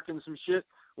he's working some shit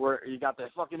where you got the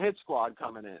fucking hit squad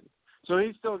coming in. So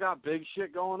he's still got big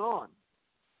shit going on.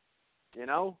 You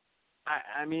know?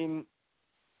 I mean,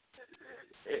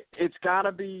 it's got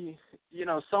to be, you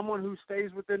know, someone who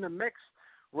stays within the mix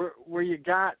where you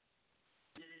got,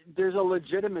 there's a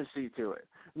legitimacy to it.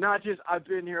 Not just, I've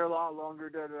been here a lot longer,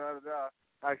 da-da-da-da,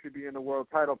 I should be in the world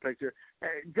title picture.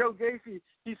 Hey, Joe Gacy,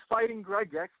 he's fighting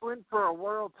Greg Excellent for a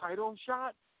world title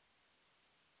shot?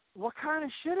 What kind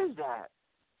of shit is that?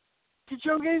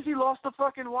 Joe Gacy lost the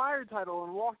fucking Wired title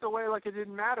and walked away like it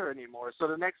didn't matter anymore. So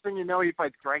the next thing you know, he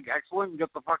fights Greg Excellent and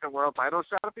gets the fucking world title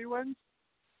shot if he wins?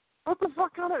 What the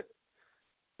fuck kind of...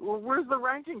 Where's the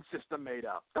ranking system made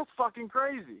up? That's fucking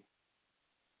crazy.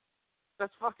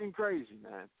 That's fucking crazy,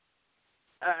 man.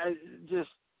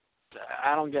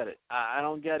 I don't get it. I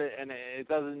don't get it, and it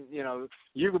doesn't, you know,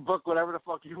 you can book whatever the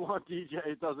fuck you want, DJ.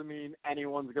 It doesn't mean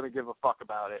anyone's going to give a fuck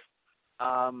about it.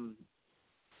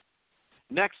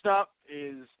 Next up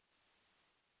is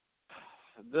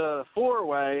the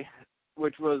four-way,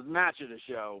 which was match of the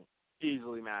show,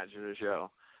 easily match of the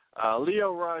show.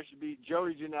 Lio Rush beat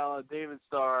Joey Janela, David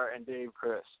Starr, and Dave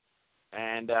Chris.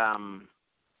 And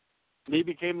he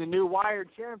became the new Wired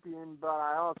champion, but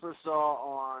I also saw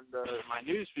on my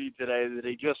news feed today that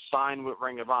he just signed with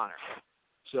Ring of Honor.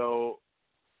 So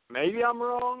maybe I'm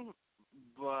wrong,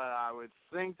 but I would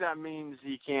think that means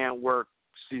he can't work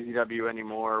CZW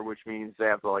anymore, which means they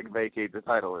have to, like, vacate the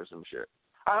title or some shit.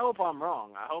 I hope I'm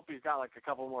wrong. I hope he's got, like, a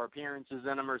couple more appearances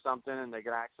in him or something, and they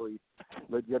can actually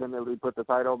legitimately put the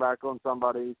title back on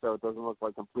somebody so it doesn't look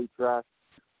like complete trash.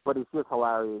 But it's just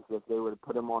hilarious if they would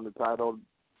put him on the title,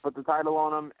 put the title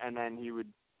on him, and then he would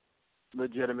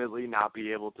legitimately not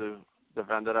be able to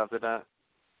defend it after that.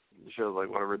 It shows, like,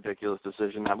 what a ridiculous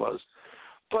decision that was.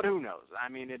 But who knows? I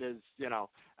mean, it is, you know,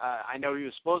 I know he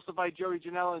was supposed to fight Joey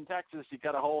Janela in Texas. He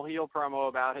got a whole heel promo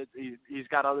about it. He's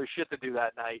got other shit to do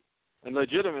that night. And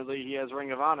legitimately, he has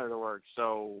Ring of Honor to work.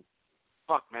 So,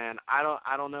 fuck, man. I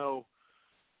don't know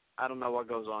what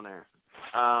goes on there.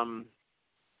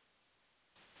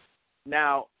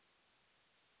 Now,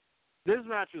 this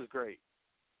match was great.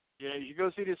 You know, you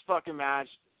go see this fucking match.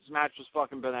 This match was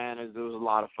fucking bananas. It was a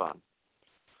lot of fun.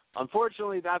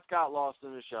 Unfortunately, that's got lost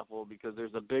in the shuffle because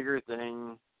there's a bigger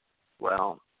thing.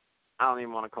 Well, I don't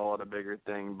even want to call it a bigger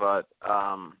thing, but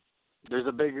there's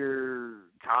a bigger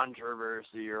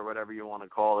controversy or whatever you want to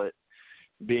call it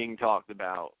being talked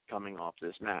about coming off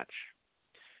this match.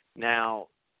 Now,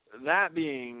 that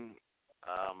being,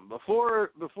 before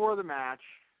the match,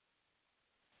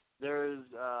 there's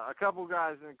a couple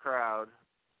guys in the crowd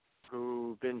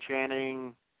who've been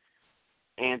chanting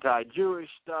anti-Jewish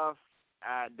stuff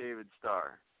at David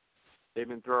Starr. They've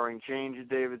been throwing change at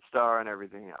David Starr and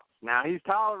everything else. Now, he's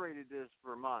tolerated this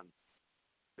for months.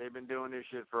 They've been doing this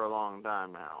shit for a long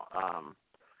time now.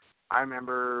 I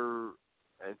remember,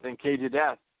 I think Cage of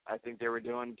Death. I think they were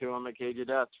doing to him at Cage of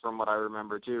Death from what I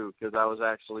remember, too, because I was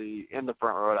actually in the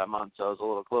front row that month, so I was a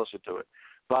little closer to it.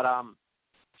 But,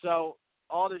 so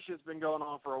all this shit's been going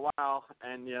on for a while,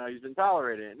 and, you know, he's been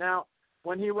tolerating it. Now,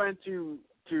 when he went to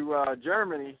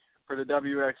Germany for the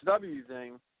WXW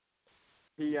thing,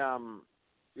 he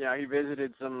he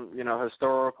visited some, you know,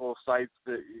 historical sites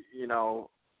that, you know,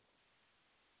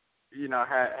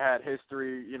 had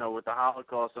history, you know, with the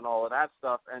Holocaust and all of that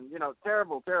stuff, and, you know,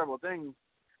 terrible things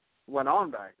went on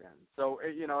back then. So,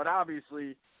 it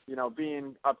obviously, you know,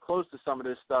 being up close to some of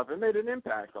this stuff, it made an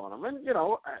impact on him. And, you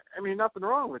know, I mean, nothing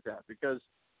wrong with that because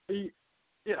he's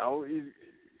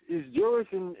Jewish,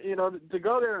 and, you know, to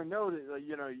go there and know that,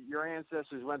 you know, your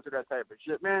ancestors went through that type of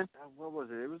shit, man. What was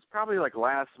it? It was probably like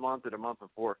last month or the month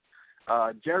before.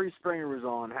 Jerry Springer was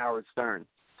on Howard Stern,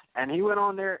 and he went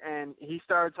on there and he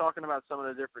started talking about some of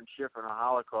the different shit from the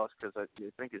Holocaust because I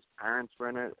think his parents were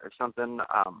in it or something.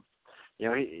 You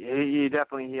know, he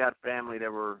definitely had family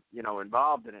that were, you know,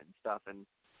 involved in it and stuff, and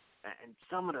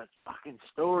some of the fucking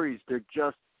stories, they're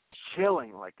just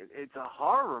chilling. Like, it's a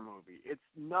horror movie. It's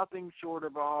nothing short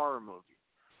of a horror movie.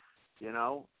 You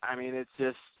know? I mean, it's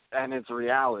just, and it's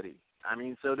reality. I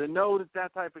mean, so to know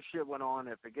that type of shit went on,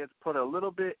 if it gets put a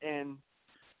little bit in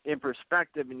in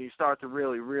perspective and you start to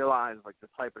really realize like the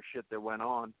type of shit that went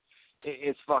on,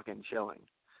 it's fucking chilling.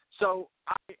 So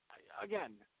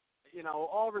again,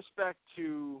 all respect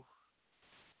to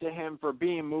him for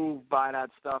being moved by that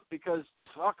stuff, because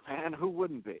fuck, man, who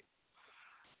wouldn't be?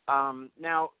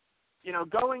 Now,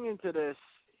 going into this,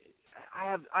 I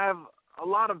have a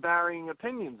lot of varying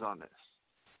opinions on this.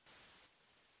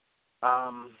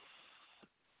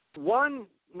 One,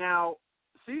 now,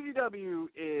 CZW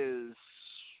is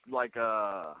like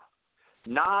a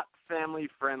not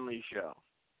family-friendly show.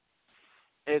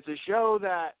 It's a show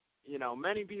that,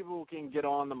 many people can get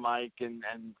on the mic and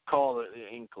call it,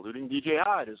 including DJ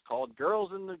Hyde, is called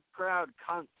Girls in the Crowd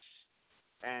Cunts.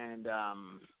 And,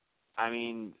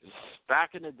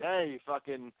 back in the day,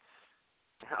 fucking,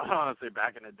 I don't want to say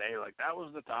back in the day, like that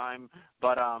was the time,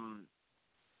 but, a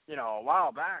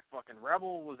while back, fucking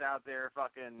Rebel was out there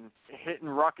fucking hitting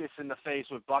Ruckus in the face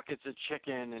with buckets of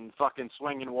chicken and fucking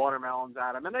swinging watermelons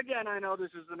at him. And again, I know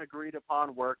this is an agreed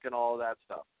upon work and all of that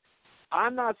stuff.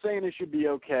 I'm not saying it should be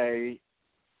okay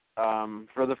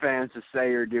for the fans to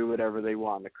say or do whatever they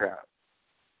want in the crowd.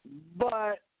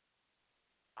 But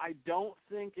I don't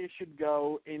think it should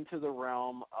go into the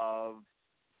realm of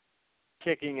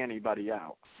kicking anybody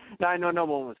out. Now, I know no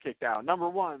one was kicked out. Number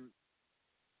one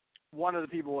of the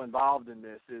people involved in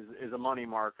this is a money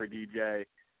mark for DJ.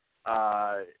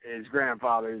 His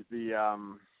grandfather is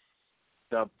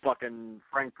the fucking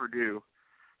Frank Perdue,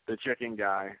 the chicken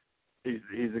guy.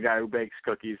 He's the guy who bakes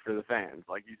cookies for the fans.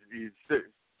 Like he's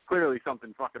clearly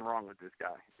something fucking wrong with this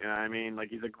guy. You know what I mean? Like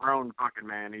he's a grown fucking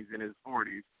man. He's in his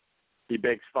 40s. He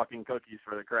bakes fucking cookies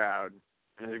for the crowd,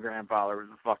 and his grandfather was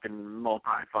a fucking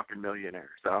multi-fucking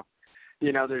millionaire. So,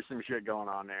 there's some shit going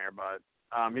on there, but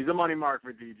he's a money mark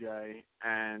for DJ,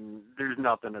 and there's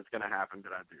nothing that's going to happen to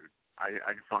that dude.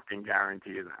 I fucking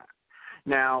guarantee you that.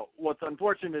 Now, what's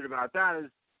unfortunate about that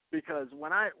is because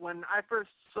when I first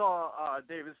saw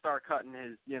David start cutting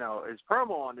his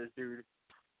promo on this dude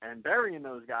and burying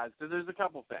those guys, because there's a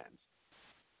couple fans.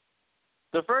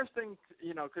 The first thing,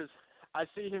 because I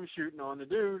see him shooting on the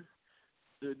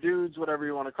dudes, whatever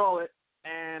you want to call it,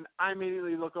 and I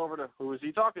immediately look over to who is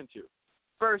he talking to.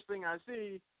 First thing I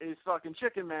see is fucking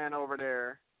Chicken Man over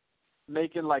there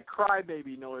making like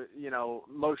crybaby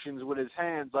motions with his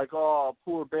hands like, oh,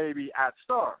 poor baby at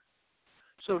Star.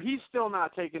 So he's still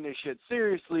not taking this shit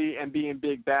seriously and being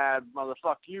big bad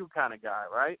motherfuck you kind of guy,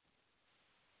 right?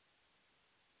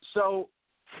 So,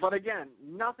 but again,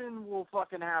 nothing will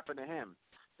fucking happen to him.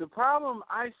 The problem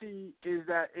I see is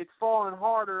that it's falling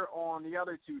harder on the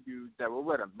other two dudes that were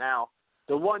with him. Now,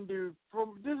 the one dude,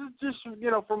 this is just,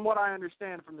 from what I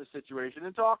understand from the situation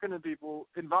and talking to people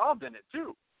involved in it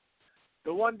too.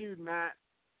 The one dude, Matt,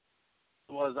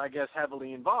 was, I guess,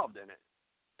 heavily involved in it.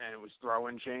 And it was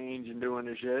throwing change and doing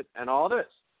the shit and all this.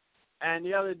 And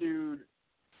the other dude,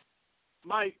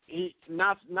 Mike, he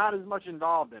not as much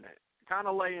involved in it. Kind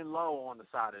of laying low on the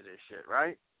side of this shit,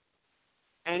 right?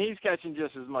 And he's catching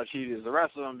just as much heat as the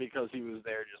rest of them because he was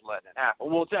there just letting it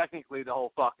happen. Well, technically, the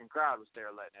whole fucking crowd was there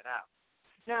letting it out.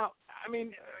 Now,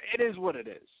 it is what it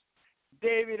is.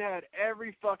 David had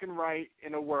every fucking right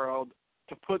in the world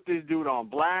to put this dude on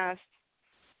blast,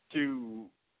 to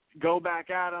go back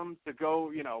at him, to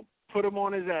go, put him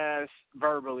on his ass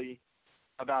verbally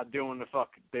about doing the fuck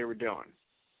they were doing.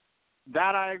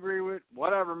 That I agree with.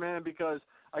 Whatever, man, because,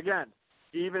 again,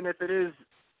 even if it is,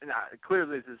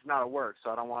 clearly this is not a work, so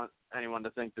I don't want anyone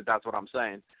to think that that's what I'm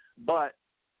saying. But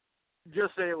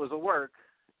just say it was a work,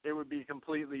 it would be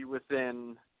completely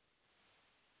within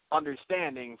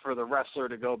understanding for the wrestler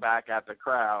to go back at the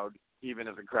crowd, even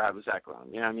if the crowd was heckling.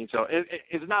 You know what I mean? So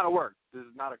it's not a work. This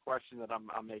is not a question that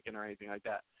I'm making or anything like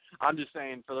that. I'm just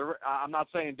saying I'm not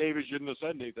saying David shouldn't have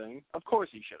said anything. Of course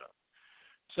he should have.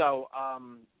 So,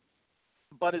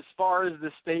 but as far as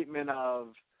the statement of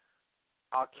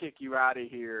I'll kick you out of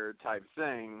here type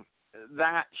thing,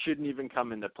 that shouldn't even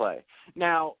come into play.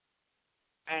 Now,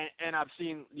 and I've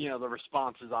seen, the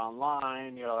responses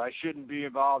online, I shouldn't be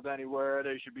involved anywhere.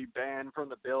 They should be banned from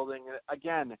the building.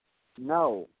 Again,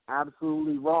 no,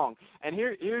 absolutely wrong. And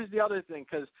here's the other thing,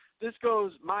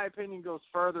 because my opinion goes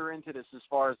further into this as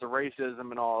far as the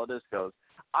racism and all of this goes.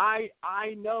 I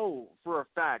know for a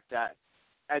fact that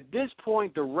at this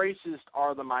point the racists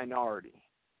are the minority.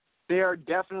 They are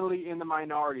definitely in the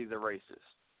minority, the racists.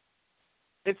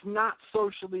 It's not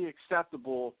socially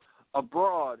acceptable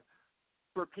abroad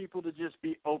for people to just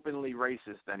be openly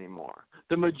racist anymore.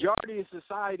 The majority of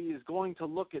society is going to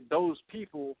look at those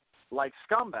people like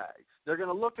scumbags. They're going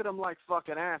to look at them like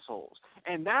fucking assholes.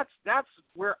 And that's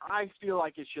where I feel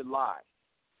like it should lie.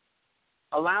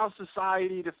 Allow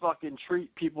society to fucking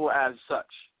treat people as such.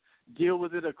 deal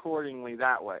with it accordingly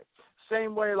that way.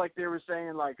 Same way, like they were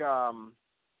saying, like,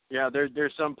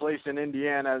 there's some place in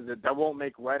Indiana that won't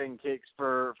make wedding cakes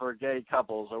for gay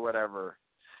couples or whatever.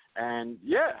 And,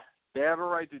 yeah, they have a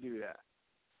right to do that.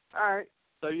 All right,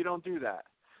 so you don't do that.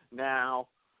 Now,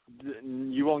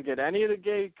 you won't get any of the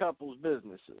gay couples'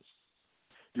 businesses.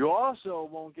 You also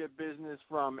won't get business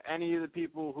from any of the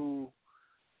people who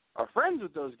are friends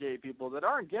with those gay people that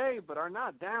aren't gay but are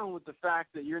not down with the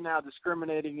fact that you're now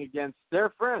discriminating against their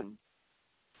friends.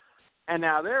 And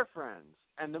now they're friends.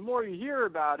 And the more you hear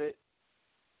about it,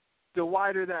 the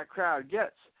wider that crowd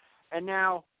gets. And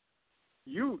now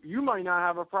you might not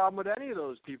have a problem with any of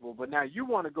those people, but now you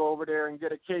want to go over there and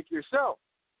get a cake yourself.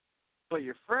 But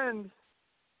your friend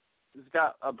has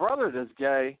got a brother that's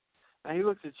gay, and he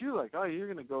looks at you like, oh, you're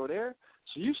going to go there?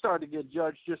 So you start to get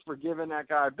judged just for giving that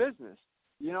guy business.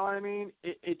 You know what I mean?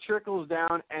 It trickles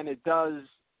down, and it does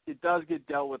get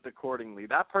dealt with accordingly.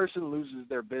 That person loses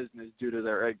their business due to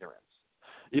their ignorance.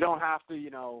 You don't have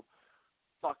to,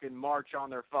 fucking march on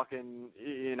their fucking,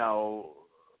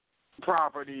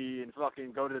 property and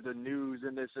fucking go to the news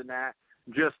and this and that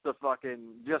just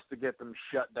to get them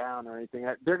shut down or anything.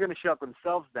 They're going to shut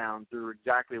themselves down through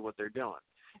exactly what they're doing.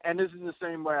 And this is the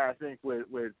same way I think with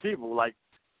people. Like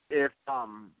if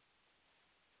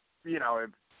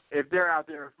they're out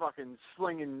there fucking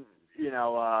slinging,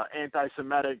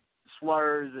 anti-Semitic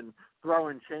slurs and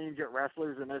throwing change at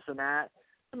wrestlers and this and that,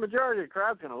 the majority of the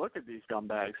crowd's going to look at these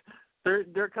scumbags.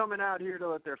 They're coming out here to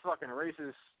let their fucking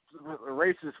racist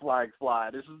flag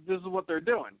fly. This is what they're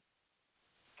doing.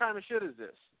 What kind of shit is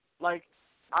this? Like,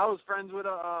 I was friends with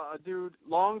a dude,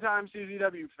 longtime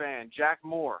CZW fan, Jack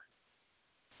Moore,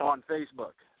 on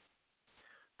Facebook.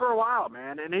 For a while,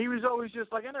 man, and he was always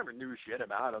just like, I never knew shit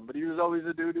about him, but he was always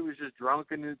a dude who was just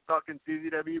drunk in his fucking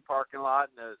CZW parking lot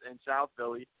in South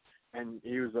Philly, and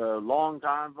he was a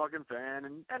long-time fucking fan,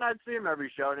 and I'd see him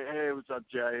every show, and hey, what's up,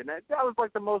 Jay? And that was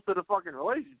like the most of the fucking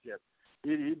relationship.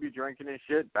 He'd be drinking his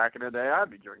shit. Back in the day, I'd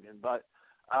be drinking, but,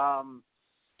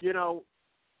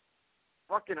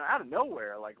 fucking out of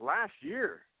nowhere, like last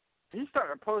year, he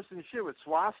started posting shit with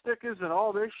swastikas and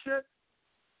all this shit.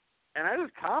 And I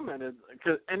just commented,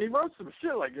 and he wrote some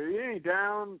shit like, you ain't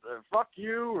down, fuck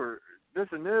you, or this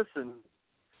and this. And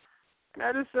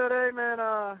I just said, hey, man,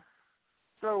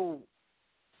 so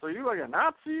you like a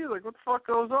Nazi? Like, what the fuck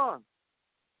goes on?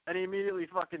 And he immediately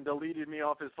fucking deleted me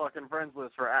off his fucking friends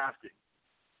list for asking.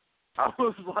 I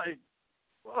was like,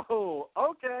 whoa,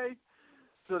 okay.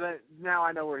 So that now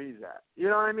I know where he's at. You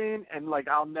know what I mean? And, like,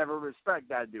 I'll never respect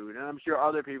that dude, and I'm sure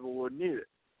other people wouldn't either.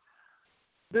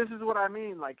 This is what I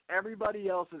mean. Like, everybody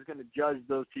else is going to judge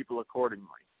those people accordingly.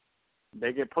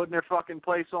 They get put in their fucking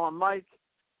place on mic,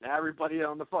 and everybody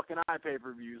on the fucking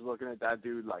pay-per-view is looking at that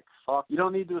dude like, fuck. You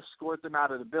don't need to escort them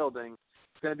out of the building.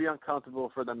 It's going to be uncomfortable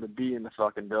for them to be in the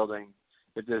fucking building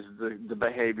if this is the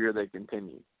behavior they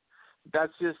continue.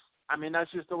 That's just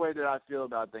the way that I feel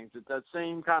about things. It's that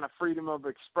same kind of freedom of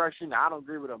expression. I don't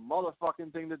agree with a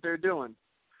motherfucking thing that they're doing.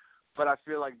 But I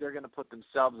feel like they're going to put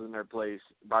themselves in their place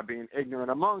by being ignorant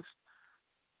amongst,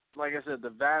 like I said, the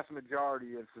vast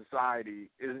majority of society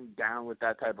isn't down with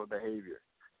that type of behavior.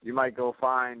 You might go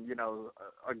find,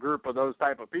 a group of those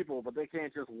type of people, but they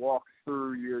can't just walk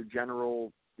through your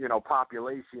general,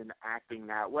 population acting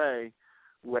that way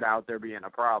without there being a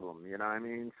problem. You know what I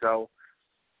mean? So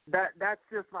that's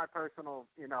just my personal,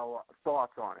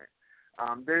 thoughts on it.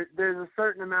 There's a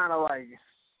certain amount of, like,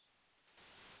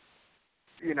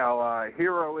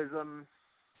 heroism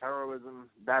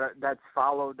that's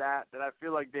followed that I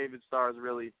feel like David Starr is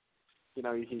really,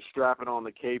 he's strapping on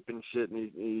the cape and shit,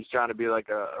 and he's trying to be like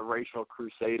a racial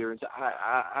crusader. And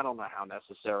I don't know how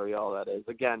necessary all that is.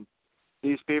 Again,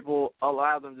 these people,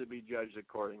 allow them to be judged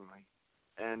accordingly.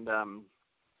 And,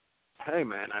 hey,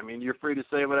 man, I mean, you're free to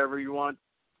say whatever you want,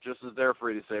 just as they're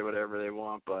free to say whatever they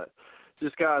want, but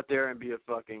just go out there and be a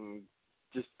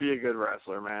good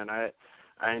wrestler, man.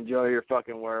 I enjoy your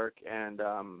fucking work, and,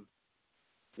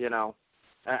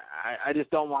 I just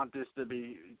don't want this to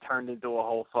be turned into a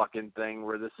whole fucking thing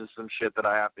where this is some shit that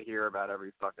I have to hear about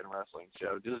every fucking wrestling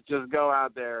show. Just go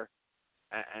out there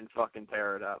and fucking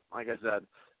tear it up. Like I said,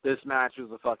 this match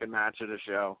was a fucking match of the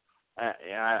show.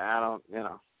 I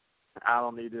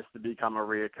don't need this to become a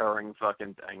reoccurring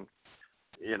fucking thing.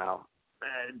 It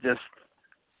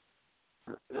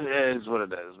is what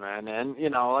it is, man. And,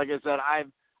 like I said,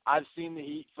 I've seen the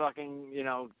Heat fucking,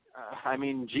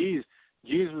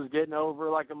 Jeez was getting over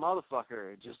like a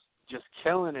motherfucker, just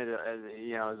killing it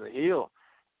as a heel.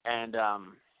 And, I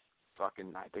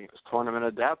think it was Tournament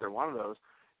of Death or one of those.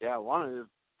 Yeah, one of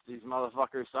the, these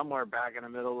motherfuckers somewhere back in the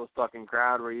middle of the fucking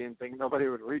crowd where you didn't think nobody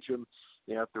would reach him,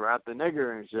 you know, throughout the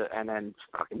nigger and shit, and then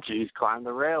fucking G's climb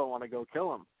the rail and want to go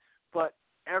kill him. But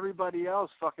everybody else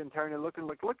fucking turned and looking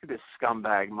like, look at this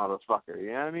scumbag motherfucker, you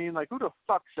know what I mean? Like, who the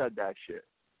fuck said that shit?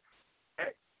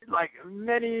 Like,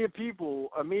 many people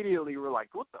immediately were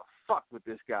like, what the fuck with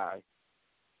this guy?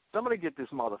 Somebody get this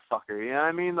motherfucker, you know what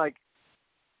I mean? Like,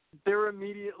 they're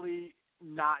immediately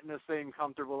not in the same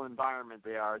comfortable environment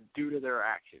they are due to their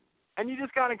actions. And you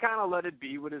just gotta kind of let it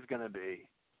be what it's going to be,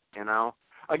 you know?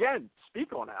 Again,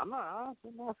 speak on it. I'm not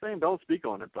saying don't speak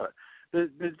on it, but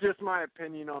it's just my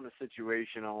opinion on the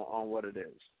situation, on what it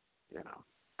is, you know?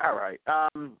 All right.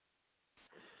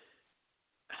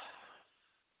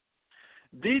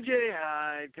 DJ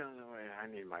Hyde comes away. I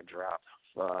need my drop.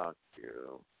 Fuck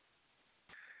you.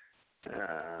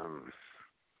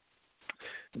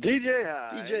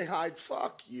 DJ Hyde,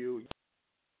 fuck you.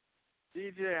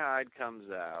 DJ Hyde comes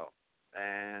out,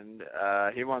 and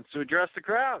he wants to address the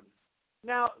crowd.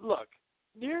 Now, look,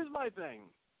 here's my thing.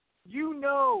 You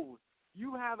know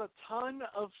you have a ton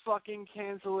of fucking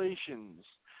cancellations.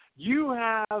 You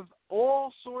have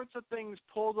all sorts of things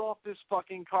pulled off this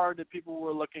fucking card that people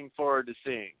were looking forward to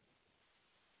seeing.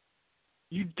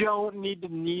 You don't need to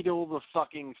needle the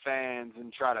fucking fans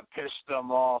and try to piss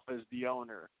them off as the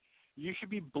owner. You should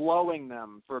be blowing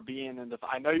them for being in the...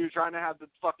 I know you're trying to have the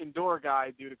fucking door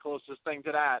guy do the closest thing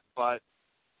to that, but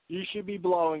you should be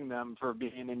blowing them for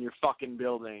being in your fucking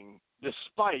building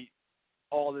despite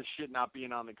all this shit not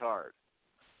being on the card.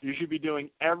 You should be doing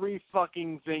every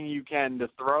fucking thing you can to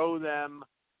throw them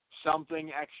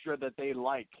something extra that they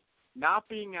like. Not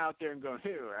being out there and going,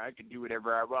 hey, I can do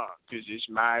whatever I want because it's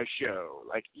my show.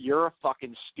 Like, you're a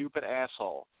fucking stupid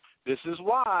asshole. This is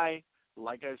why,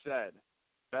 like I said,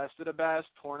 best of the best,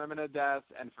 tournament of death,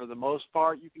 and for the most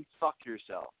part, you can fuck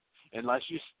yourself. Unless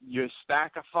you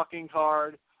stack a fucking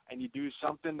card and you do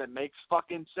something that makes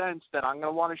fucking sense that I'm going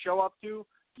to want to show up to,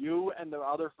 you and the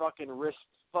other fucking wrist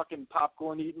fucking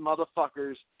popcorn-eating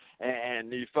motherfuckers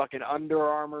and the fucking Under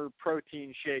Armour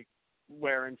protein shake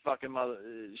wearing fucking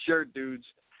shirt dudes,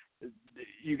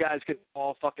 you guys could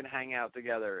all fucking hang out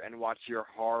together and watch your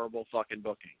horrible fucking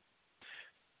booking.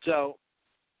 So,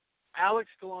 Alex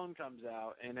Colon comes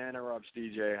out and interrupts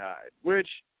DJ Hyde, which,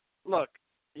 look,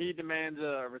 he demands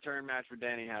a return match for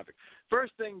Danny Havoc.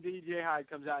 First thing, DJ Hyde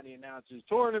comes out and he announces,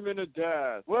 Tournament of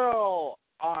Death. Well,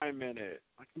 I'm in it.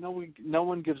 Like, no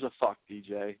one gives a fuck,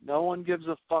 DJ. No one gives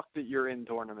a fuck that you're in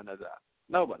Tournament of Death.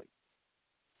 Nobody.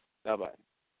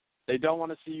 They don't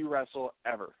want to see you wrestle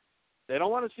ever. They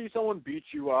don't want to see someone beat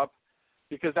you up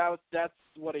because that's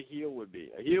what a heel would be.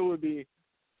 A heel would be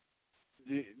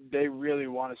they really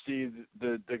want to see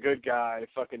the good guy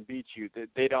fucking beat you.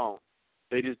 They don't.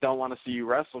 They just don't want to see you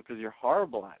wrestle because you're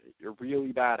horrible at it. You're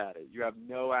really bad at it. You have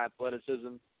no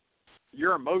athleticism.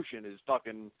 Your emotion is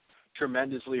fucking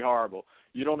tremendously horrible.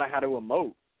 You don't know how to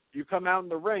emote. You come out in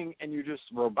the ring and you're just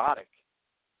robotic.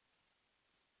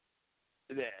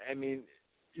 I mean,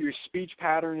 your speech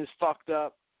pattern is fucked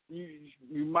up.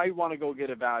 You might want to go get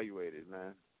evaluated,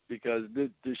 man, because the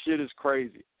shit is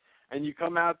crazy. And you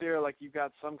come out there like you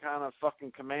got some kind of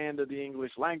fucking command of the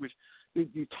English language.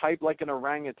 You type like an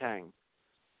orangutan.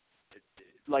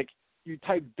 Like, you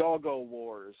type Doggo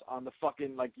Wars on the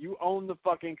fucking, like, you own the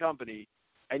fucking company,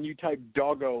 and you type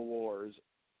Doggo Wars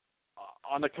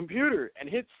on the computer and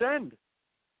hit send.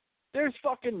 There's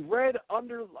fucking red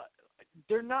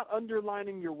they're not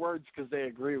underlining your words because they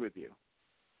agree with you.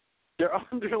 They're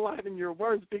underlining your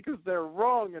words because they're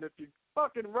wrong, and if you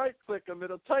fucking right-click them,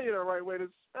 it'll tell you the right way to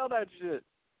spell that shit.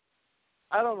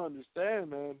 I don't understand,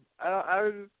 man.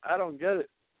 I don't get it.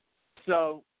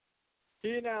 So,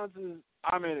 he announces,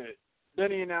 I'm in it.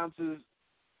 Then he announces,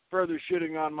 further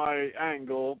shitting on my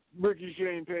angle, Ricky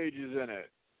Shane Page is in it.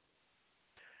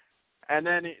 And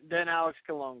then Alex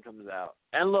Colon comes out.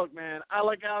 And look, man, I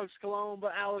like Alex Colon,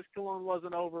 but Alex Colon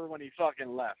wasn't over when he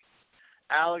fucking left.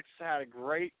 Alex had a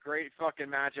great, great fucking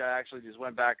match. I actually just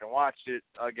went back and watched it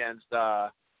against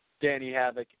Danny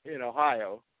Havoc in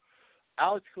Ohio.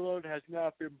 Alex Colon has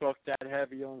not been booked that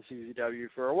heavy on CZW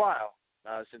for a while,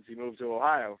 since he moved to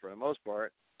Ohio for the most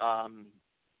part.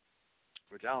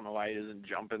 Which I don't know why he doesn't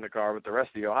jump in the car with the rest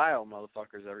of the Ohio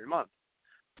motherfuckers every month.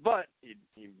 But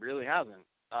he really hasn't.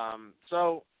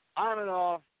 So, on and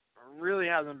off, really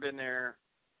hasn't been there.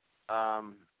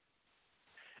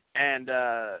 And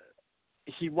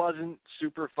he wasn't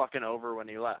super fucking over when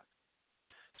he left.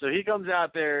 So he comes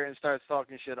out there and starts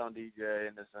talking shit on DJ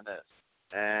and this and this.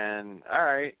 And, all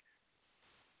right.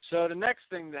 So the next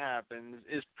thing that happens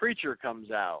is Preacher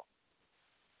comes out.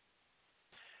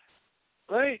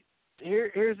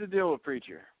 Here's the deal with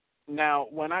Preacher. Now,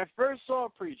 when I first saw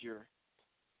Preacher,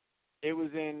 it was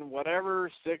in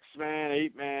whatever 6-man,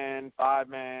 8-man,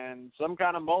 5-man, some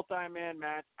kind of multi-man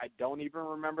match. I don't even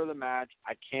remember the match.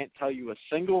 I can't tell you a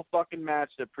single fucking match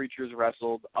that Preacher's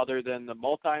wrestled other than the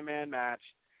multi-man match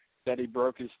that he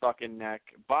broke his fucking neck.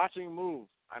 Botching move.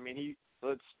 I mean,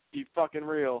 let's be fucking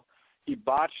real. He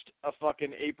botched a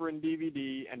fucking apron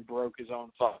DVD and broke his own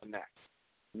fucking neck.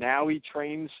 Now he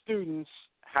trains students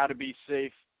how to be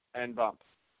safe and bump.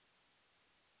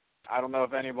 I don't know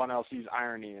if anyone else sees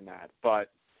irony in that, but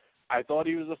I thought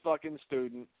he was a fucking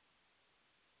student.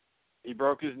 He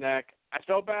broke his neck. I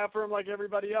felt bad for him like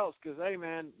everybody else because, hey,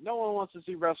 man, no one wants to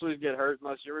see wrestlers get hurt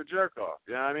unless you're a jerk-off.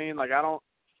 You know what I mean? Like, I don't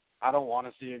want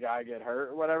to see a guy get hurt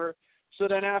or whatever. So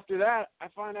then after that, I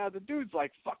find out the dude's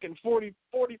like fucking 40,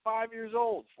 45 years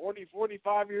old, 40,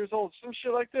 45 years old, some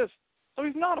shit like this. So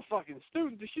he's not a fucking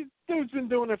student. The dude's been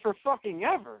doing it for fucking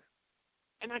ever.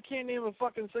 And I can't name a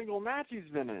fucking single match he's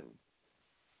been in.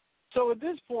 So at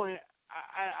this point,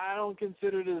 I don't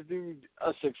consider this dude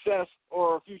a success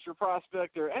or a future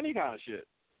prospect or any kind of shit.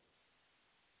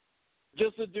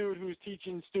 Just a dude who's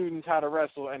teaching students how to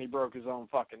wrestle and he broke his own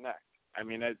fucking neck. I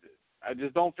mean, I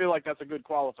just don't feel like that's a good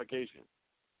qualification.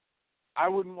 I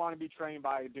wouldn't want to be trained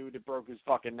by a dude that broke his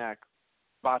fucking neck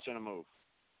botching a move,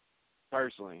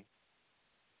 personally.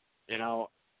 You know,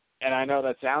 and I know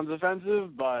that sounds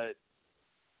offensive, but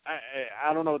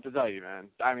I don't know what to tell you, man.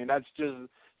 I mean, that's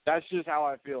just how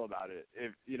I feel about it.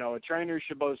 If, you know, a trainer's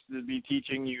supposed to be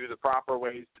teaching you the proper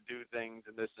ways to do things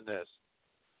and this and this.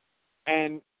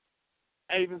 And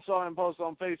I even saw him post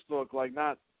on Facebook, like,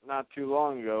 not too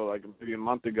long ago, like maybe a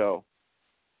month ago.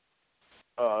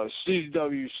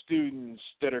 CZW students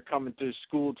that are coming to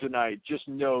school tonight, just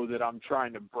know that I'm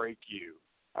trying to break you.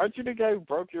 Aren't you the guy who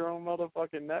broke your own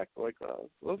motherfucking neck? Like,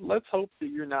 let's hope that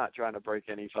you're not trying to break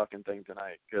any fucking thing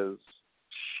tonight, because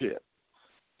shit.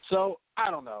 So,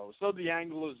 I don't know. So the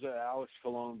angle is that Alex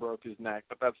Colon broke his neck,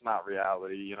 but that's not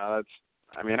reality. You know,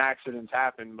 accidents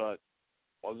happen, but it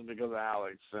wasn't because of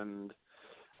Alex. And,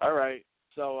 all right.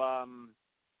 So,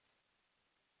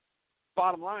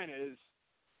 bottom line is,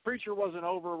 Preacher wasn't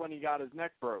over when he got his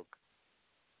neck broke.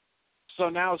 So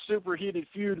now superheated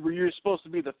feud where you're supposed to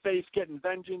be the face getting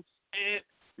vengeance,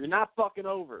 you're not fucking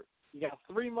over. You got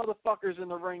 3 motherfuckers in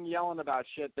the ring yelling about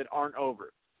shit that aren't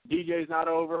over. DJ's not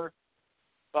over.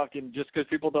 Fucking just because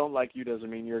people don't like you doesn't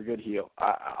mean you're a good heel.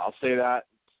 I'll say that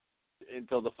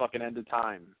until the fucking end of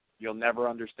time. You'll never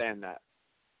understand that.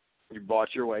 You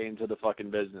bought your way into the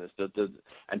fucking business,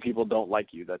 and people don't like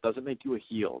you. That doesn't make you a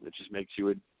heel. It just makes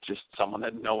you just someone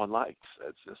that no one likes.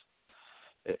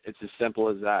 It's as simple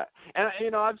as that. And,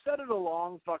 you know, I've said it a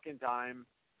long fucking time,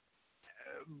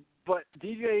 but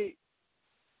DJ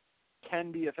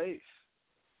can be a face.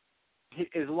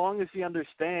 As long as he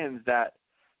understands that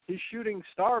his shooting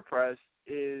star press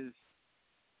is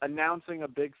announcing a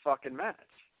big fucking match.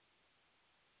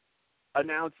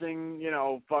 Announcing, you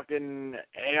know, fucking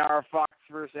AR Fox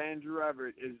versus Andrew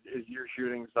Everett is your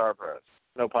shooting star press.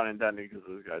 No pun intended, because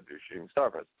those guys do shooting star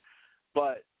press.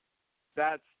 But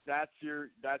that's your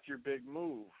big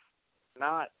move.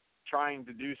 Not trying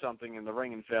to do something in the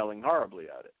ring and failing horribly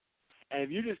at it. And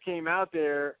if you just came out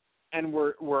there and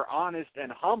were honest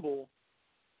and humble,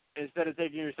 instead of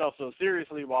taking yourself so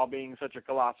seriously while being such a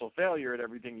colossal failure at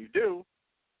everything you do,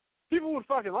 people would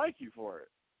fucking like you for it.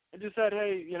 And just said,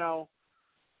 hey, you know,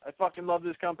 I fucking love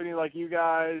this company like you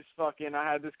guys. Fucking,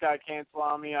 I had this guy cancel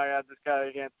on me. I had this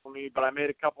guy cancel me, but I made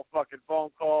a couple fucking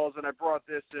phone calls and I brought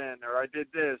this in, or I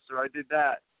did this, or I did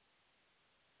that.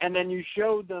 And then you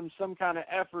showed them some kind of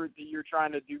effort that you're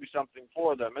trying to do something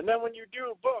for them. And then when you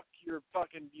do book your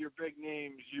big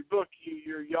names, you book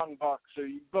your Young Bucks, or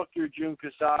you book your Jun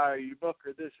Kasai, or you book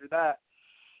or this or that,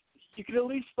 you can at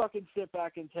least fucking sit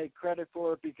back and take credit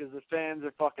for it because the fans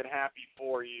are fucking happy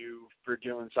for you for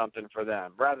doing something for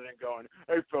them, rather than going,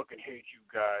 I fucking hate you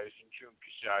guys and Jun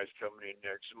Kasai's coming in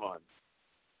next month.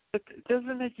 It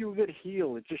doesn't make you a good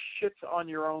heel. It just shits on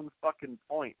your own fucking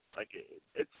point. Like,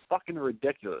 it's fucking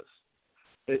ridiculous.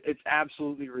 It's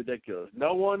absolutely ridiculous.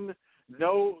 No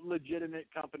legitimate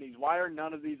companies. Why are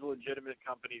none of these legitimate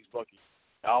companies booking?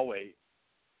 I'll wait.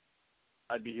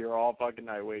 I'd be here all fucking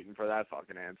night waiting for that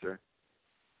fucking answer.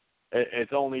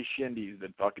 It's only Shindies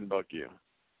that fucking book you.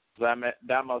 So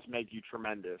that must make you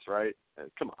tremendous, right?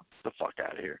 Come on, get the fuck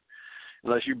out of here.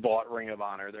 Unless you bought Ring of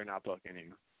Honor, they're not booking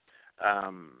you.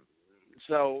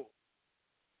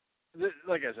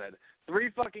 Like I said, 3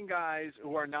 fucking guys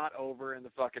who are not over in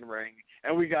the fucking ring,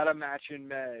 and we got a match in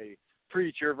May.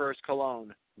 Preacher versus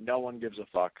Cologne. No one gives a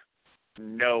fuck.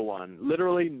 No one.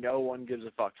 Literally no one gives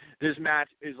a fuck. This match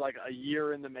is like a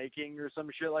year in the making or some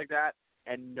shit like that,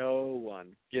 and no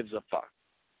one gives a fuck.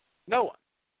 No one.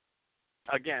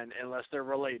 Again, unless they're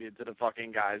related to the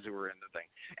fucking guys who were in the thing.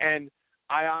 And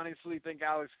I honestly think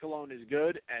Alex Colon is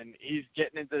good, and he's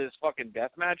getting into this fucking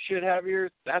deathmatch shit heavier.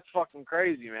 That's fucking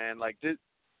crazy, man. Like,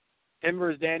 him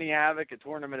versus Danny Havoc, a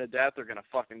tournament of death, are going to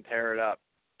fucking tear it up.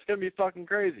 It's going to be fucking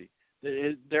crazy.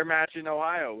 Their match in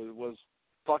Ohio was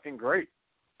fucking great.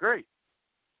 Great.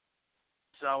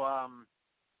 So,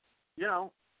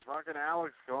 fucking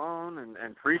Alex Colon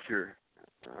and Preacher.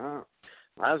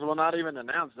 Might as well not even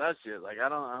announce that shit. Like, I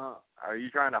don't know. Are you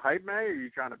trying to hype May? Are you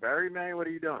trying to bury May? What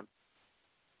are you doing?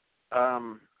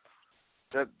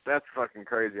 That's fucking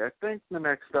crazy. I think the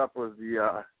next up was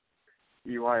the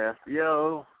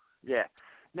EYFBO. Yeah.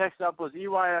 Next up was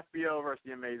EYFBO versus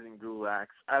the Amazing Gulags.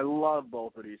 I love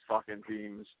both of these fucking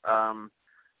teams.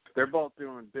 They're both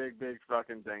doing big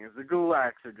fucking things. The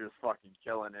Gulags are just fucking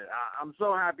killing it. I'm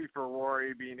so happy for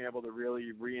Rory being able to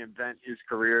really reinvent his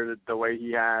career the way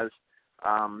he has.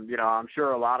 I'm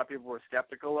sure a lot of people were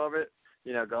skeptical of it,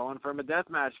 going from a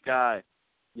deathmatch guy,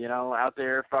 out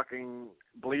there fucking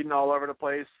bleeding all over the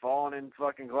place, falling in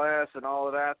fucking glass and all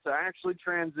of that, to actually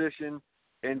transition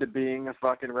into being a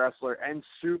fucking wrestler and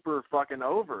super fucking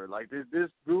over. Like, this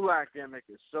Gulag gimmick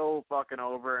is so fucking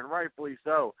over, and rightfully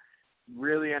so.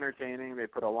 Really entertaining. They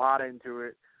put a lot into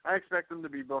it. I expect them to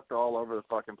be booked all over the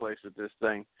fucking place with this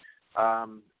thing.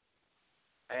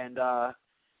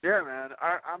 Yeah, man,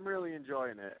 I'm really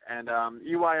enjoying it. And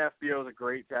EYFBO is a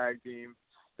great tag team.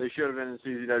 They should have been in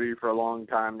CZW for a long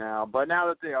time now. But now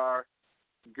that they are,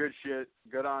 good shit,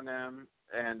 good on them.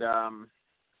 And,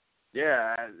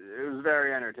 it was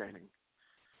very entertaining.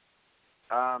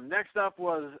 Next up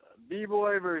was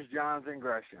B-Boy versus Jonathan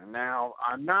Gresham. Now,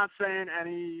 I'm not saying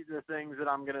any of the things that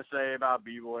I'm going to say about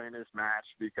B-Boy in this match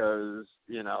because,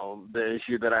 the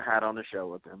issue that I had on the show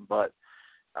with him. But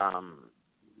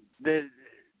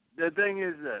the thing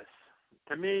is this.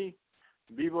 To me,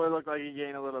 B-Boy looked like he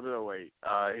gained a little bit of weight.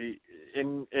 He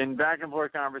in back and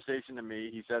forth conversation to me,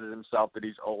 he said it himself that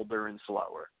he's older and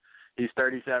slower. He's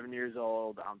 37 years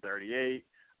old. I'm 38.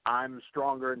 I'm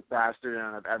stronger and faster than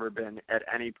I've ever been at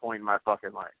any point in my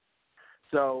fucking life.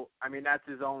 So, I mean, that's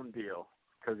his own deal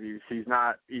because he's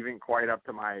not even quite up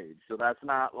to my age. So that's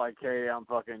not like, hey, I'm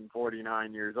fucking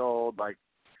 49 years old. Like,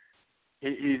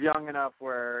 he's young enough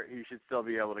where he should still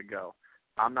be able to go.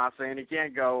 I'm not saying he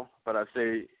can't go, but I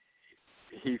say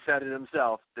he said it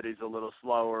himself that he's a little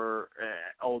slower,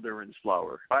 older and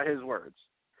slower, by his words.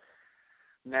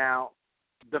 Now,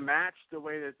 the match, the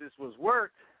way that this was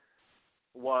worked,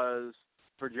 was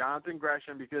for Jonathan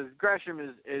Gresham, because Gresham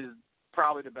is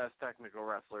probably the best technical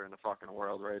wrestler in the fucking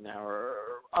world right now, or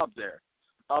up there.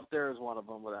 Up there is one of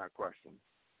them without question.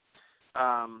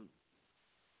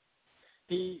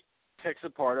 He picks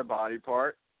apart a body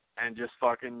part and just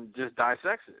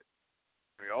dissects it.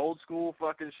 Like old school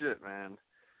fucking shit, man.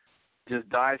 Just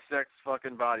dissects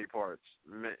fucking body parts.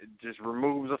 Just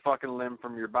removes a fucking limb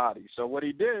from your body. So what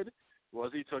he did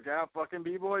was he took out fucking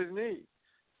B-Boy's knee.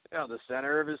 The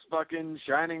center of his fucking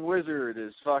shining wizard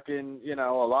is fucking,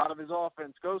 a lot of his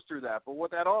offense goes through that. But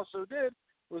what that also did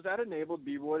was that enabled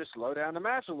B-Boy to slow down the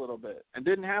match a little bit and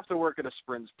didn't have to work at a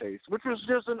sprint pace, which was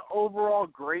just an overall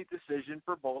great decision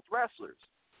for both wrestlers.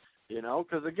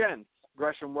 Because, again,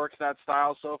 Gresham works that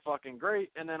style so fucking great.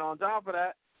 And then on top of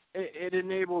that, it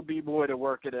enabled B-Boy to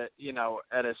work at a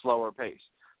slower pace.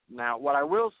 Now, what I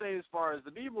will say as far as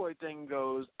the B-Boy thing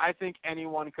goes, I think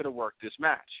anyone could have worked this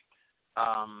match.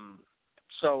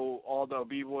 So although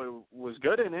B-Boy was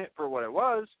good in it for what it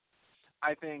was,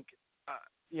 I think,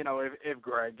 if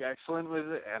Greg Excellent was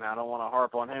it, and I don't want to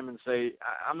harp on him and say,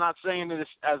 I'm not saying this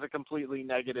as a completely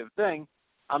negative thing.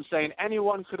 I'm saying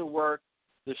anyone could have worked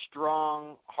the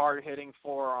strong, hard-hitting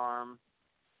forearm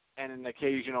and an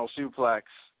occasional suplex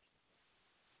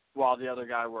while the other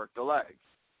guy worked the leg.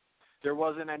 There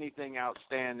wasn't anything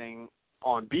outstanding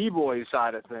on B-Boy's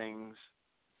side of things.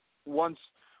 Once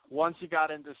he got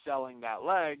into selling that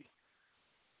leg,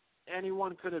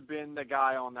 anyone could have been the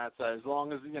guy on that side, as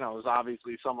long as, it was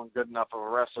obviously someone good enough of a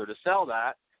wrestler to sell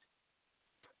that.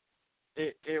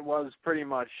 It was pretty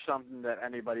much something that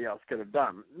anybody else could have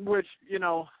done, which,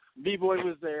 B-Boy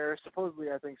was there.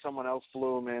 Supposedly, I think someone else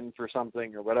flew him in for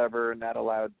something or whatever, and that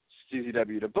allowed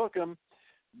CZW to book him.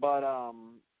 But I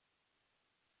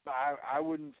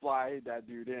wouldn't fly that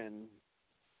dude in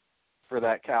for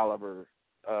that caliber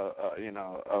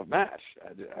of match.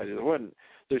 I just wouldn't.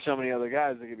 There's so many other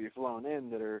guys that could be flown in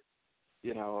that are,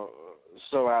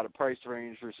 so out of price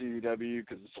range for CZW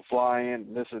because it's a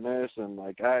fly-in and this, and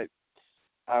like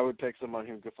I would pick someone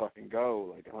who could fucking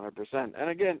go like 100%. And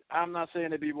again, I'm not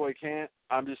saying that B-Boy can't.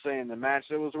 I'm just saying the match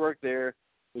that was worked there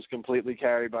was completely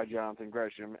carried by Jonathan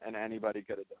Gresham, and anybody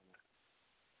could have done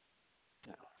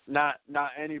that. No.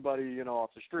 Not anybody,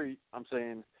 off the street. I'm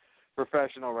saying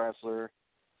professional wrestler.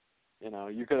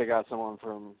 You could have got someone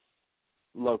from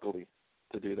locally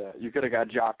to do that. You could have got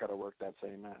Jocko to work that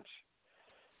same match.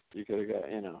 You could have got,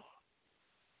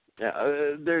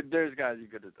 there's guys you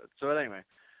could have done. So anyway,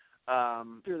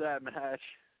 through that match,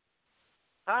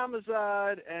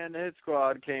 Homicide and the Hit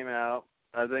Squad came out,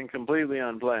 I think completely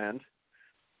unplanned.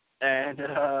 And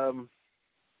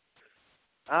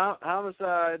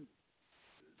Homicide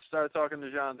started talking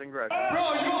to Jonathan Gresham.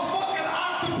 Bro, you're a fucking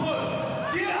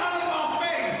octopus! Get out of my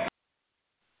face!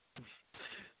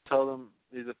 Told him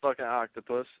he's a fucking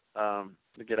octopus,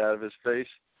 to get out of his face.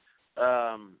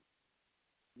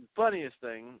 Funniest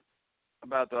thing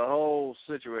about the whole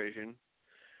situation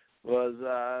was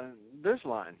this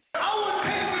line. I will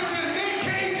take with this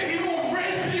in case he will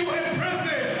rape you in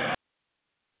prison.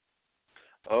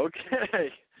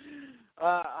 Okay.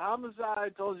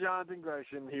 Homicide told Jonathan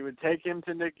Gresham he would take him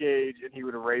to Nick Gage and he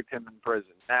would rape him in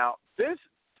prison. Now, this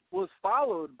was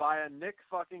followed by a Nick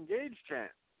fucking Gage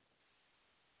chant.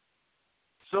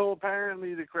 So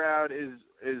apparently the crowd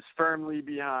is firmly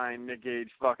behind Nick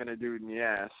Gage fucking a dude in the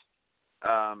ass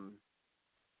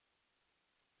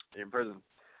in prison.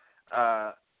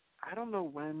 I don't know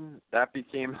when that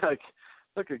became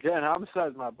look again,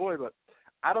 Homicide's my boy, but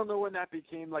I don't know when that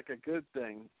became like a good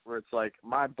thing where it's like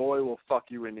my boy will fuck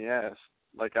you in the ass.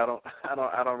 Like I don't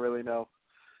really know.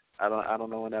 I don't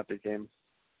know when that became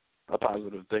a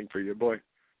positive thing for your boy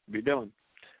to be doing.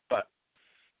 But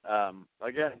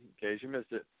again, in case you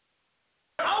missed it.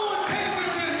 I will take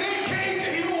with this in case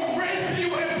he will rape you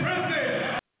in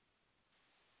prison.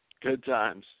 Good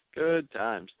times. Good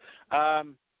times.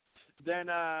 Then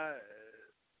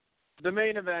the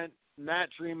main event, Matt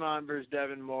Tremont versus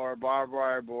Devin Moore, barbed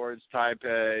wire boards,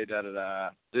 Taipei, da-da-da.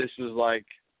 This was like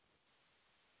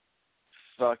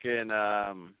fucking,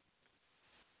 I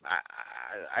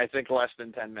think less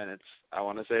than 10 minutes. I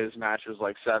want to say this match was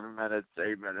like 7 minutes,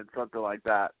 8 minutes, something like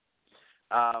that.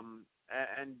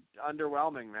 And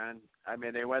underwhelming, man. I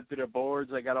mean, they went through the boards.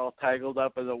 They got all tangled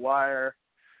up as a wire.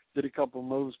 Did a couple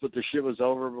moves, but the shit was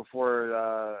over before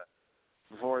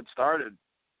it started,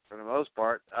 for the most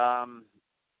part.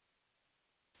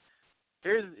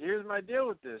 Here's my deal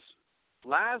with this.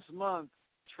 Last month,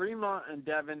 Tremont and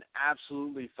Devin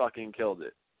absolutely fucking killed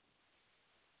it.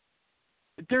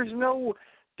 There's no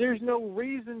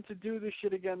reason to do this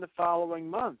shit again the following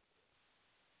month.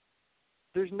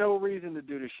 There's no reason to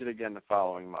do this shit again the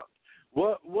following month.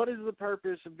 What is the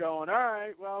purpose of going, all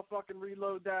right, well, fucking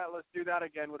reload that. Let's do that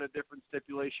again with a different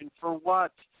stipulation. For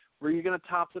what? Were you going to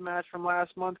top the match from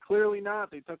last month? Clearly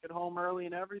not. They took it home early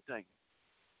and everything.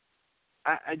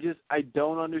 I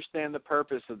don't understand the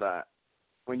purpose of that.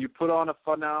 When you put on a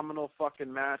phenomenal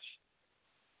fucking match,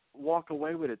 walk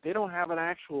away with it. They don't have an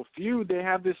actual feud. They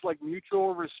have this, like,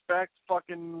 mutual respect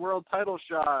fucking world title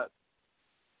shot.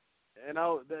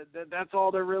 That's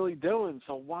all they're really doing.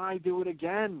 So why do it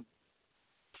again?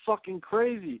 Fucking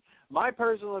crazy. My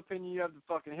personal opinion, you have the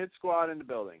fucking Hit Squad in the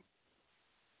building.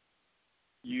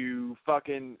 You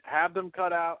fucking have them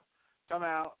come out,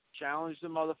 challenge the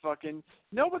motherfucking.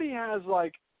 Nobody has,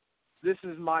 like, this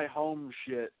is my home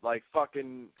shit, like,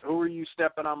 fucking, who are you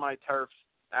stepping on my turf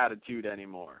attitude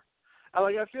anymore.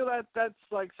 I feel that's,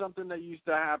 like, something that used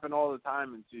to happen all the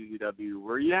time in CZW,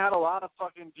 where you had a lot of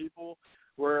fucking people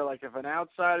where, like, if an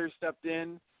outsider stepped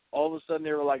in, all of a sudden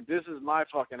they were like, this is my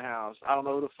fucking house. I don't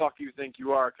know who the fuck you think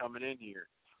you are coming in here.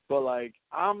 But, like,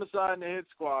 Homicide and the Hit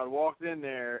Squad walked in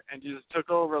there and just took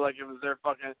over like it was their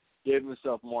fucking, gave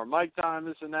himself more mic time,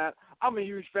 this and that. I'm a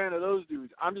huge fan of those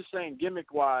dudes. I'm just saying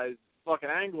gimmick-wise, fucking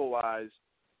angle-wise,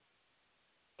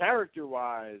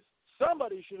 character-wise,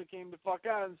 somebody should have came the fuck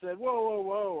out and said,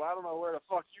 whoa, I don't know where the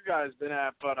fuck you guys been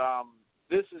at, but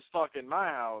this is fucking my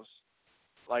house.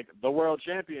 Like, the world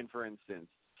champion, for instance.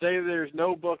 Say there's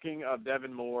no booking of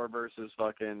Devin Moore versus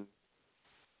fucking,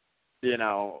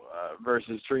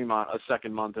 versus Tremont a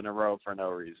second month in a row for no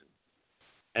reason.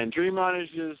 And Tremont is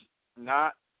just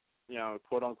not,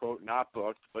 quote unquote, not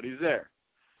booked, but he's there.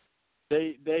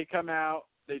 They come out,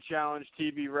 they challenge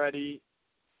TV Ready,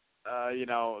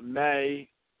 May.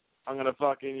 I'm gonna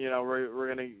fucking,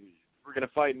 we're gonna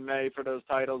fight in May for those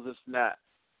titles, this and that.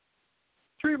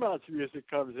 Tremont's music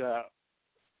comes out.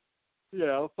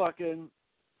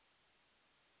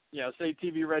 Say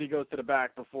TV Ready goes to the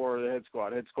back before the Hit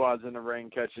Squad. Hit Squad's in the ring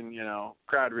catching,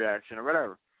 crowd reaction or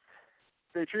whatever.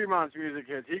 Say Tremont's music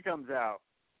hits, he comes out.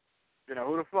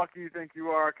 Who the fuck do you think you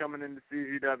are coming into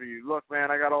CZW? Look,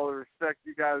 man, I got all the respect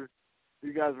you guys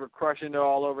You guys were crushing it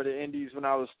all over the indies when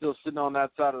I was still sitting on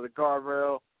that side of the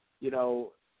guardrail, you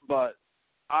know, but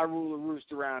I rule the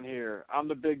roost around here. I'm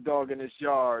the big dog in this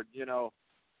yard, you know.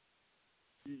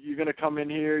 You're going to come in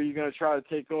here, you're going to try to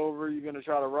take over, you're going to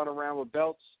try to run around with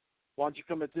belts. Why don't you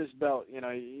come at this belt, you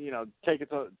know, take it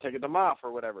to Moff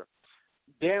or whatever.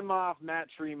 Dan Moff, Matt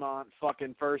Tremont,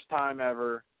 fucking first time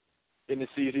ever in the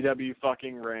CZW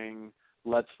fucking ring.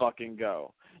 Let's fucking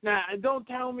go. Now, and don't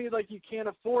tell me like you can't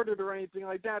afford it or anything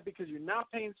like that, because you're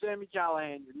not paying Sami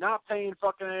Callihan, you're not paying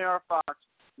fucking AR Fox,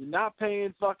 you're not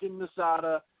paying fucking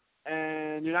Masada,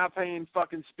 and you're not paying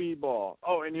fucking Speedball.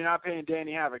 Oh, and you're not paying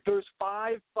Danny Havoc. There's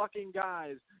 5 fucking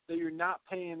guys that you're not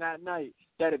paying that night.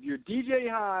 That if you're DJ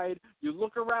Hyde, you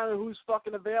look around at who's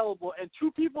fucking available, and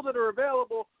 2 people that are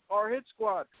available are Hit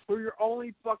Squad, who you're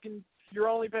only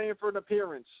paying for an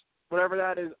appearance, whatever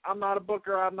that is. I'm not a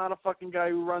booker. I'm not a fucking guy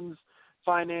who runs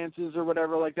finances or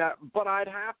whatever like that. But I'd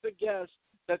have to guess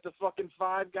that the fucking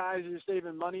 5 guys you're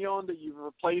saving money on that you've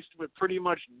replaced with pretty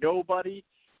much nobody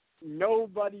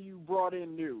you brought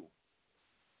in new.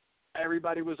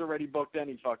 Everybody was already booked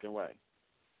any fucking way.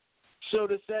 So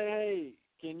to say, hey,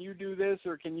 can you do this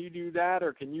or can you do that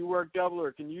or can you work double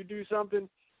or can you do something?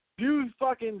 Do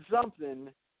fucking something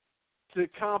to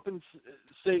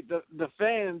compensate the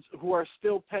fans who are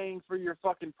still paying for your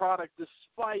fucking product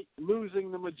despite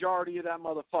losing the majority of that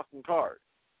motherfucking card.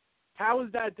 How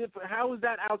is that different? How is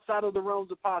that outside of the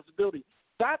realms of possibility?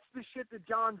 That's the shit that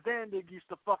John Zandig used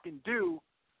to fucking do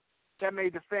that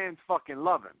made the fans fucking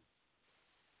love him.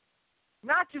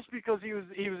 Not just because he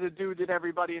was a dude that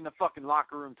everybody in the fucking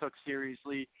locker room took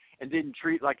seriously and didn't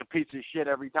treat like a piece of shit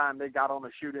every time they got on a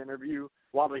shoot interview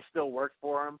while they still worked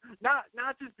for him. Not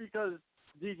just because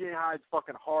DJ Hyde's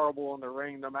fucking horrible in the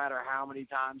ring no matter how many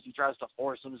times he tries to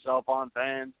force himself on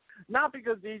fans. Not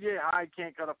because DJ Hyde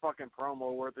can't cut a fucking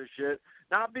promo worth of shit.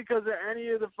 Not because of any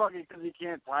of the fucking, because he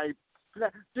can't type.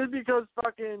 Just because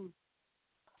fucking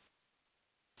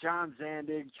John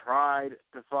Zandig tried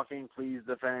to fucking please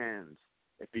the fans.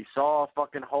 If he saw a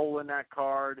fucking hole in that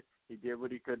card, he did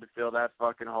what he could to fill that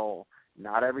fucking hole.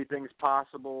 Not everything's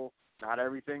possible. Not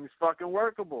everything's fucking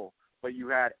workable. But you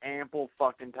had ample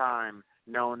fucking time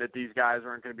knowing that these guys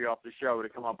weren't going to be off the show to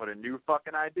come up with a new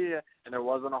fucking idea, and there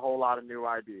wasn't a whole lot of new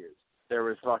ideas. There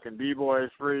was fucking B-Boy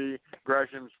is free,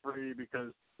 Gresham's free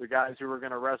because the guys who were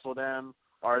going to wrestle them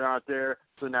are not there,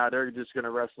 so now they're just going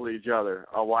to wrestle each other.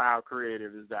 Oh, wow, how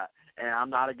creative is that? And I'm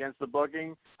not against the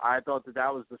booking. I thought that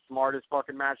was the smartest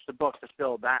fucking match to book to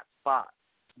fill that spot.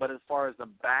 But as far as the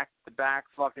back-to-back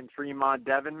fucking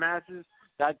Tremont-Devin matches,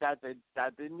 that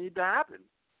didn't need to happen.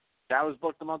 That was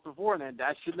booked the month before, and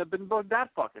that shouldn't have been booked that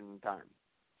fucking time.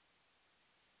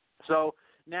 So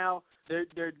now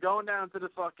they're going down to the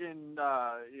fucking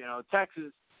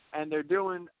Texas, and they're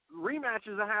doing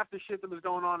rematches of half the shit that was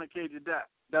going on in Cage of Death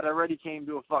that already came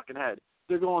to a fucking head.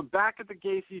 They're going back at the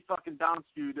Gacy fucking Don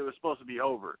feud that was supposed to be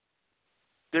over.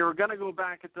 They were gonna go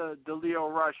back at the Leo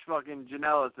Rush fucking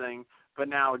Janela thing, but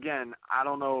now again, I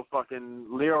don't know if fucking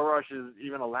Leo Rush is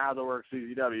even allowed to work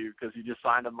CZW because he just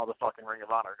signed a motherfucking Ring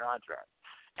of Honor contract.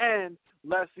 And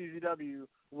left CZW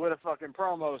with a fucking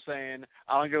promo saying,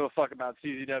 I don't give a fuck about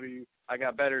CZW, I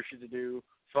got better shit to do,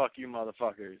 fuck you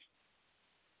motherfuckers.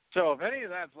 So if any of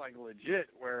that's like legit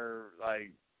where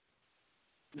like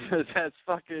that's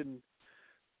fucking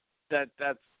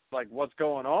that's like what's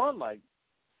going on, like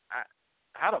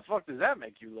how the fuck does that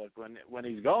make you look when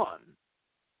he's gone?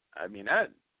 I mean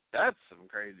that's some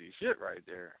crazy shit right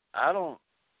there. I don't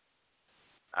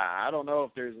know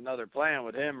if there's another plan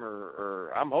with him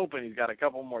or I'm hoping he's got a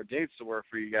couple more dates to work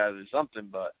for you guys or something,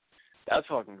 but that's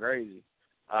fucking crazy.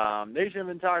 Nation of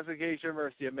Intoxication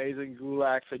versus the Amazing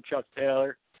Gulax and Chuck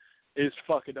Taylor is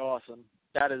fucking awesome.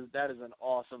 That is an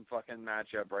awesome fucking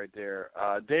matchup right there.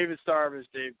 David Starr versus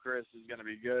Dave Chris is going to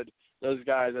be good. Those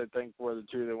guys, I think, were the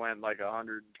two that went like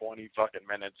 120 fucking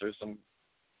minutes or some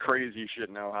crazy shit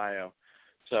in Ohio.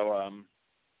 So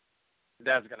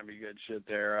that's going to be good shit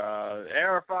there.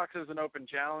 AR Fox is an open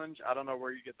challenge. I don't know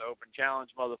where you get the open challenge,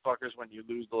 motherfuckers, when you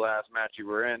lose the last match you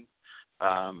were in.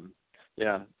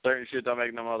 Yeah, certain shit don't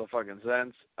make no motherfucking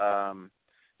sense.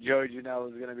 Joey Janela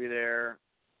is going to be there.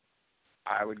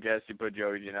 I would guess you put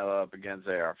Joey Janela up against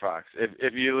AR Fox.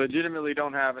 If you legitimately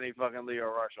don't have any fucking Leo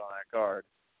Rush on that card,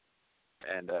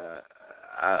 and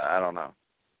I don't know.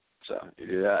 So you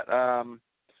do that.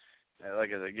 Like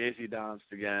I said, Gacy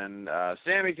Donst again.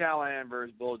 Sami Callihan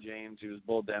versus Bull James, who was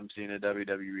Bull Dempsey in the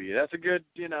WWE. That's a good,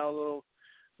 little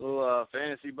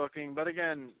fantasy booking. But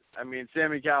again, I mean,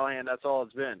 Sami Callihan, that's all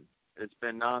it's been. It's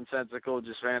been nonsensical,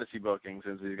 just fantasy booking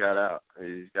since he's got out.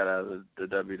 He's got out of the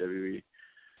WWE.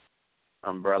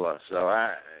 umbrella. So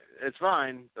it's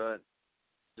fine, but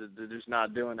they're just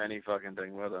not doing any fucking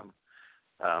thing with him.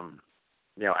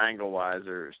 Angle-wise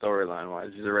or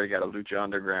storyline-wise. He's already got a Lucha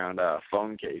Underground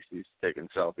phone case he's taking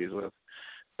selfies with.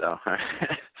 So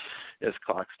his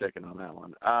clock's ticking on that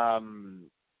one.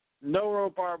 No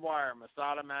rope barbed wire,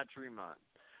 Masada Matt Tremont.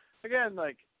 Again,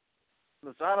 like,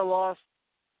 Masada lost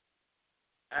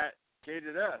at Cage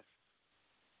of Death.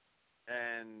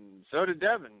 And so did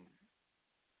Devin.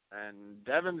 And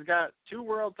Devin's got 2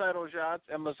 world title shots,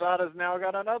 and Masada's now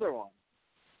got another one.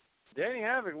 Danny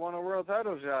Havoc won a world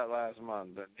title shot last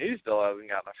month, and he still hasn't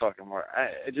gotten a fucking more.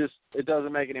 It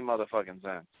doesn't make any motherfucking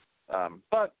sense.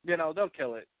 But they'll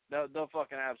kill it. They'll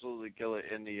fucking absolutely kill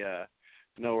it in the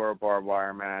no rope barbed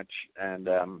wire match, and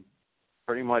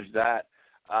pretty much that.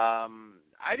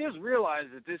 I just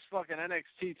realized that this fucking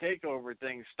NXT takeover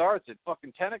thing starts at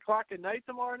fucking 10 o'clock at night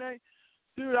tomorrow night.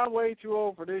 Dude, I'm way too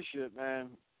old for this shit,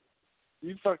 man.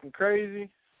 You fucking crazy?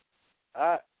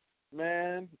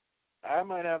 Man. I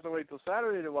might have to wait till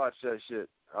Saturday to watch that shit.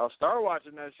 I'll start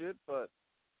watching that shit, but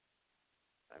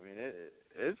I mean,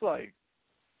 it's like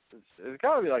it's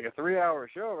got to be like a 3-hour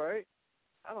show, right?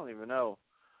 I don't even know,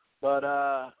 but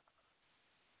I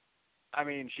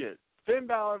mean, shit. Finn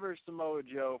Balor versus Samoa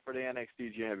Joe for the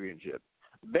NXT Championship.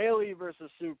 Bayley versus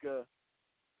Asuka.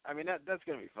 I mean, that's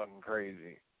gonna be fucking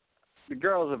crazy. The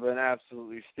girls have been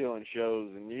absolutely stealing shows,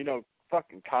 and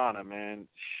fucking Kana, man.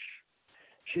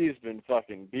 She's been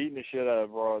fucking beating the shit out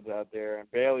of broads out there, and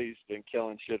Bayley's been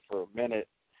killing shit for a minute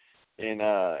in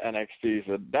NXT.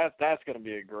 So that's gonna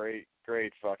be a great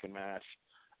fucking match.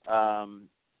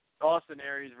 Austin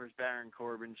Aries versus Baron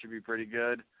Corbin should be pretty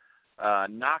good.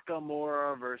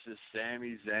 Nakamura versus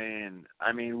Sami Zayn.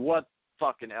 I mean, what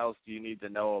fucking else do you need to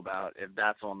know about if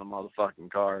that's on the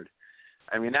motherfucking card?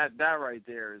 I mean, that right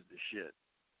there is the shit.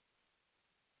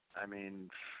 I mean,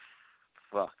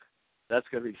 fuck. That's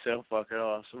going to be so fucking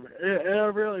awesome. And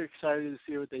I'm really excited to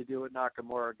see what they do with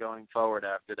Nakamura going forward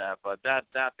after that. But that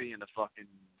being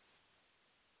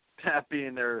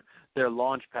their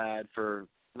launch pad for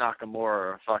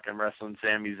Nakamura fucking wrestling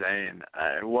Sami Zayn.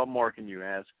 What more can you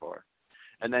ask for?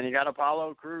 And then you got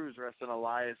Apollo Crews wrestling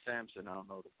Elias Sampson. I don't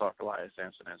know what the fuck Elias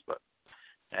Sampson is, but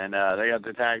and they got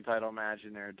the tag title match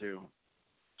in there too.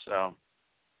 So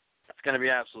it's going to be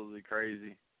absolutely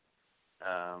crazy.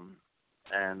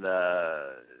 And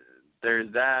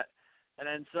there's that. And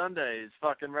then Sunday is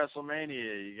fucking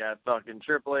WrestleMania. You got fucking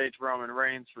Triple H, Roman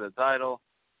Reigns for the title.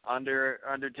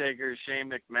 Undertaker,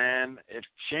 Shane McMahon. If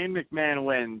Shane McMahon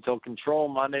wins, he'll control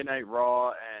Monday Night Raw,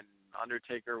 and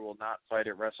Undertaker will not fight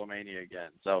at WrestleMania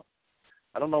again. So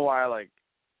I don't know why, like,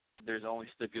 there's only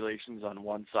stipulations on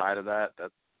one side of that.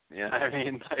 That's, you know what I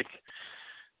mean? Like,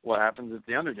 what happens if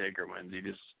the Undertaker wins? He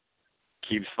just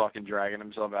keeps fucking dragging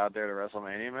himself out there to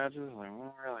WrestleMania matches? Like,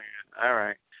 well, really? All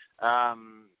right. I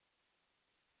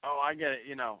get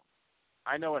it.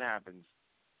 I know what happens.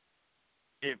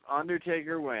 If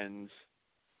Undertaker wins,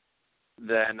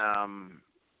 then I will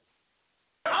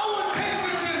take you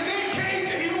to the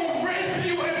cage and he will rape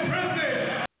you in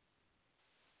prison.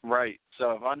 Right.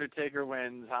 So if Undertaker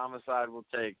wins, Homicide will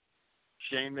take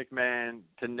Shane McMahon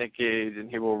to Nick Cage and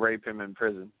he will rape him in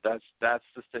prison. That's the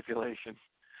stipulation.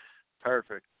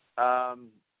 Perfect.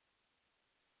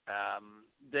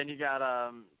 Then you got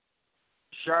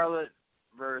Charlotte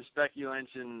versus Becky Lynch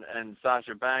and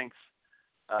Sasha Banks.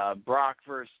 Brock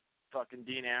versus fucking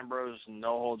Dean Ambrose,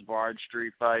 no holds barred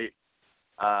street fight.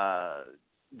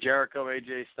 Jericho,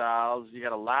 AJ Styles. You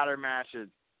got a ladder match at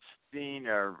Steen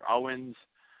or Owens,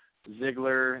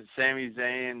 Ziggler, Sami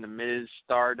Zayn, The Miz,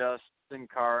 Stardust, Sin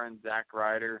Cara, and Zack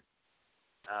Ryder.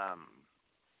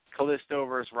 Kalisto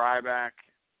versus Ryback.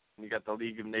 You got the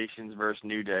League of Nations versus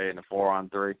New Day in a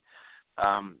 4-on-3.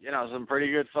 Some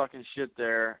pretty good fucking shit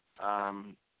there.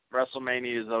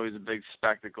 WrestleMania is always a big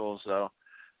spectacle, so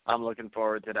I'm looking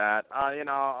forward to that.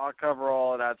 I'll cover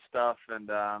all of that stuff, and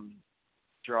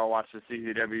sure I'll watch the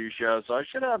CZW show. So I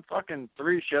should have fucking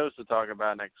 3 shows to talk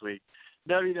about next week.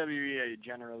 WWE, I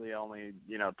generally only,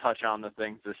 touch on the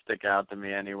things that stick out to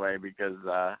me anyway, because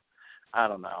I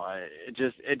don't know.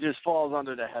 It just falls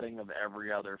under the heading of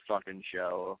every other fucking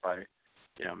show if I,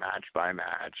 match by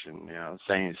match and,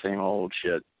 same old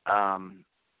shit. Trying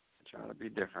to be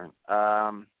different.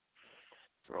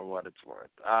 For what it's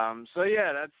worth. So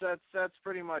yeah, that's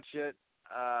pretty much it.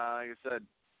 Like I said,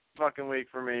 fucking week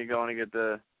for me, going to get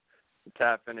the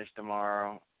tap finished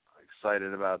tomorrow.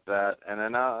 Excited about that. And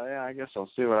then I guess I'll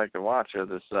see what I can watch of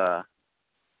this the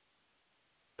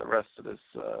rest of this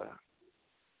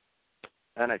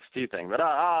NXT thing. But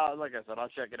like I said, I'll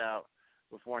check it out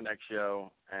before next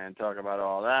show and talk about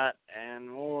all that and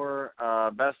more.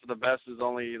 here. Best of the Best is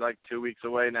only like 2 weeks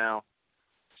away now.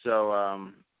 So,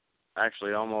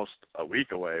 actually almost a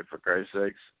week away, for Christ's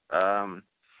sakes.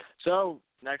 So,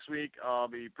 next week I'll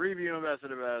be previewing Best of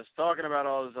the Best, talking about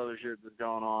all this other shit that's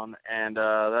going on, and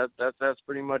that's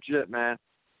pretty much it, man.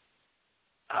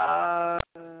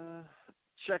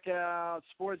 Check out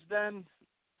Sports Den.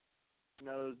 You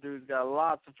know, those dudes got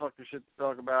lots of fucking shit to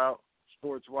talk about,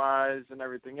 sports-wise and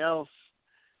everything else.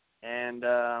 And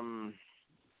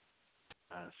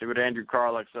see what Andrew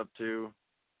Carlick's up to.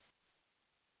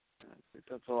 I think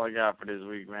that's all I got for this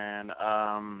week, man.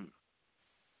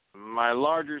 My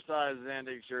larger size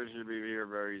Zandig shirt should be here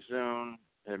very soon.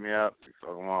 Hit me up if you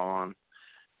fucking want one.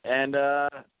 And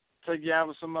take you out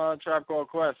with some Tribe Called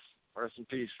Quest. Rest in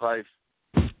peace, Phife.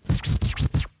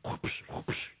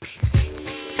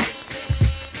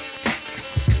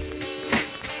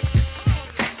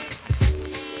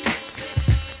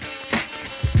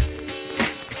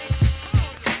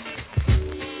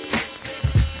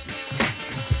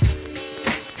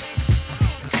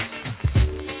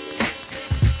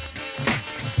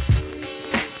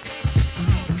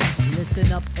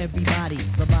 Everybody,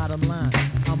 the bottom line.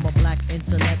 I'm a black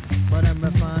intellect, but I'm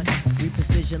refined.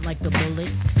 Reprecision like the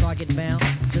bullet, target bound.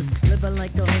 Just living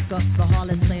like a hooker, the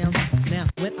harlot sound. Now,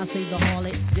 when I say the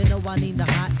harlot, you know I need the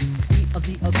hot heat of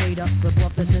the equator, the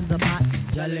broth that's in the pot.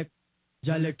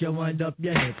 Jalik, you wind up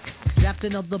your hip.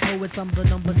 Captain of the poets, I'm the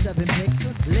number 7 pick.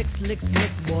 Licks,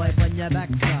 boy, on your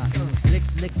backside.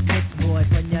 Licks, boy,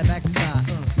 on your backside.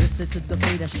 Listen to the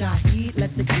fader, Shaheed,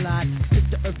 let it glide. Hit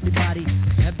the earthly body,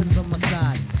 heaven's on my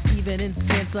side. Even in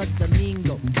Santo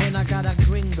Domingo, and I got a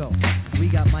gringo. We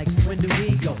got mics, when do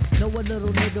we go? Know a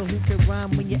little nigga who can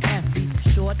rhyme when your ass be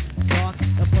short, dark,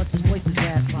 and plus his voice is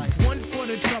ass like. 1 for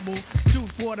the trouble, 2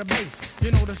 for the bass.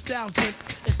 You know the style tip,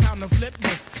 it's time to flip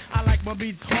this. I like my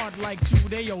beats hard like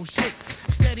 2-day-old shit.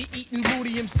 Steady eating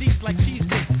booty MCs like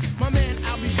cheesesteaks. My man,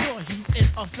 I'll be sure he's in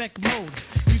effect mode.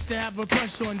 Used to have a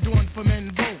crush on doing for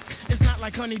men vote. It's not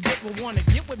like Honey Dip will wanna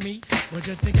get with me, but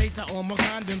just in case I own my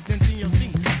condoms in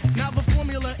TLC. Now the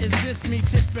formula is this, me,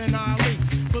 Tip, and Ali.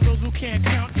 For those who can't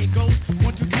count, it goes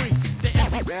 1, 2, 3.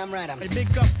 Damn right, a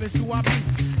big up is who I be.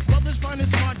 Brothers find it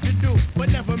hard to do, but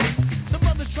never me. Some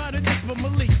brothers try to diss for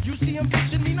Malik. You see him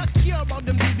bitching me, not care about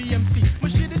them DBMC. My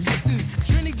shit is hitting.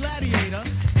 Trini Gladiator,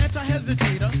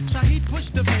 anti-hesitator. Shaheed push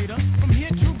the fader. From here,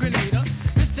 true grenader.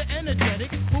 Mr.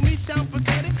 Energetic, who me sound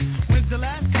pathetic. When's the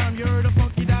last time you heard a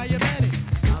funky diabetic?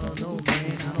 I don't know,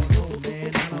 man. I don't know,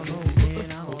 man. I don't know,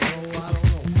 man. I don't know.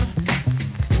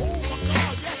 Oh my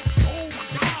God, yes. Oh my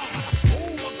God. Oh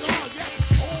my God, yes.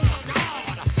 Oh my God.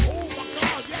 Oh my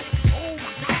God, yes. Oh my God. Oh my God, yes. Oh my God. Oh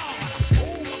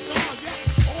my God,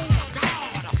 yes.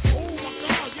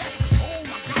 Oh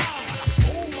my God. Oh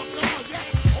my God, yes.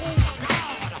 Oh my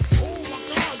God. Oh my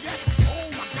God, yes. Oh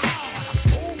my God.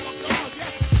 Oh my God,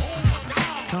 yes. Oh my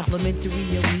God. Complimentary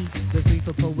elite, the 3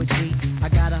 for poetry. I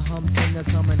got a humdinger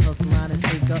coming, hook, line, and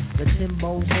sinker. The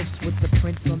Timbo hoofs with the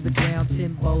prints on the ground.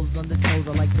 Timbos on the toes,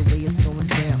 I like the way it's going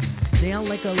down. Down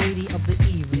like a lady of the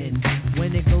evening.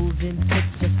 When it goes in,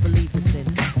 just believe it's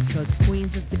in. Cause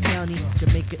Queens is the county,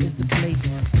 Jamaica is the place.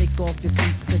 Take off your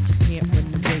feet.